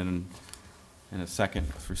motion and a second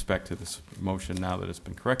with respect to this motion now that it's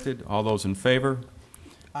been corrected. All those in favor?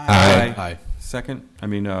 Aye. Aye. Second?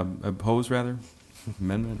 Opposed, rather?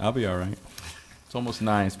 Amendment? I'll be all right. It's almost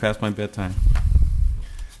 9. It's past my bedtime.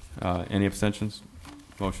 Any abstentions?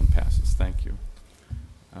 Motion passes. Thank you.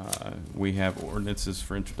 We have ordinances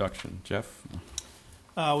for introduction. Jeff?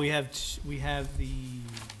 We have the,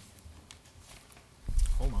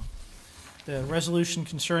 hold on, the resolution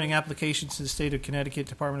concerning applications to the State of Connecticut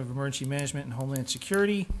Department of Emergency Management and Homeland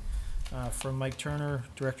Security from Mike Turner,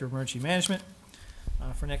 Director of Emergency Management.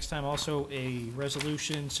 For next time, also a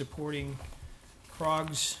resolution supporting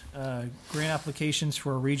CROG's grant applications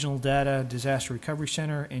for a Regional Data Disaster Recovery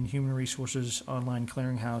Center and Human Resources Online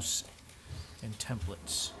Clearinghouse and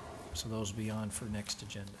templates. So those will be on for next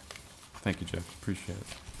agenda. Thank you, Jeff. Appreciate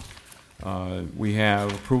it. We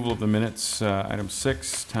have approval of the minutes. Item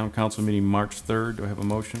 6, Town Council meeting March 3rd. Do I have a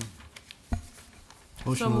motion?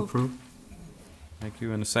 Motion to approve. Thank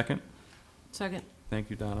you. And a second? Second. Thank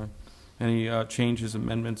you, Donna. Any changes,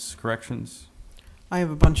 amendments, corrections? I have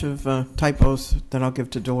a bunch of typos that I'll give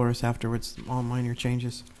to Dolores afterwards, all minor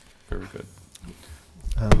changes. Very good.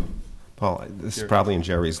 Paul, this is probably in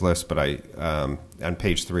Jerry's list, but on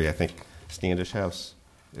page 3, I think Standish House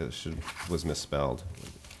was misspelled.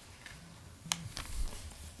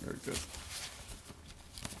 Very good.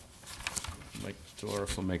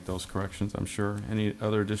 Dolores will make those corrections, I'm sure. Any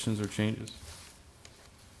other additions or changes?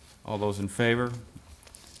 All those in favor?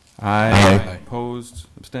 Aye. Aye. Opposed?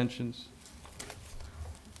 Abstentions?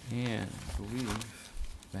 And I believe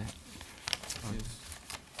that is...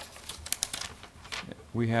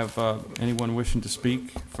 We have anyone wishing to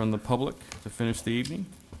speak from the public to finish the evening?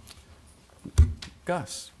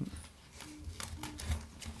 Gus.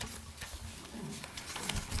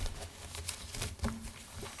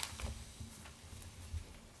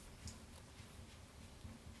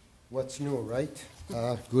 What's new, right?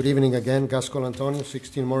 Good evening again, Gus Colantonio,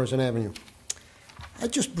 16 Morrison Avenue. I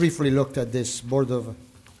just briefly looked at this Board of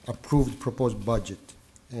Approved Proposed Budget,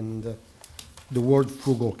 and the word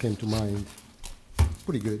frugal came to mind.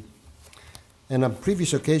 Pretty good. And on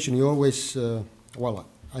previous occasion, you always, I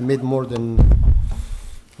made more than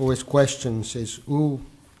always questions is who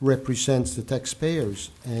represents the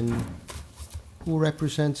taxpayers and who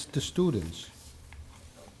represents the students.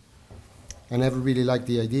 I never really liked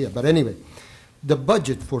the idea. But anyway, the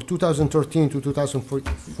budget for 2013 to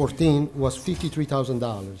 2014 was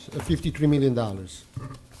 $53 million.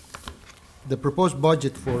 The proposed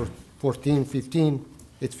budget for 14-15,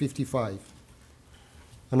 it's 55.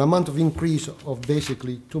 An amount of increase of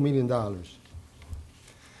basically $2 million.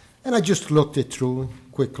 And I just looked it through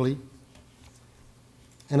quickly.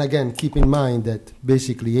 And again, keep in mind that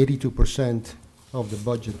basically 82% of the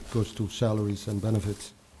budget goes to salaries and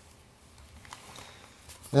benefits.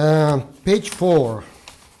 Page 4,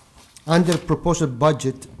 under proposed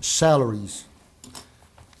budget, salaries,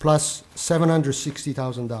 plus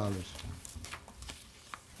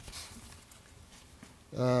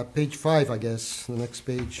 $760,000. Page 5, I guess, the next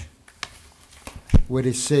page, where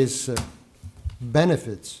it says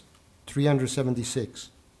benefits,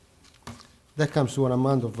 376. That comes to an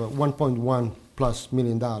amount of 1.1 plus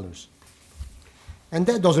million. And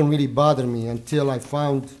that doesn't really bother me until I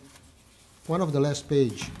found one of the last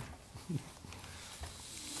page,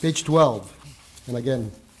 page 12, and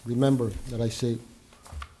again, remember that I say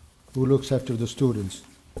who looks after the students.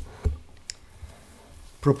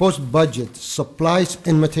 Proposed budget, supplies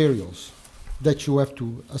and materials, that you have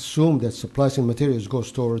to assume that supplies and materials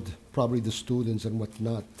goes toward probably the students and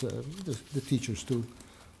whatnot, the teachers too,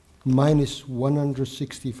 minus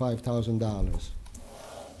 $165,000.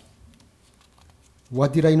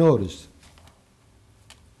 What did I notice?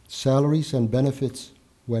 Salaries and benefits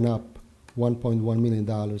went up $1.1 million,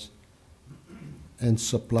 and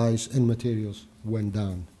supplies and materials went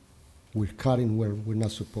down. We're cutting where we're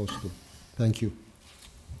not supposed to. Thank you.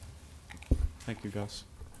 Thank you, Gus.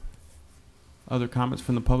 Other comments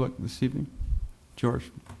from the public this evening?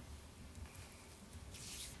 George?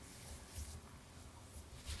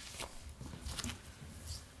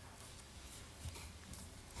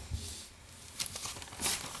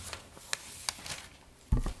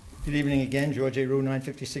 Good evening again, George A. Rue,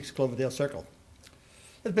 956 Cloverdale Circle.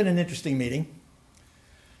 It's been an interesting meeting.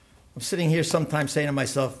 I'm sitting here sometimes saying to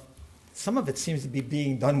myself, some of it seems to be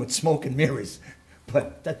being done with smoke and mirrors,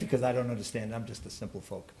 but that's because I don't understand. I'm just a simple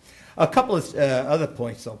folk. A couple of other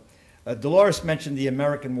points, though. Dolores mentioned the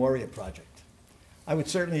American Warrior Project. I would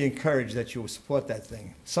certainly encourage that you support that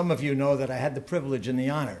thing. Some of you know that I had the privilege and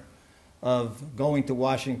the honor of going to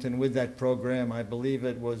Washington with that program. I believe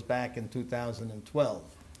it was back in 2012.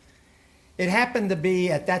 It happened to be,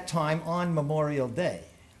 at that time, on Memorial Day,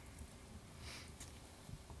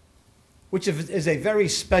 which is a very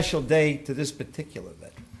special day to this particular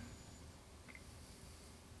veteran.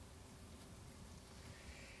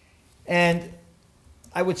 And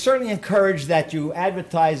I would certainly encourage that you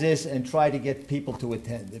advertise this and try to get people to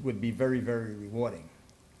attend. It would be very, very rewarding.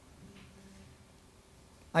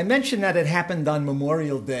 I mentioned that it happened on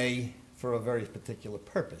Memorial Day for a very particular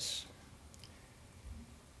purpose.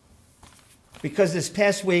 Because this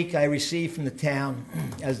past week I received from the town,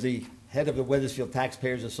 as the head of the Wethersfield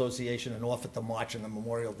Taxpayers Association, an offer to march in the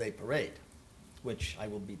Memorial Day Parade, which I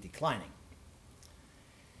will be declining.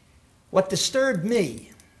 What disturbed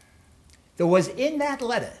me, there was in that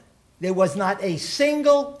letter, there was not a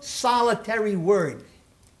single solitary word,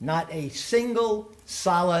 not a single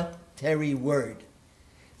solitary word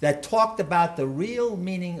that talked about the real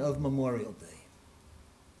meaning of Memorial Day.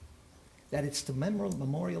 That it's to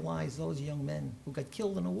memorialize those young men who got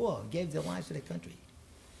killed in the war, gave their lives to their country.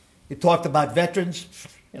 It talked about veterans,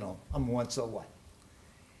 you know, I'm one, so what?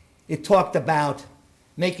 It talked about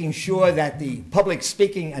making sure that the public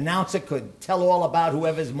speaking announcer could tell all about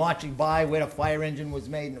whoever's marching by, where the fire engine was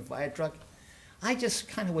made in the fire truck. I just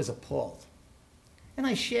kind of was appalled. And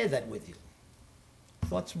I share that with you.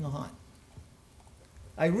 Thoughts from the heart.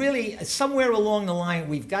 I really, somewhere along the line,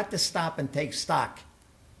 we've got to stop and take stock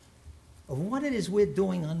of what it is we're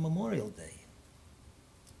doing on Memorial Day.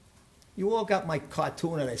 You all got my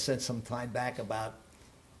cartoon that I sent some time back about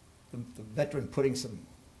the veteran putting some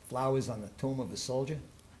flowers on the tomb of a soldier.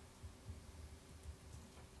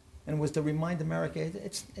 And it was to remind America,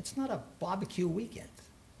 it's not a barbecue weekend.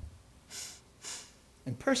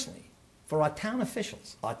 And personally, for our town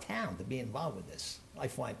officials, our town, to be involved with this, I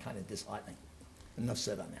find kind of disheartening. Enough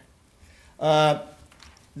said on that.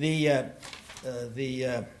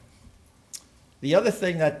 The other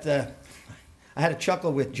thing that I had a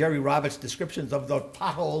chuckle with Jerry Roberts' descriptions of the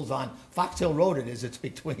potholes on Fox Hill Road. It's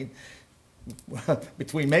between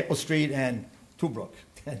Maple Street and Toobrook.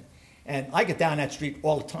 And I get down that street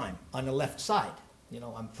all the time on the left side. You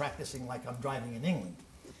know, I'm practicing like I'm driving in England.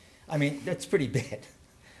 I mean, that's pretty bad.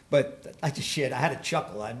 But I just shared, I had a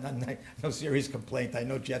chuckle. No serious complaint. I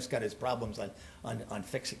know Jeff's got his problems on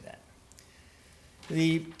fixing that.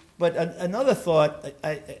 But another thought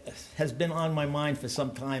has been on my mind for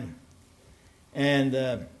some time, and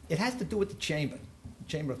it has to do with the Chamber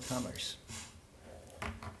of Commerce.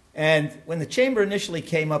 And when the Chamber initially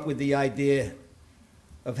came up with the idea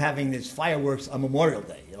of having these fireworks on Memorial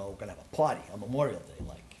Day, you know, we're going to have a party on Memorial Day,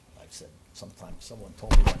 like I've said sometimes, someone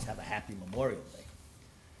told me, let's have a happy Memorial Day.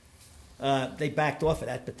 They backed off at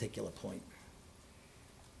that particular point.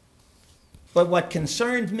 But what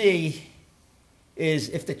concerned me is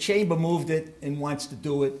if the Chamber moved it and wants to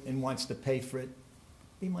do it and wants to pay for it,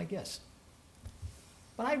 be my guest.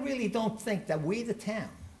 But I really don't think that we, the town,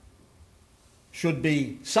 should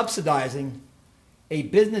be subsidizing a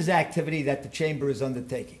business activity that the Chamber is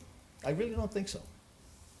undertaking. I really don't think so.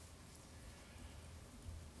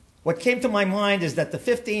 What came to my mind is that the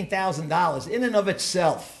 $15,000 in and of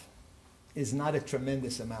itself is not a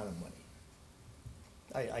tremendous amount of money.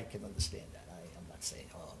 I can understand that. I'm not saying,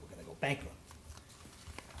 oh, we're going to go bankrupt.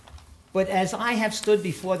 But as I have stood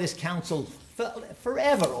before this council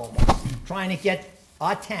forever almost, trying to get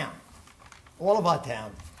our town, all of our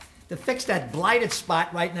town, to fix that blighted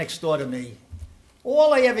spot right next door to me,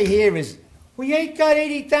 all I ever hear is, we ain't got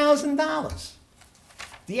 $80,000.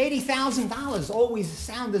 The $80,000 always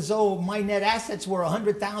sound as though my net assets were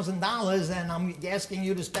 $100,000 and I'm asking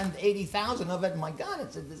you to spend $80,000 of it. My God,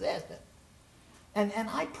 it's a disaster. And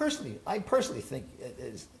I personally think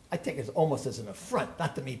I take it almost as an affront,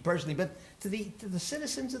 not to me personally, but to the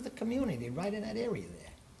citizens of the community right in that area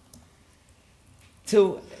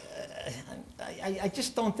there. I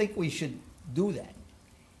just don't think we should do that.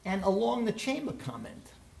 And along the Chamber comment,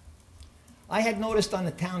 I had noticed on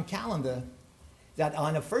the town calendar that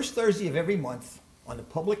on the first Thursday of every month, on the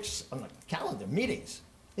calendar meetings,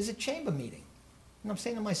 is a Chamber meeting. And I'm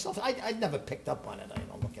saying to myself, I'd never picked up on it. I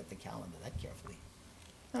don't look at the calendar that carefully.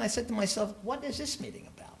 And I said to myself, what is this meeting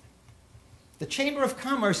about? The Chamber of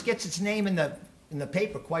Commerce gets its name in the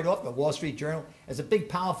paper quite often, the Wall Street Journal, as a big,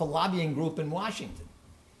 powerful lobbying group in Washington.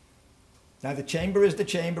 Now, the Chamber is the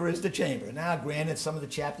Chamber is the Chamber. Now, granted, some of the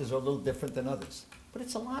chapters are a little different than others, but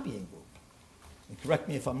it's a lobbying group. And correct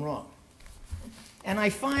me if I'm wrong. And I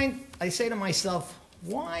say to myself,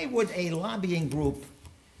 why would a lobbying group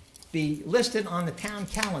be listed on the town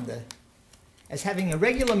calendar as having a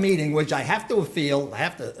regular meeting, which I have to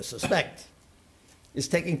suspect, is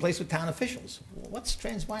taking place with town officials? What's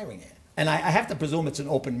transpiring here? And I have to presume it's an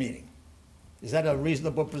open meeting. Is that a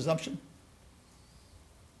reasonable presumption?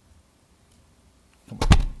 Come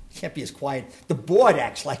on, you can't be as quiet. The board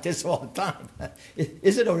acts like this all the time.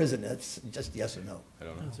 Is it or isn't it? It's just yes or no. I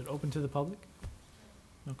don't know. Is it open to the public?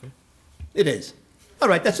 Okay. It is. All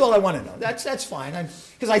right, that's all I want to know. That's fine.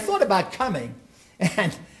 Because I thought about coming,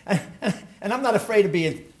 and I'm not afraid of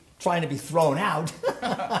trying to be thrown out.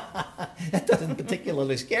 That doesn't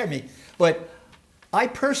particularly scare me. But I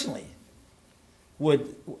personally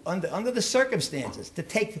would, under the circumstances, to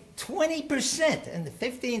take 20%, and the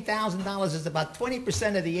 $15,000 is about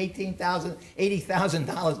 20% of the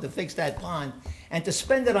 $80,000 to fix that pond, and to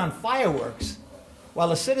spend it on fireworks, while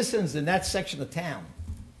the citizens in that section of town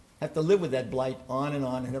have to live with that blight on and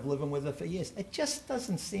have lived with it for years. It just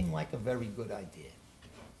doesn't seem like a very good idea.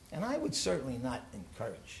 And I would certainly not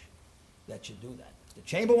encourage that you do that. If the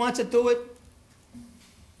Chamber wants to do it,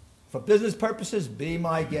 for business purposes, be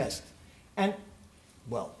my guest. And,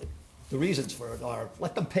 well, the reasons for it are,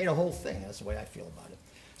 let them pay the whole thing. That's the way I feel about it.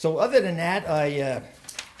 So other than that,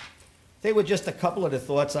 They were just a couple of the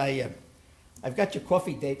thoughts. I've got your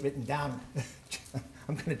coffee date written down.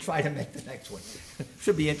 I'm going to try to make the next one.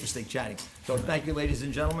 Should be interesting chatting. So thank you, ladies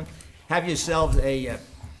and gentlemen. Have yourselves a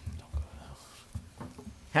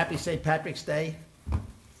happy St. Patrick's Day,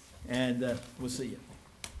 and we'll see you.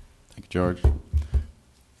 Thank you, George.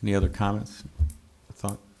 Any other comments?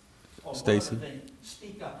 Thought? Stacy?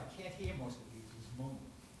 Speak up. I can't hear most of these. It's mumble.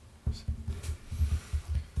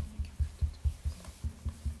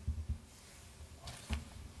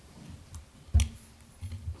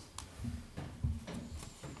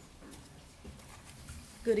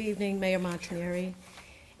 Good evening, Mayor Montaneri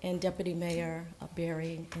and Deputy Mayor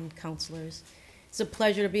Berry and councilors. It's a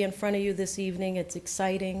pleasure to be in front of you this evening. It's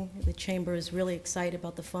exciting. The Chamber is really excited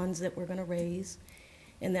about the funds that we're going to raise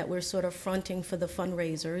and that we're sort of fronting for the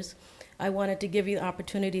fundraisers. I wanted to give you the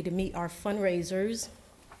opportunity to meet our fundraisers,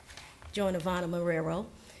 Joe and Ivana Marrero.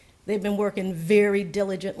 They've been working very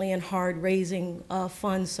diligently and hard raising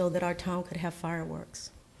funds so that our town could have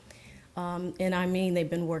fireworks. And I mean, they've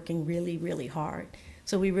been working really, really hard.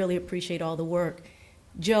 So we really appreciate all the work.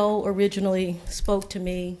 Joe originally spoke to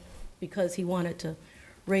me because he wanted to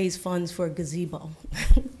raise funds for a gazebo.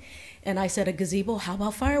 And I said, a gazebo, how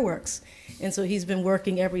about fireworks? And so he's been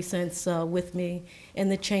working ever since with me in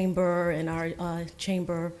the chamber and our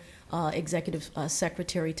chamber executive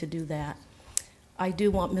secretary to do that. I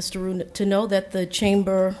do want Mr. Roon to know that the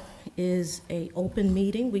chamber is an open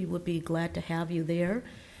meeting. We would be glad to have you there.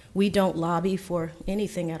 We don't lobby for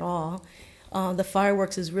anything at all. The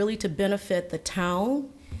fireworks is really to benefit the town,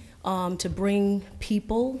 to bring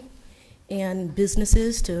people and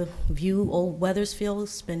businesses to view old Wethersfield,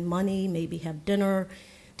 spend money, maybe have dinner,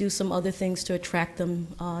 do some other things to attract them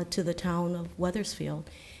to the town of Wethersfield.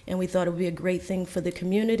 And we thought it would be a great thing for the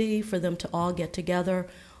community, for them to all get together.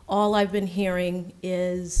 All I've been hearing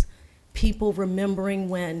is people remembering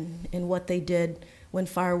when and what they did when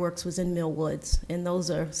fireworks was in Mill Woods. And those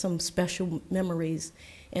are some special memories.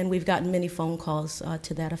 And we've gotten many phone calls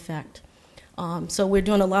to that effect. So we're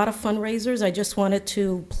doing a lot of fundraisers. I just wanted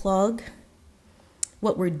to plug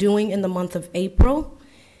what we're doing in the month of April.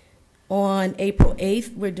 On April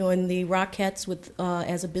 8th, we're doing the Rockettes with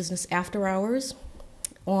as a business after hours.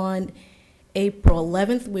 On April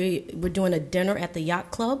 11th, we're doing a dinner at the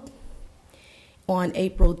Yacht Club. On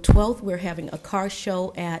April 12th, we're having a car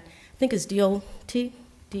show at, I think it's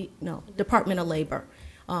Department of Labor,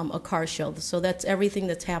 a car show. So that's everything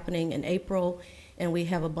that's happening in April, and we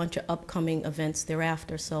have a bunch of upcoming events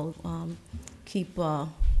thereafter. So keep your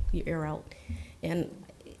ear out. And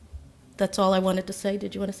that's all I wanted to say.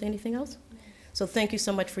 Did you want to say anything else? So thank you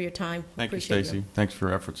so much for your time. Thank you, Appreciate Stacy. Thanks for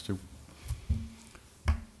your efforts, too.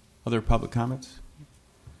 Other public comments?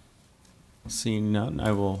 Seeing none,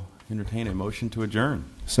 I will entertain a motion to adjourn.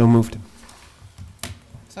 So moved.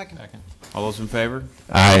 Second. All those in favor?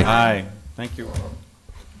 Aye. Aye. Thank you.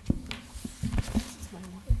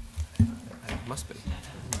 Must be.